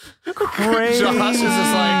God. Crazy. Josh is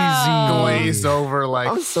just like glazed over, like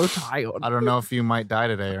I'm so tired. I don't know if you might die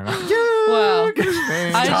today or not. Wow.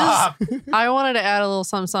 Stop. I wanted to add a little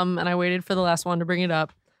something, and I waited for the last one to bring it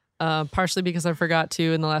up, partially because I forgot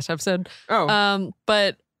to in the last episode. Oh,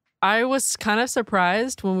 But I was kind of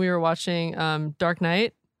surprised when we were watching Dark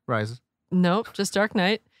Knight. Rises. Nope, just Dark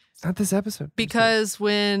Knight. it's not this episode. Because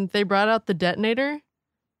when they brought out the detonator,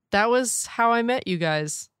 that was how I met you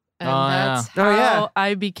guys. And Oh, yeah. that's Oh, how yeah.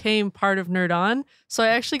 I became part of Nerd On. So I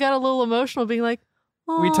actually got a little emotional being like,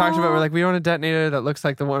 we talked about, "Aw." we're like, we want a detonator that looks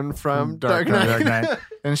like the one from Dark Knight. Dark Knight.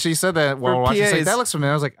 And she said that while For we're watching. She's like, PAs. that looks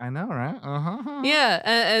familiar. I was like, I know, right? Uh-huh. Yeah,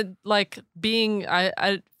 and like being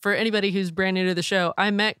I for anybody who's brand new to the show,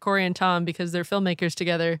 I met Corey and Tom because they're filmmakers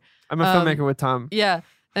together. I'm a filmmaker with Tom. Yeah,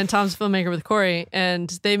 and Tom's a filmmaker with Corey, and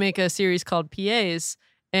they make a series called PAs,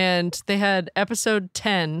 and they had episode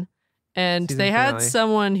 10, and Season they had finale.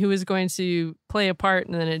 someone who was going to play a part,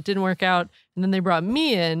 and then it didn't work out, and then they brought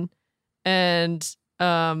me in, and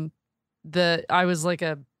I was like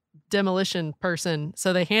a demolition person,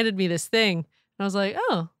 so they handed me this thing, and I was like,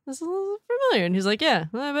 oh, this is a little familiar, and he's like, yeah,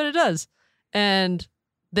 well, I bet it does, and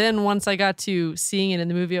then once I got to seeing it in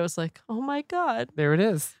the movie, I was like, oh my God, There it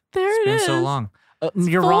is. there It's it been is. so long. It's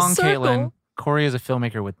You're full wrong, circle. Caitlin. Corey is a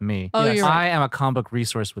filmmaker with me. Oh, Yes. you're right. I am a comic book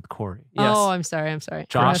resource with Corey. Yes. Oh, I'm sorry. I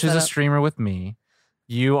Josh messed is that a up. streamer with me.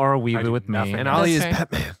 You are a I weebie do with me. nothing. And That's Ollie is right.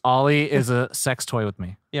 Batman. Ollie is a sex toy with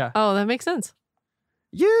me. Yeah. Oh, that makes sense.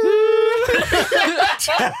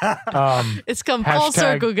 It's come full Hashtag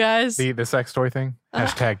circle, guys. the sex toy thing.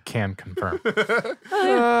 Hashtag can confirm.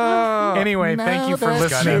 Oh. Anyway, thank you for that's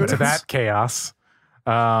listening to evidence. that chaos.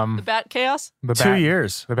 The Bat Chaos? The 2 bat-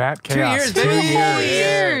 years. The bat 2 chaos. years, 2 baby. 2 years.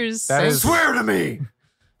 years. That is to me.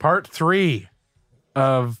 part 3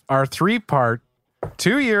 of our 3-part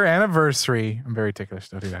 2-year anniversary. I'm very ticklish.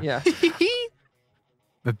 Don't do that. Yeah.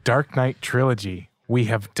 The Dark Knight trilogy. We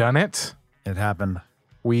have done it. It happened.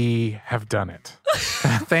 We have done it.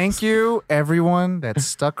 Thank you, everyone that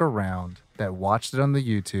stuck around, that watched it on the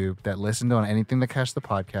YouTube, that listened on anything that catch the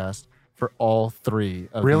podcast for all 3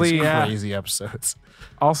 of Really, these yeah. crazy episodes.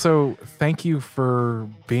 Also, thank you for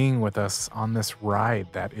being with us on this ride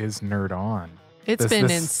that is Nerd On. It's This- been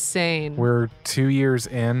this- insane. We're 2 years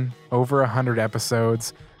in, over 100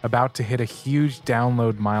 episodes, about to hit a huge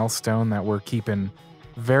download milestone that we're keeping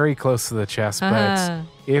very close to the chest. But Ah.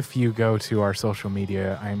 if you go to our social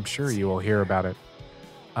media, I'm sure you will hear about it.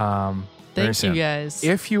 Very Thank you soon. guys.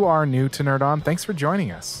 If you are new to Nerd On, thanks for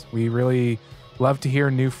joining us. We really love to hear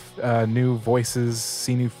new voices,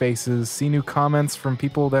 see new faces, see new comments from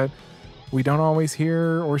people that we don't always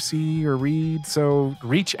hear or see or read. So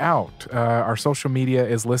reach out. Our social media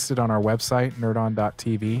is listed on our website,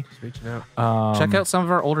 nerdon.tv. Reaching out. Check out some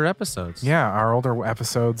of our older episodes. Yeah, our older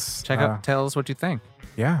episodes. Check out, tell us what you think.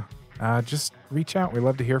 Yeah. Just reach out. We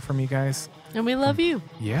love to hear from you guys. and we love you.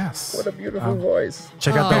 Yes. What a beautiful voice.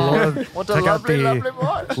 Check out the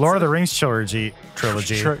Aw. Lord of the Rings trilogy.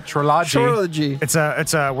 Trilogy. Trilogy. Trilogy. It's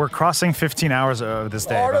a. We're crossing 15 hours of this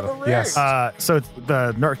day. by the way. Yes. So it's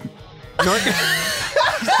the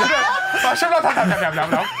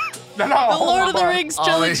The Lord of the Rings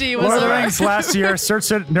trilogy was Lord of the a Rings last year.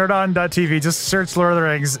 Search it nerdon.tv. Just search Lord of the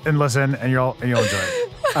Rings and listen, and you'll enjoy it.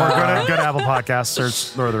 Or go to Apple Podcasts.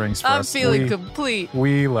 Search Lord of the Rings for I'm us. feeling We- complete.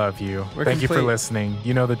 We love you. We're Thank you for complete. listening.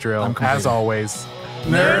 You know the drill. I'm complete. As always.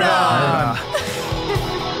 Nerd on.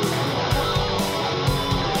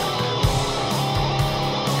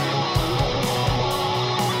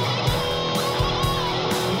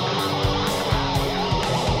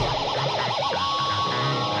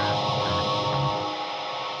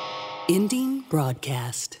 Ending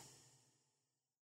broadcast.